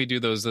love when we do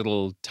those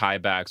little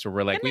tiebacks where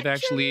we're like,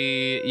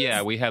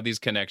 we have these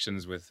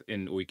connections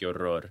in Uy Que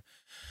Horror.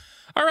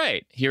 All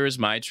right, here is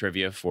my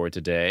trivia for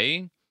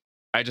today.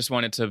 I just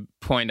wanted to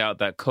point out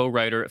that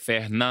co-writer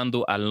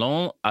Fernando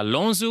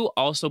Alonso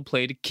also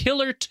played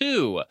Killer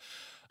 2.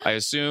 I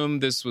assume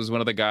this was one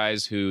of the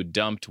guys who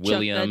dumped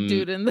William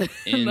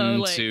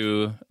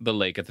into the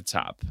lake at the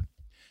top.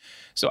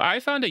 So I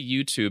found a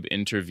YouTube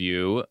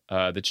interview.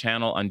 The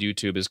channel on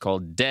YouTube is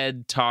called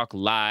Dead Talk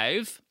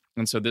Live.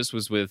 And so this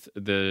was with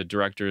the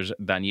directors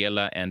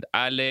Daniela and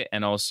Ale,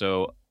 and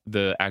also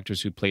the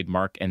actors who played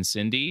Mark and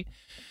Cindy.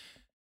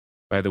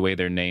 By the way,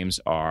 their names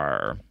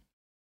are...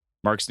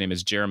 Mark's name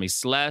is Jeremy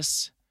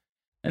Sless,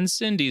 and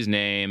Cindy's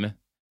name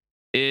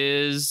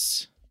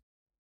is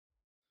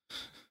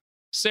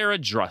Sarah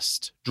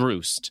Drust.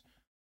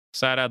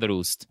 Sarah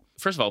Drust.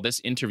 First of all,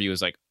 this interview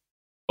is like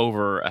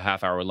over a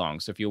half hour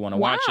long. So if you want to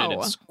watch it,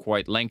 it's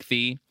quite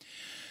lengthy.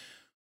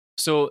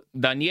 So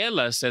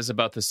Daniela says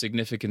about the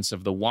significance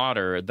of the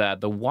water, that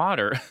the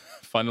water,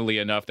 funnily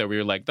enough, that we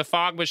were like, the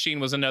fog machine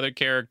was another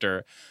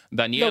character.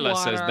 Daniela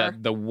says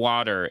that the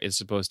water is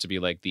supposed to be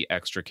like the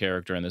extra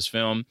character in this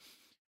film.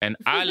 And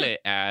Ale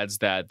adds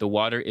that the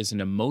water is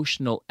an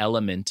emotional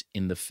element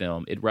in the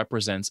film. It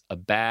represents a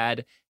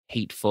bad,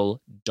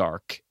 hateful,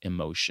 dark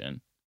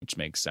emotion, which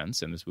makes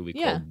sense in this movie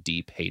called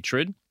Deep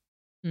Hatred.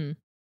 Mm.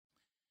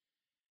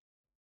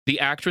 The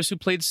actress who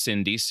played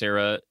Cindy,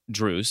 Sarah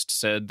Drust,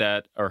 said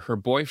that, or her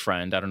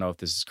boyfriend, I don't know if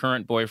this is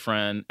current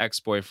boyfriend,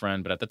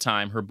 ex-boyfriend, but at the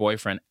time, her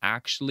boyfriend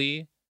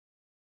actually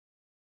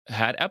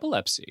had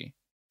epilepsy.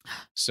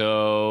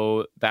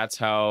 So that's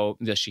how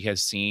she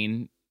has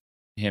seen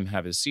him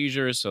have his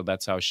seizures. So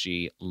that's how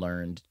she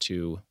learned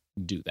to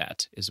do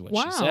that, is what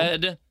she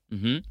said.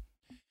 Mm-hmm.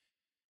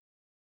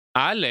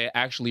 Ale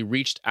actually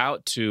reached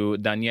out to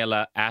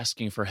Daniela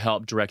asking for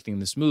help directing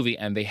this movie,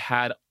 and they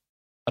had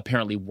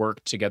apparently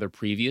worked together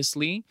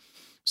previously.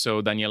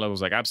 So Daniela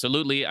was like,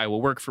 absolutely, I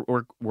will work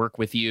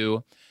with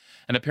you.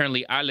 And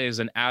apparently Ale is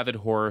an avid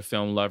horror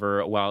film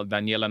lover, while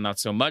Daniela not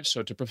so much.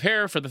 So to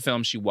prepare for the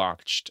film, she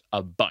watched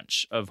a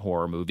bunch of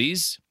horror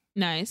movies.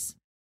 Nice.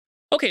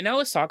 Okay, now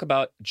let's talk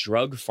about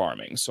drug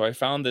farming. So I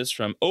found this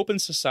from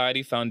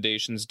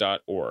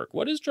OpenSocietyFoundations.org.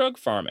 What is drug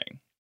farming?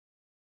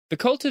 The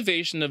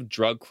cultivation of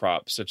drug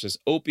crops such as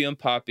opium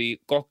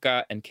poppy,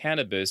 coca, and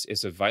cannabis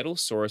is a vital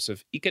source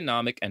of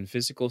economic and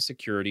physical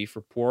security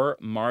for poor,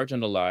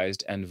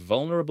 marginalized, and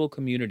vulnerable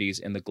communities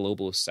in the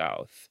global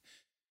South.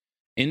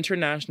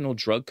 International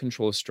drug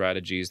control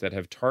strategies that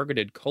have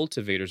targeted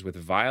cultivators with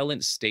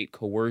violent state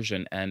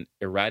coercion and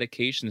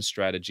eradication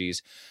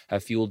strategies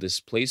have fueled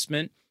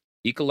displacement,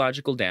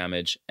 ecological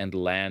damage, and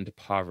land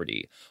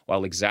poverty,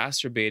 while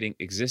exacerbating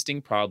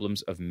existing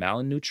problems of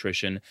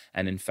malnutrition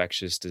and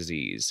infectious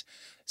disease.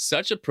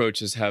 Such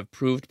approaches have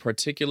proved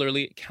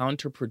particularly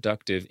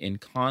counterproductive in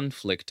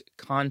conflict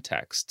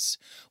contexts,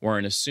 where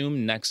an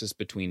assumed nexus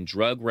between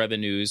drug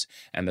revenues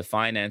and the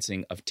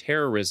financing of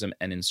terrorism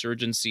and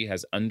insurgency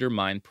has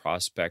undermined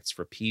prospects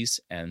for peace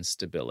and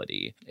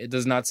stability. It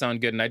does not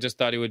sound good, and I just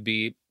thought it would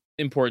be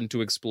important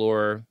to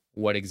explore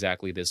what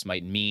exactly this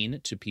might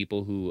mean to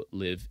people who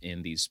live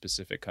in these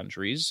specific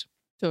countries.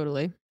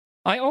 Totally.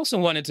 I also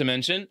wanted to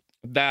mention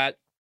that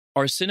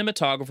our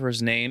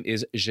cinematographer's name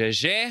is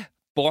Gege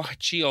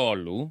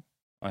Porciolu.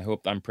 I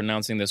hope I'm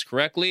pronouncing this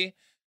correctly.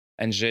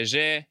 And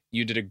Gege,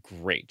 you did a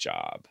great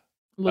job.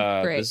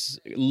 Looked great. This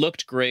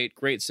looked great.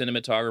 Great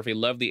cinematography.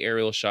 Love the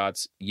aerial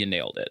shots. You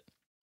nailed it.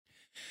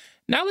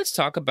 Now let's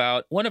talk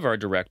about one of our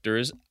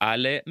directors,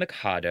 Ale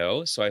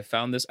Mikado. So I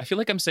found this. I feel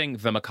like I'm saying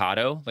The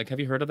Mikado. Like,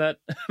 have you heard of that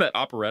that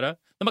operetta?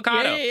 The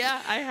Mikado.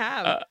 Yeah, I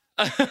have.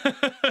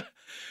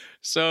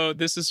 So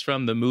this is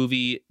from the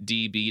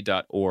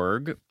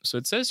moviedb.org. So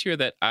it says here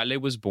that Ale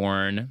was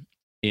born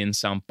in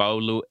Sao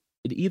Paulo.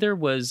 It either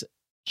was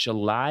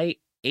July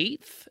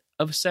 8th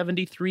of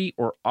 73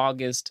 or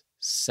August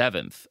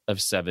 7th of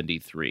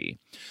 73,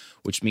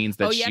 which means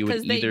that she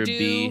would either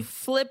be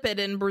flip it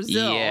in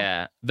Brazil.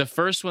 Yeah. The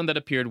first one that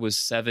appeared was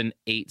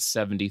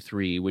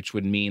 7/8/73, which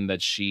would mean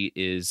that she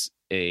is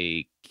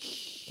a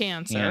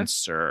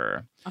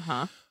Cancer.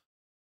 Uh-huh.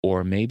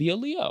 Or maybe a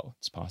Leo.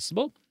 It's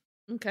possible.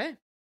 Okay.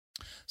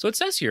 So it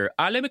says here,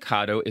 Ale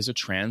Mikado is a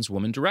trans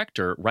woman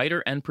director,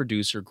 writer, and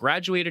producer,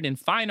 graduated in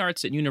fine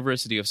arts at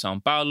University of Sao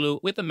Paulo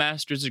with a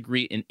master's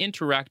degree in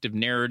interactive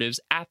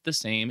narratives at the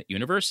same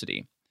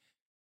university.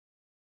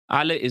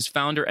 Ale is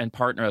founder and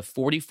partner of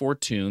 44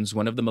 Toons,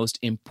 one of the most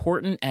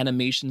important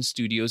animation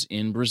studios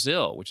in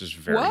Brazil, which is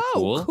very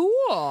cool.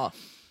 Cool.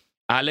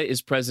 Ale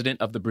is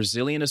president of the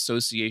Brazilian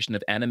Association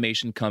of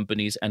Animation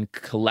Companies and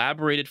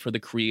collaborated for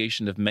the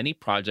creation of many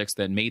projects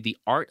that made the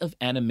art of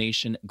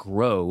animation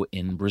grow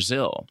in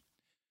Brazil.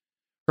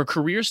 Her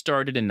career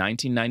started in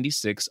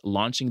 1996,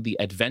 launching the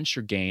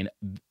adventure game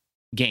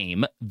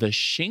The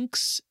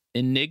Sphinx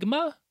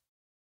Enigma.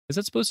 Is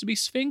that supposed to be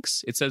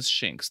Sphinx? It says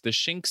Sphinx. The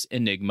Sphinx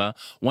Enigma,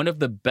 one of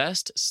the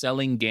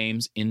best-selling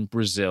games in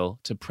Brazil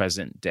to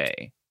present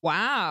day.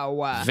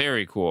 Wow.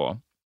 Very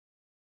cool.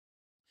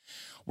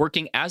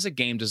 Working as a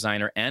game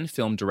designer and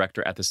film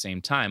director at the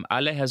same time,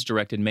 Ale has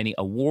directed many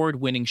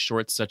award-winning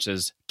shorts such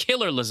as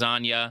Killer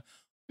Lasagna,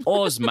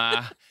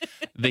 Ozma,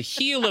 The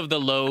Heel of the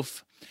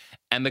Loaf,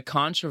 and the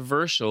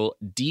controversial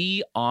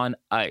D on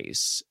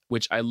Ice,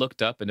 which I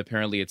looked up, and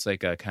apparently it's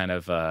like a kind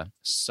of,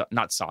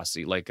 not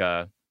saucy, like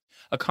a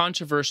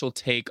controversial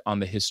take on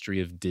the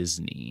history of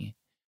Disney.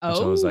 Oh.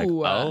 So I was like,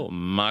 oh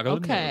my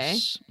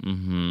goodness. Okay.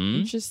 Mm-hmm.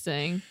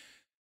 Interesting.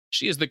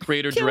 She is the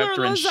creator, Killer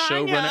director, and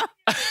lasagna.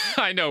 showrunner.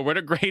 I know, what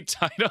a great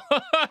title.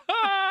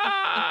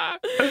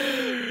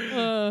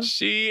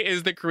 She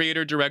is the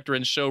creator, director,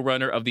 and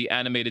showrunner of the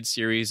animated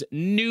series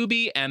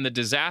Newbie and the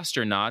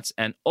Disaster Knots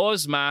and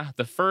Ozma,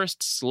 the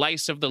First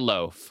Slice of the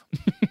Loaf.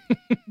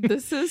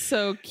 This is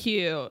so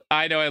cute.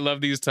 I know, I love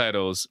these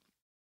titles.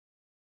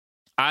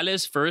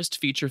 Ale's first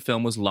feature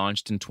film was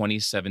launched in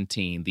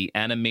 2017, the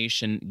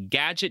animation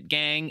Gadget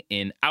Gang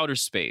in Outer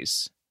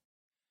Space.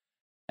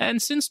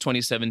 And since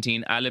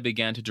 2017, Ale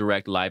began to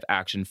direct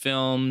live-action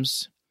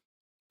films.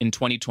 In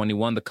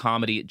 2021, the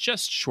comedy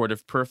Just Short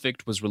of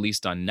Perfect was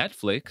released on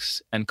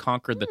Netflix and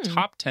conquered the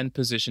top 10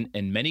 position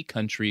in many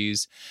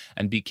countries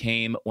and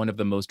became one of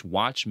the most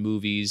watched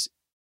movies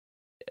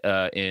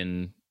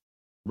in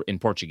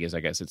Portuguese, I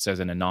guess. It says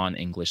in a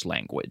non-English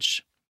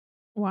language.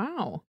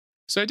 Wow.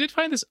 So I did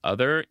find this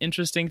other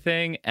interesting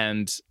thing,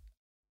 and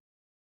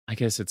I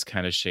guess it's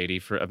kind of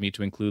shady of me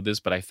to include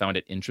this, but I found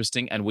it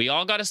interesting. And we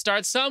all got to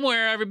start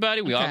somewhere,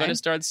 everybody. We all got to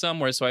start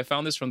somewhere. So I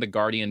found this from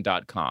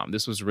theguardian.com.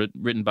 This was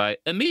written by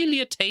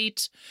Amelia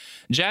Tate,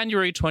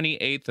 January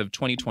 28th of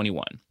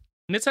 2021.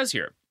 And it says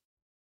here,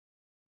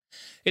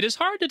 it is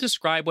hard to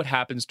describe what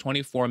happens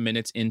 24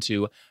 minutes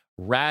into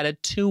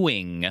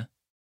Ratatouille.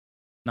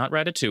 Not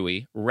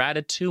Ratatouille,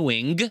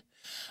 Ratatouille,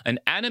 an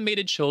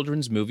animated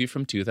children's movie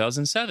from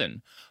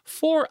 2007.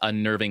 Four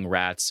unnerving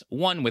rats,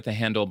 one with a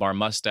handlebar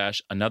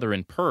mustache, another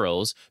in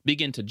pearls,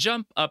 begin to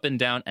jump up and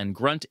down and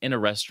grunt in a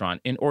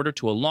restaurant in order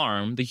to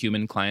alarm the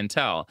human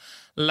clientele.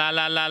 La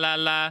la la la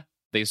la,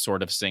 they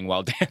sort of sing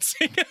while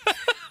dancing.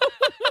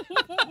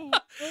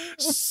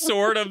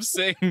 Sort of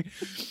sing.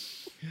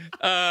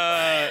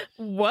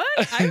 What?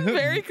 I'm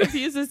very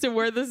confused as to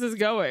where this is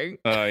going.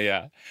 Oh,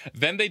 yeah.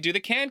 Then they do the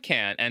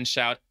can-can and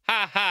shout,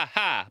 ha, ha,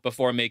 ha,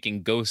 before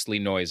making ghostly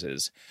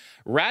noises.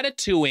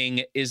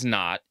 Ratatouille is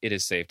not, it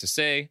is safe to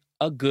say,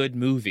 a good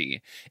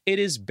movie. It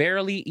is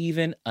barely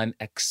even an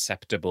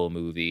acceptable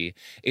movie.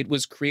 It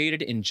was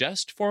created in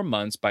just 4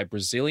 months by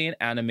Brazilian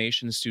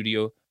animation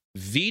studio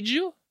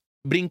Vídeo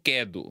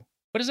Brinquedo.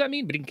 What does that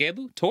mean?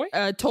 Brinquedo? Toy?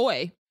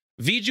 Toy.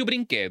 Vídeo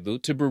Brinquedo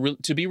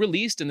to be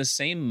released in the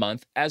same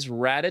month as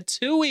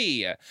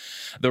Ratatouille,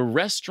 the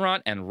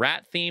restaurant and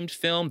rat-themed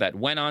film that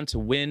went on to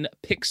win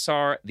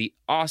Pixar the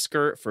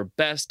Oscar for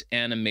Best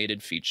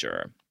Animated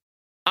Feature.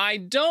 I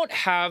don't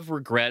have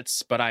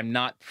regrets, but I'm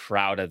not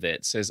proud of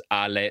it, says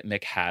Ale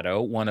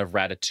Mercado, one of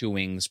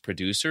Ratatouille's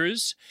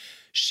producers.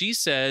 She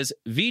says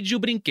Vídeo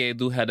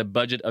Brinquedo had a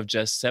budget of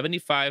just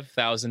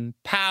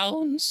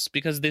 £75,000,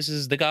 because this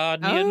is The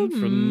Guardian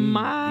from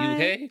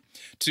UK,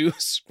 to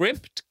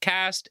script,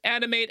 cast,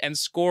 animate, and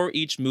score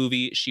each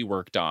movie she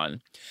worked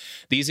on.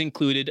 These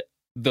included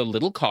The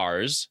Little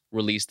Cars,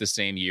 released the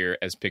same year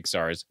as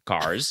Pixar's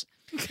Cars,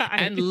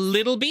 and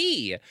Little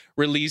Bee,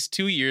 released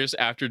 2 years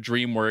after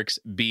DreamWorks'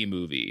 Bee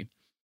Movie.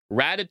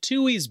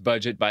 Ratatouille's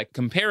budget, by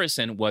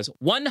comparison, was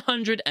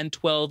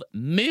 £112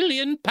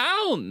 million.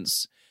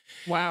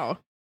 Wow.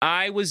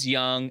 I was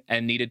young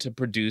and needed to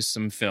produce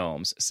some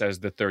films, says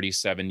the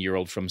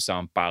 37-year-old from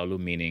Sao Paulo,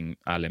 meaning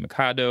Ale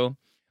Mercado.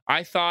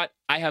 I thought,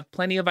 I have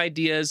plenty of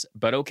ideas,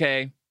 but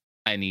okay,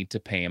 I need to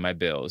pay my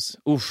bills.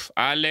 Oof,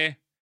 Ale,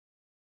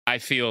 I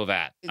feel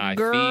that. I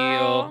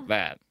feel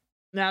that.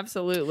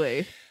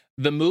 Absolutely.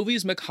 The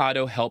movies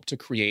Mercado helped to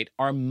create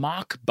are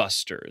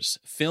mockbusters,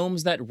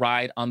 films that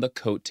ride on the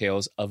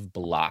coattails of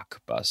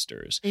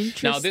blockbusters.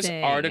 Now, this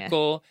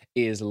article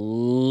is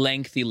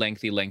lengthy.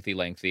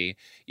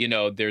 You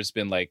know, there's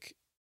been like,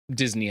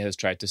 Disney has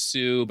tried to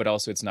sue, but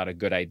also it's not a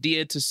good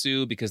idea to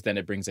sue because then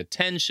it brings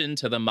attention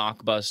to the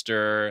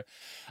mockbuster.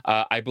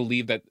 I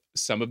believe that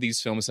some of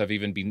these films have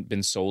even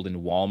been sold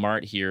in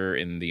Walmart here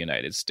in the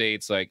United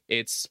States. Like,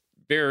 it's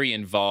very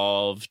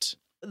involved.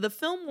 The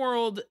film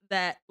world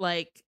that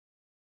like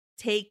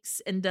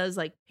takes and does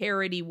like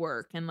parody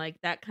work and like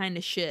that kind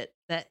of shit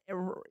that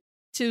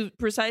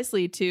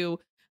to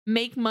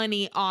make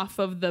money off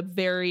of the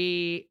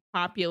very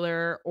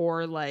popular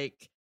or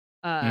like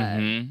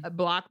a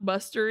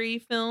blockbustery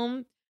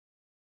film.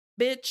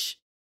 Bitch,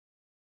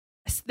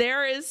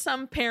 there is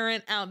some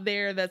parent out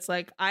there that's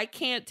like, I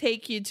can't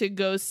take you to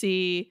go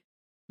see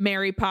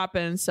Mary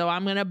Poppins, so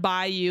I'm gonna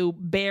buy you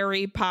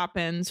Berry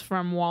Poppins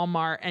from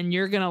Walmart and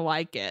you're gonna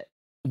like it.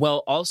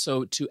 Well,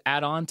 also to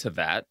add on to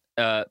that,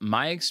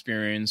 my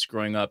experience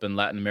growing up in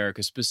Latin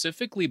America,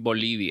 specifically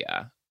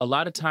Bolivia, a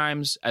lot of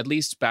times, at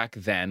least back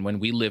then when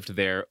we lived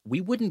there,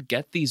 we wouldn't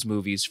get these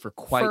movies for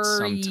quite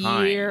some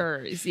time.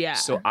 Years, yeah.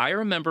 So I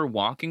remember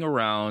walking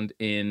around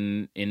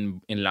in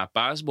La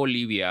Paz,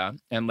 Bolivia,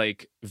 and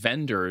like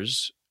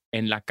vendors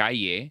in la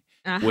calle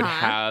would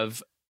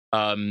have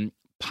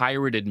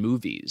pirated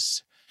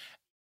movies.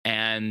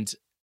 And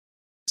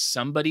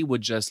somebody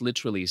would just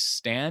literally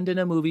stand in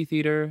a movie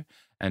theater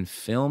and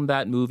film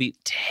that movie.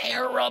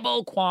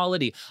 Terrible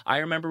quality. I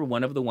remember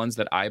one of the ones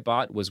that I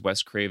bought was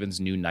Wes Craven's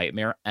New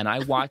Nightmare, and I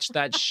watched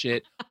that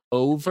shit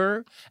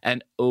over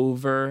and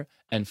over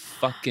and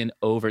fucking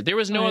over. There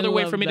was no other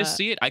way for me to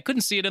see it. I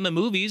couldn't see it in the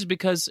movies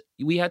because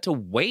we had to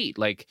wait.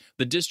 Like,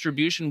 the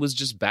distribution was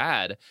just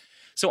bad.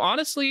 So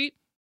honestly,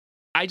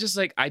 I just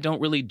like, I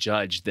don't really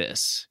judge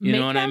this. You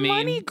know what I mean?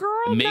 Money,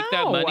 girl. Make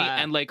that money.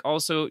 And like,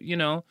 also, you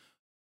know,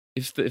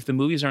 if the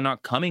movies are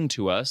not coming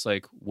to us,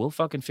 like, we'll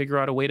fucking figure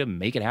out a way to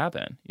make it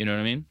happen. You know what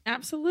I mean?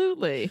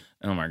 Absolutely.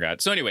 Oh my God.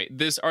 So anyway,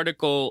 this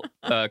article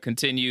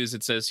continues.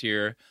 It says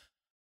here,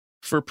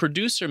 for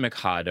producer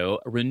Mikado,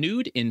 a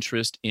renewed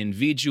interest in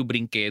Vídeo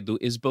Brinquedo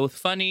is both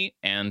funny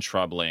and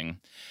troubling.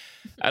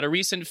 At a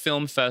recent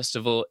film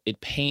festival,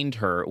 it pained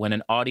her when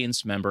an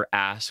audience member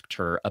asked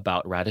her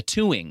about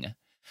ratatouille.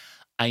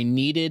 I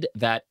needed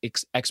that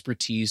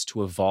expertise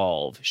to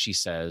evolve, she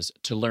says,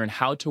 to learn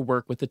how to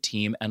work with a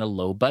team and a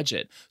low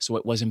budget. So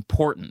it was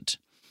important.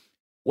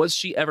 Was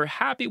she ever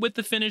happy with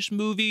the finished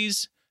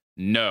movies?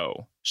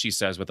 No, she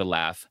says with a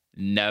laugh.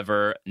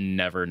 Never,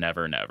 never,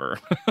 never, never.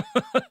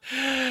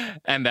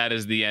 And that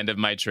is the end of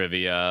my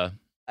trivia.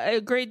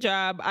 Great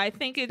job. I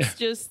think it's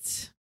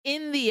just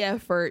in the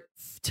effort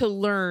to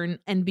learn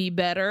and be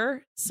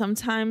better.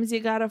 Sometimes you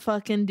gotta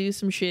fucking do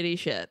some shitty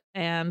shit.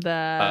 And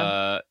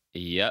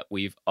yep,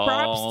 we've all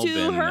props to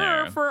been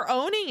her there. for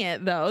owning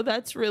it, though.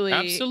 That's really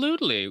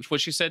absolutely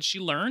what she said. She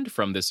learned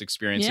from this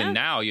experience, and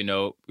now, you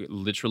know,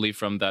 literally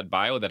from that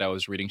bio that I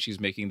was reading, she's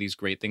making these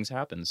great things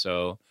happen.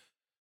 So,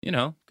 you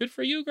know, good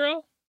for you,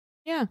 girl.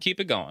 Yeah, keep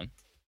it going.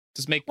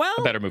 Just make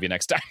a better movie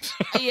next time.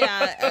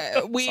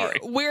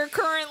 We're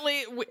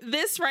currently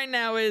this right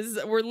now is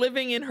we're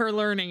living in her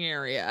learning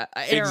era,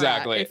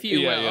 exactly, if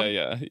you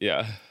will.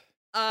 Yeah.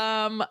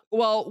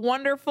 Well,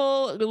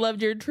 wonderful. We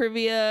loved your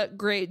trivia.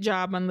 Great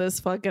job on this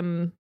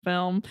fucking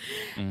film.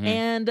 Mm-hmm.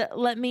 And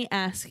let me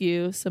ask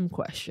you some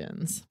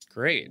questions.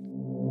 Great.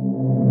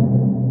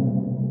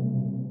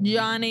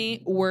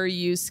 Johnny, were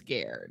you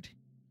scared?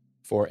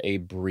 For a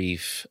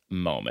brief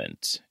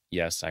moment,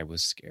 yes, I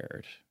was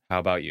scared. How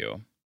about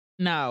you?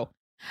 No.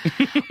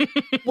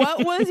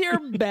 What was your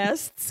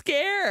best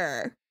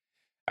scare?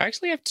 I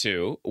actually have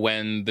two.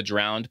 When the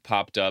drowned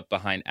popped up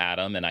behind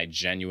Adam and I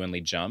genuinely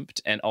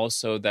jumped. And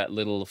also that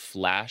little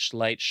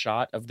flashlight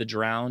shot of the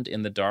drowned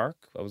in the dark.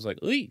 I was like,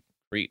 ooh,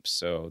 creeps.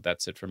 So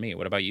that's it for me.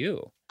 What about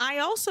you? I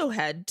also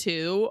had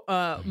two.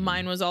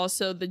 Mine was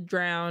also the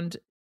drowned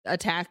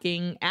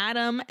attacking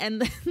Adam.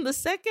 And then the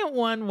second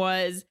one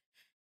was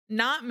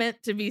not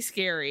meant to be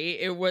scary.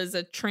 It was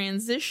a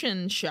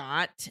transition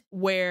shot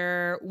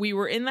where we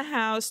were in the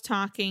house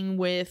talking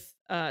with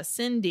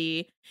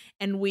Cindy,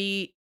 and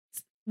we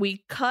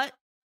cut,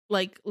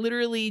 like,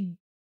 literally,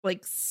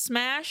 like,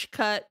 smash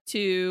cut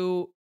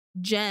to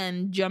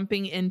Jen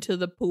jumping into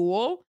the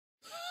pool,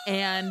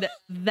 and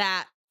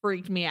that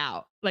freaked me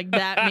out. Like,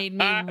 that made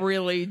me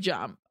really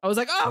jump. I was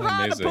like, oh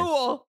God, the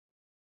pool.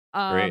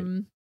 Great.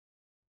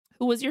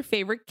 Who was your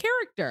favorite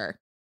character?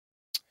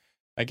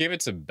 I gave it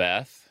to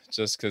Beth,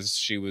 just because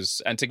she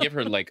was, and to give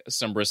her like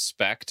some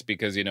respect,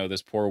 because, you know,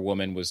 this poor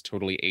woman was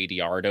totally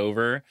ADR'd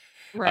over.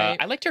 Right.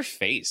 I liked her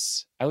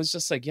face. I was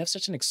just like, you have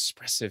such an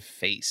expressive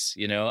face,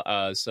 you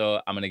know?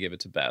 So I'm going to give it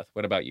to Beth.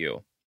 What about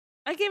you?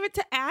 I gave it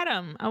to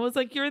Adam. I was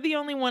like, you're the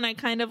only one I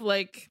kind of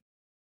like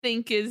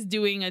think is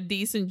doing a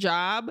decent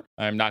job.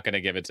 I'm not going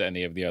to give it to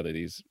any of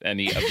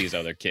these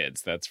other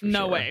kids. That's for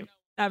no sure. way.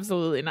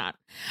 Absolutely not.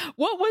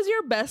 What was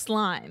your best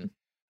line?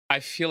 I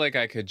feel like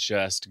I could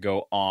just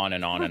go on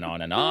and on and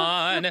on and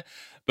on.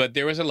 But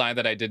there was a line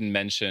that I didn't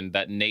mention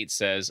that Nate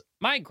says,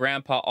 my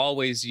grandpa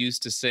always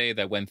used to say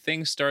that when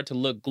things start to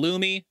look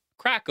gloomy,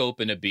 crack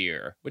open a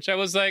beer, which I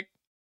was like,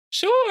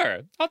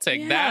 sure, I'll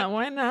take that. Yeah,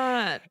 why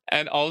not?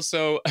 And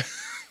also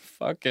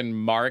fucking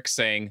Mark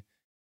saying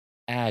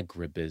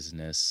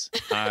agribusiness.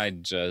 I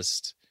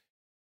just...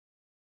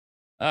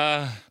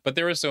 but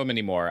there were so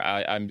many more.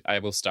 I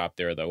will stop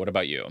there, though. What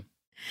about you?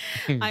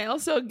 I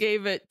also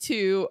gave it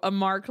to a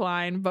Mark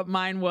line, but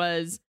mine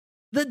was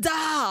the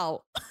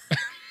doll.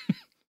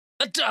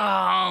 The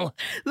doll.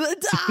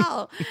 The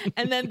doll.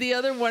 And then the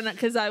other one,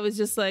 because I was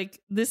just like,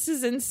 this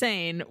is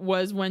insane,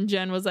 was when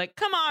Jen was like,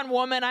 come on,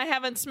 woman, I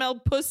haven't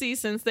smelled pussy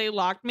since they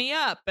locked me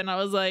up. And I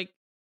was like,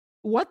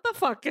 what the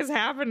fuck is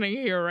happening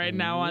here right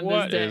now on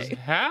this day? What is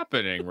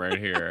happening right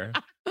here?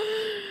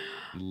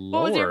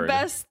 What was your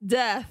best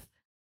death?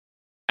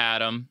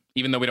 Adam,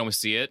 even though we don't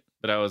see it,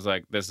 but I was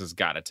like, this has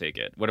got to take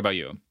it. What about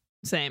you?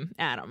 Same,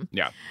 Adam.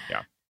 Yeah.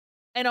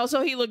 And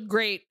also, he looked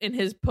great in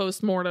his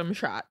post-mortem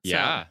shot.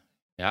 So.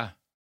 Yeah.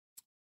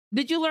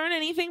 Did you learn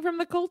anything from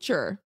the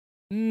culture?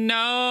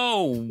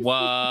 No. No,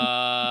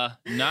 I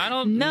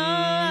don't. No,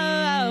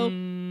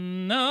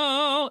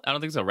 I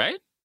don't think so. Right?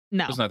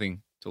 No. There's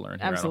nothing to learn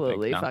here.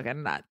 Absolutely, I don't think.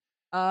 fucking not.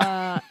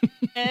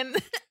 And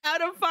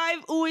out of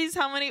 5 oohs,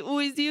 how many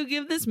oohs do you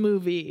give this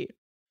movie?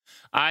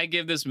 I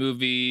give this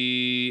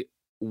movie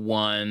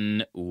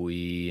 1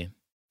 ooh.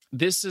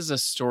 This is a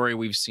story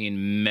we've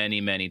seen many,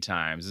 many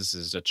times. This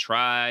is a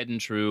tried and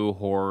true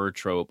horror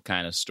trope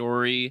kind of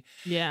story.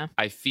 Yeah.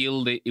 I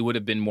feel that it would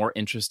have been more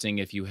interesting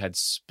if you had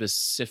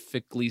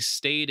specifically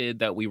stated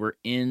that we were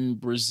in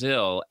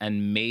Brazil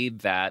and made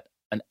that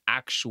an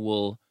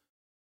actual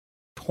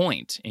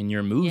point in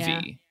your movie.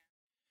 Yeah.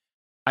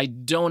 I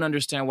don't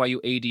understand why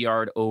you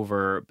ADR'd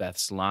over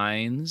Beth's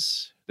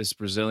lines, this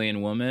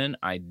Brazilian woman.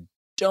 I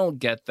don't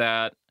get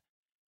that.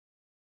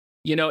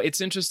 You know, it's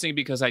interesting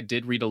because I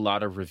did read a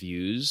lot of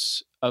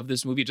reviews of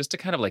this movie just to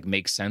kind of like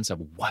make sense of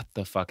what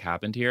the fuck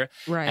happened here.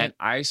 Right. And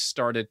I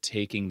started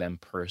taking them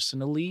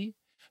personally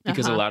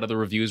because a lot of the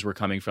reviews were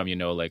coming from, you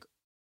know, like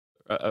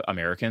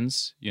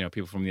Americans, you know,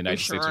 people from the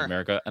United States of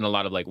America, and a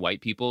lot of like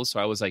white people. So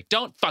I was like,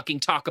 don't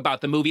fucking talk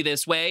about the movie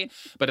this way.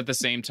 But at the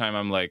same time,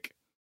 I'm like,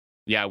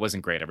 yeah, it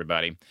wasn't great,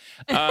 everybody.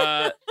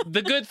 The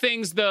good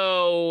things,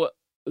 though,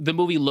 the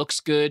movie looks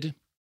good.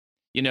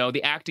 You know,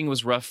 the acting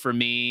was rough for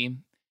me.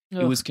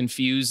 It was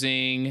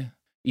confusing,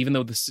 even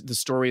though the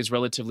story is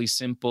relatively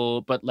simple.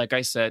 But like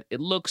I said,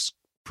 it looks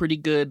pretty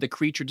good. The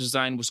creature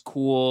design was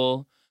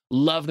cool.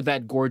 Loved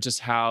that gorgeous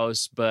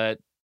house, but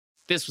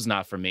this was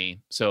not for me.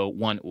 So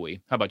 1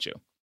 ooey. How about you?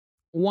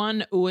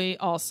 1 ooey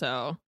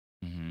also.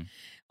 Mm-hmm.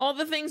 All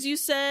the things you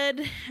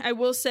said, I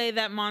will say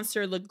that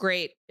monster looked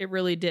great. It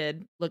really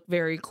did look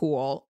very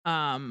cool.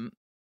 And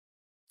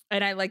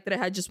I like that it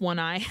had just one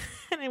eye.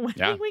 And I went,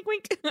 wink,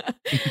 wink,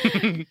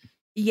 wink.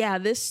 Yeah,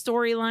 this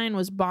storyline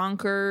was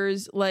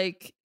bonkers.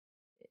 Like,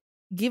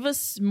 give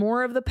us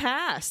more of the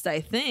past,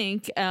 I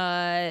think.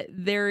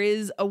 There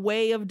is a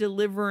way of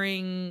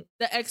delivering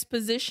the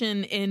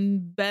exposition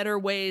in better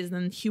ways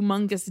than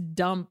humongous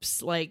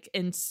dumps, like,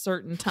 in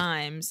certain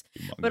times.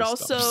 But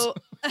also,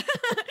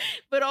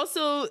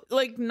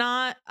 like,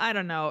 not, I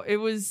don't know. It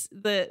was,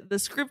 the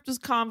script was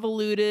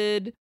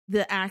convoluted.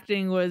 The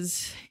acting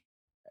was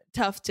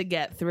tough to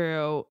get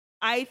through.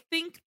 I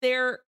think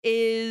there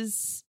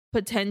is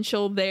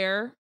potential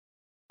there.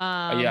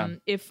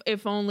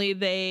 If only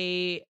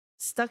they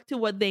stuck to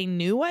what they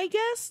knew, I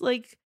guess.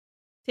 Like,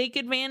 take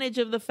advantage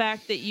of the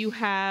fact that you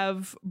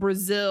have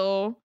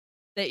Brazil,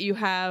 that you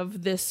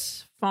have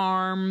this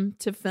farm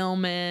to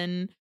film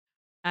in.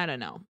 I don't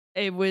know.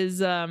 It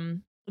was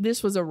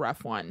this was a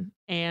rough one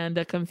and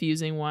a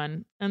confusing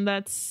one, and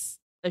that's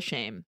a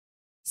shame.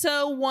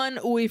 So 1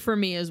 ooey for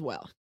me as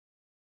well.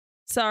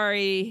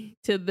 Sorry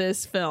to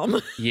this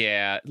film.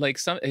 Yeah, like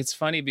it's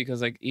funny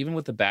because like even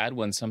with the bad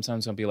ones,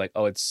 sometimes I'll be like,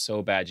 "Oh, it's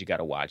so bad, you got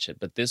to watch it."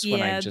 But this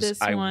one,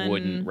 I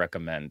wouldn't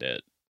recommend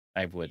it.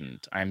 I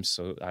wouldn't. I'm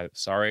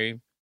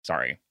sorry,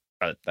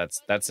 but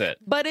that's it.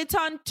 But it's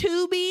on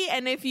Tubi,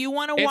 and if you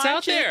want to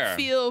watch it,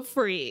 feel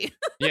free.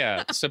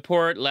 Yeah,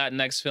 support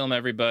Latinx film,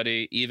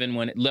 everybody. Even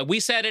when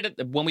we said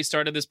it when we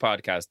started this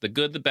podcast, the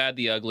good, the bad,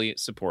 the ugly,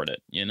 support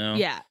it. You know?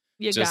 Yeah,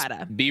 you just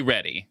gotta be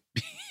ready.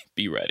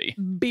 Be ready.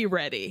 Be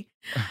ready.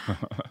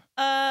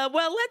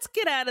 Well, let's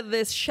get out of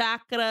this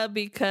chakra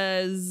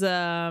because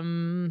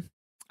I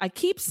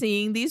keep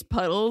seeing these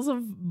puddles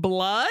of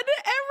blood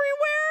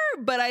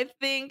everywhere, but I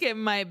think it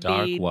might be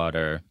dark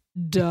water.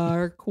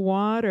 Dark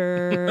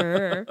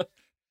water.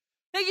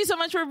 Thank you so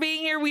much for being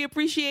here. We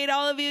appreciate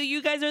all of you.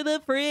 You guys are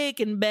the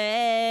freaking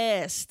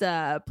best.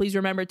 Please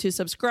remember to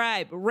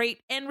subscribe,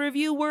 rate, and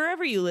review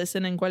wherever you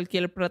listen in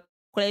cualquier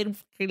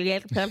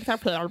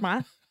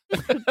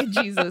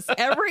Jesus.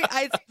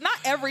 Not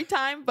every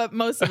time, but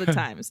most of the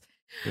times.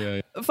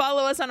 Yeah.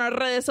 Follow us on our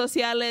redes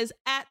sociales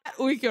at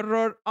Uy Que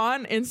Horror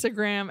on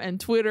Instagram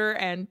and Twitter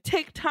and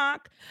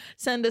TikTok.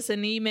 Send us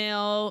an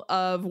email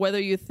of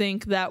whether you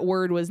think that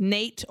word was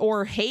Nate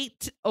or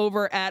hate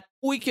over at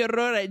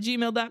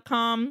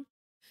uyquehorror@gmail.com.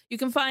 You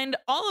can find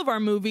all of our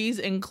movies,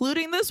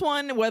 including this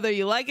one, whether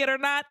you like it or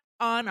not,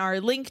 on our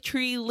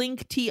Linktree,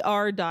 linktr.ee/Uy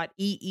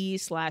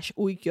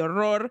Que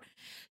Horror.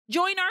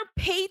 Join our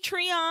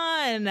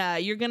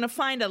Patreon. You're gonna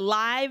find a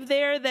live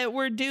there that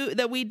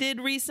we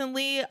did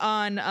recently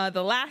on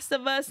The Last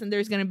of Us, and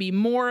there's gonna be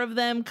more of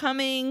them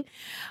coming.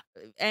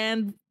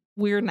 And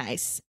we're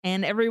nice,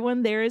 and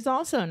everyone there is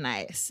also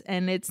nice,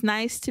 and it's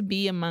nice to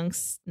be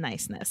amongst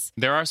niceness.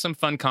 There are some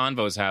fun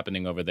convos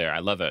happening over there. I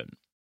love it.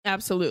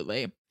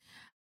 Absolutely.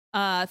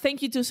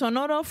 Thank you to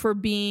Sonoro for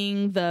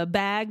being the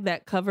bag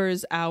that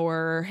covers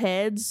our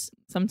heads.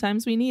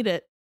 Sometimes we need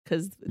it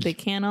because they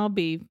can't all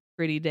be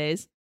pretty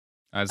days.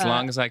 As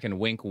long as I can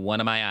wink one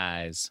of my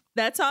eyes.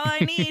 That's all I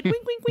need.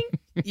 Wink, wink, wink.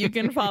 You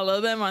can follow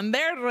them on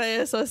their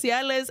redes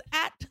sociales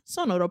at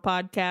Sonoro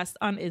Podcast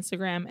on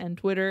Instagram and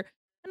Twitter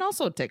and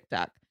also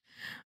TikTok.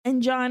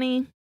 And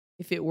Johnny,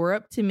 if it were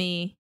up to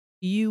me,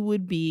 you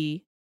would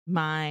be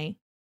my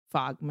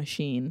fog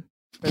machine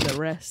for the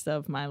rest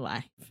of my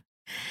life.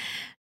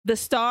 The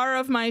star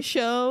of my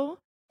show,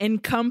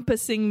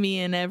 encompassing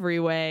me in every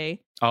way.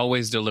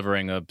 Always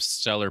delivering a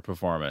stellar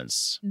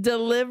performance.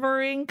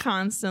 Delivering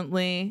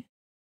constantly.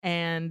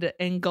 And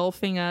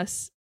engulfing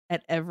us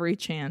at every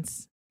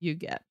chance you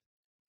get.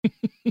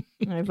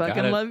 I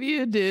fucking love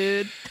you,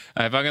 dude.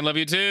 I fucking love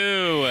you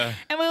too.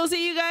 And we'll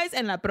see you guys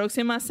en la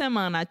próxima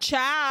semana.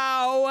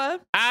 Ciao.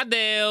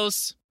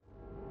 Adiós.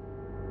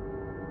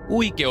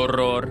 Uy Que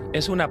Horror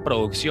es una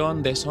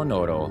producción de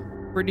Sonoro.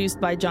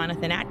 Produced by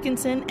Jonathan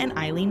Atkinson and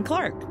Eileen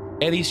Clark.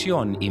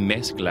 Edición y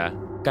mezcla,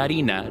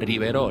 Karina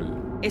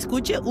Riverol.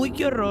 Escuche Uy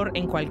Que Horror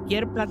en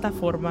cualquier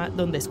plataforma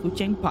donde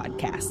escuchen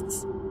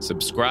podcasts.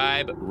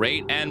 Subscribe,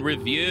 rate, and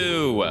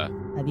review.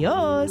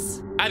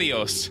 Adiós.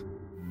 Adiós.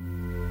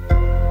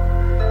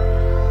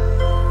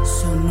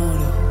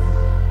 Sonoro.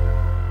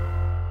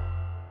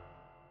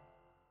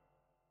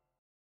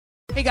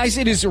 Hey guys,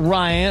 it is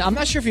Ryan. I'm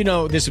not sure if you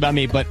know this about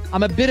me, but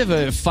I'm a bit of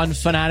a fun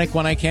fanatic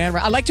when I can.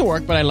 I like to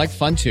work, but I like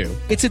fun too.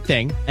 It's a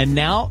thing. And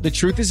now the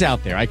truth is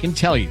out there. I can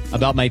tell you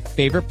about my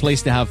favorite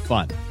place to have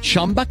fun.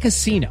 Chumba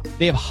Casino.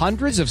 They have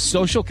hundreds of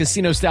social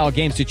casino style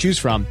games to choose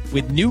from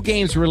with new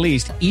games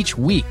released each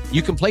week.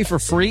 You can play for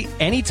free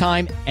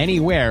anytime,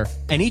 anywhere.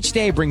 And each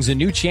day brings a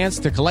new chance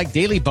to collect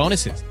daily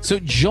bonuses. So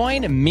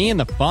join me in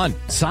the fun.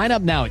 Sign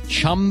up now at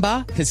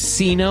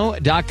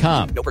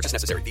ChumbaCasino.com. No purchase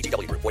necessary.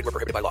 VGW Group. Void where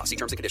prohibited by law. See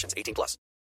terms and conditions. 18+.